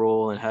leadership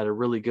role and had a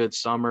really good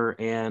summer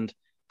and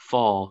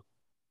fall.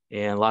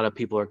 And a lot of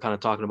people are kind of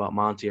talking about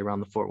Monty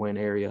around the Fort Wayne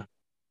area.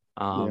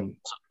 So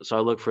I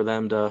look for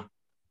them to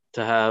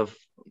have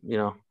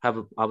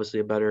obviously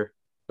a better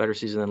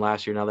season than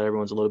last year now that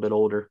everyone's a little bit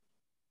older.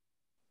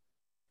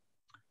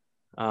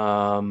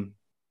 And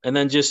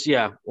then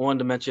wanted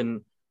to mention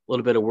a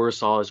little bit of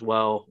Warsaw as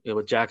well.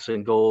 With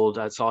Jackson Gold,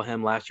 I saw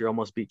him last year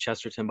almost beat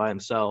Chesterton by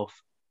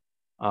himself.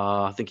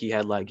 I think he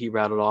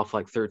rattled off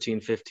like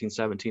 13, 15,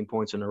 17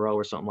 points in a row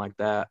or something like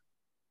that.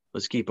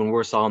 Was keeping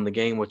Warsaw in the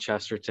game with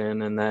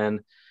Chesterton. And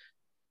then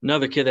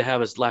another kid they have,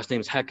 his last name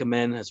is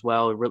Heckerman as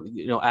well.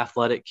 Really,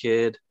 athletic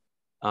kid,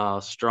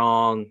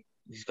 strong.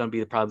 He's going to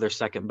be probably their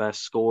second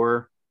best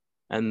scorer.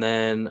 And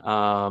then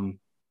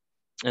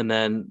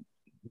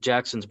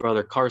Jackson's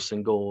brother,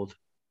 Carson Gold,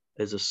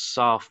 is a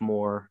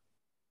sophomore,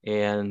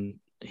 and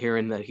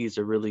hearing that he's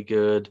a really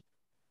good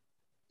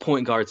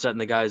point guard, setting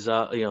the guys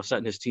up,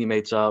 setting his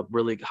teammates up,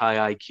 really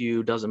high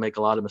IQ, doesn't make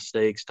a lot of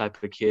mistakes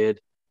type of kid.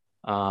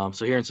 So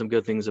hearing some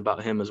good things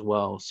about him as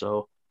well.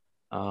 So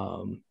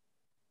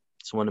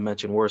just wanted to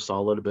mention Warsaw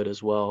a little bit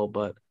as well,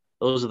 but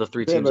those are the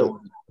three teams I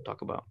want to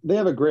talk about. They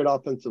have a great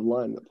offensive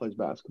line that plays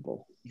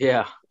basketball.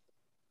 Yeah.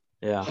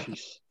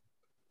 Jeez.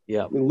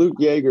 Yeah. I mean, Luke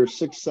Yeager,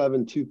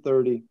 6'7",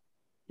 230.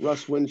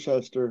 Russ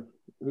Winchester,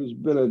 who's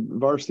been a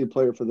varsity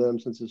player for them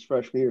since his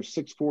freshman year,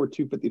 6'4",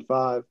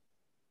 255.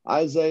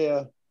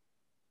 Isaiah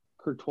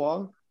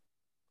Courtois,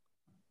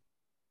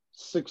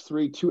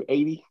 6'3",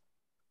 280.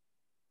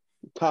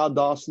 Kyle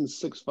Dawson,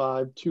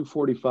 6'5",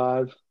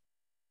 245.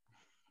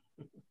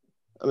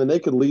 I mean, they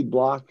could lead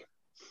block.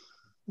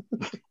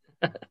 You're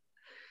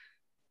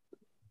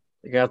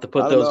going to have to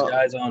put those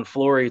guys on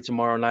Flory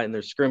tomorrow night in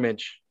their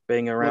scrimmage,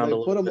 banging around a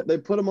little bit. They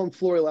put him on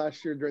Flory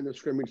last year during the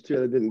scrimmage, too.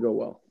 That didn't go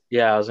well.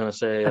 Yeah, I was going to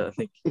say, I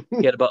think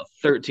he had about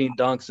 13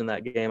 dunks in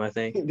that game, I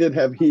think.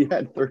 He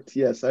had 13.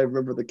 Yes, I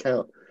remember the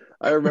count.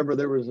 I remember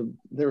there was it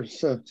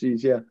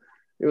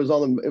was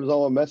on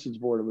a message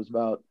board. It was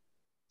about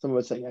someone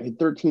was saying, I had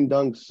 13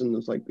 dunks, and it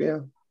was like, yeah,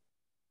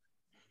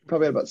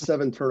 probably had about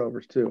 7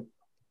 turnovers too.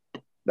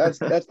 That's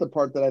the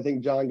part that I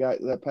think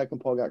that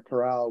Peckinpah got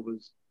corralled,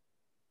 was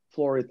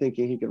Flory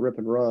thinking he could rip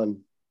and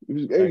run. He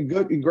was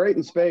good, great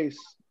in space,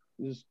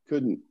 he just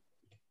couldn't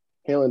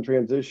handle in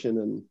transition,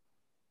 and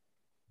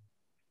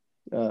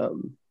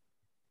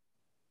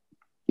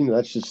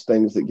that's just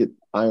things that get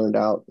ironed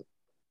out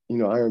in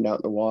the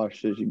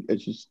wash as you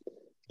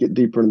get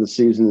deeper into the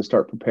season and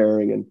start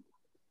preparing. And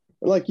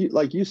like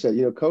you said,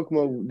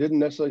 Kokomo didn't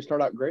necessarily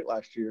start out great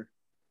last year.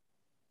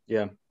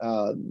 Yeah.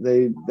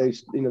 They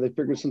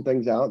figured some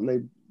things out and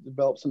they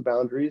developed some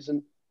boundaries,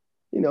 and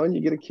and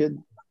you get a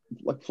kid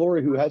like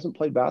Flory who hasn't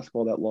played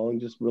basketball that long,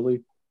 just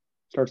really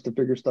starts to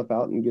figure stuff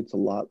out and gets a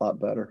lot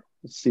better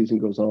as the season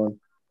goes on.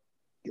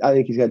 I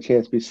think he's got a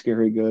chance to be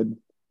scary good.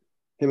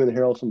 Him and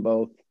Harrelson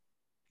both.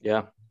 Yeah.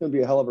 It's going to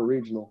be a hell of a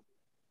regional.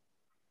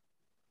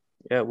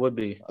 Yeah, it would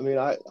be. I mean,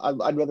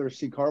 I'd rather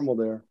see Carmel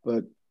there,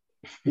 but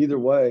Either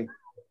way,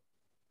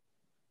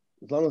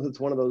 as long as it's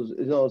one of those,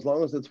 as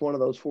long as it's one of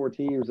those 4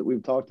 teams that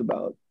we've talked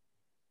about,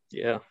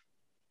 Yeah.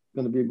 it's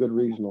going to be a good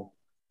regional.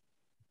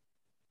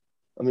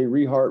 I mean,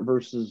 Rehart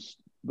versus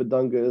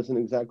Badunga isn't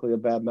exactly a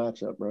bad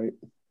matchup, right?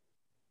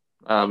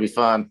 That'll be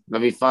fun.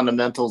 That'll be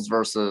fundamentals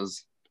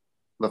versus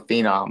the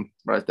Phenom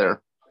right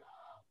there.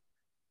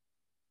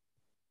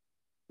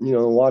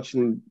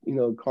 Watching,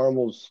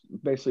 Carmel's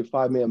basically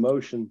 5-man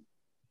motion.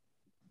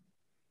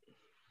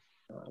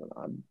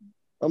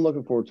 I'm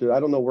looking forward to it. I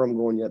don't know where I'm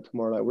going yet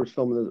tomorrow night. We're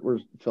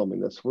filming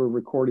this. We're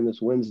recording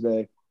this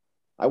Wednesday.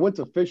 I went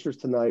to Fisher's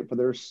tonight for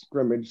their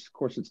scrimmage. Of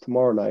course, it's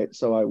tomorrow night,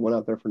 so I went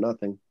out there for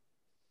nothing.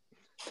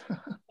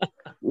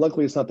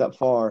 Luckily, it's not that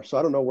far, so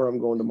I don't know where I'm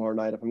going tomorrow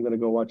night. If I'm going to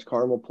go watch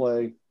Carmel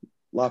play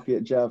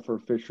Lafayette Jeff or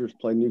Fisher's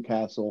play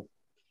Newcastle.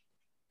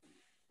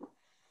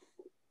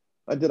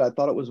 I did. I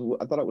thought it was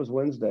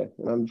Wednesday,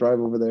 and I'm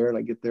driving over there, and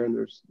I get there, and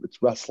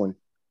it's wrestling.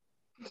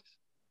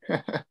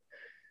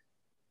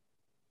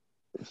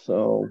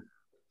 So,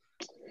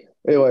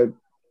 anyway,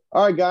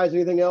 all right, guys.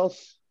 Anything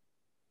else?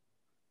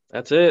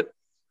 That's it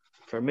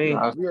for me.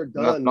 We are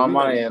done. Not on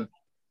my end.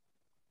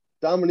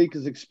 Dominique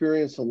has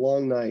experienced a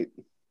long night.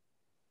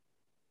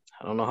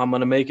 I don't know how I'm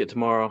gonna make it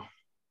tomorrow.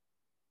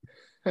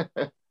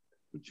 Did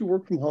you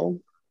work from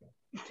home?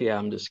 Yeah,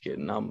 I'm just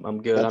kidding.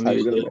 I'm good. That's how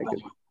you're gonna make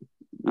it.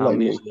 I'm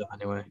usually up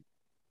anyway.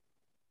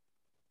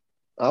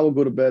 I will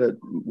go to bed at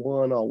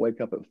 1. I'll wake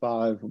up at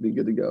 5. We'll be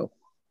good to go.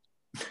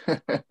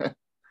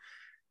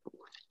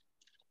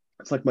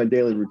 It's like my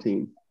daily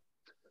routine.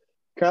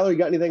 Kyler, you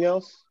got anything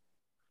else?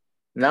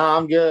 No,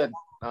 I'm good.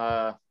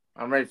 I'm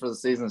ready for the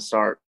season to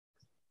start.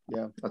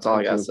 Yeah. That's all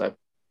I got to say.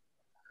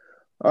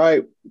 All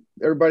right,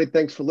 everybody,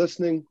 thanks for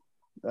listening.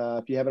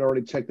 If you haven't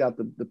already checked out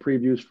the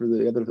previews for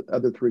the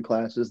other 3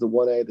 classes, the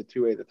 1A, the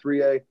 2A, the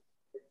 3A,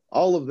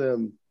 all of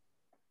them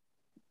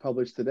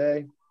published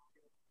today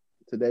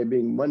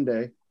being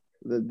Monday,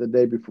 the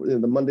day before,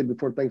 the Monday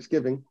before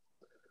Thanksgiving,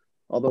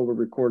 although we're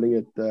recording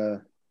it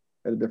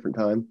at a different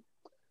time.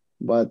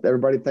 But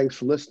everybody, thanks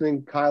for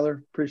listening.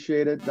 Kyler,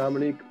 appreciate it.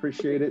 Dominique,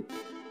 appreciate it.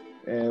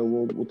 And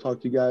we'll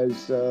talk to you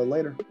guys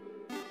later.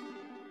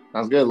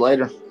 Sounds good.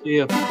 Later. See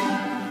ya.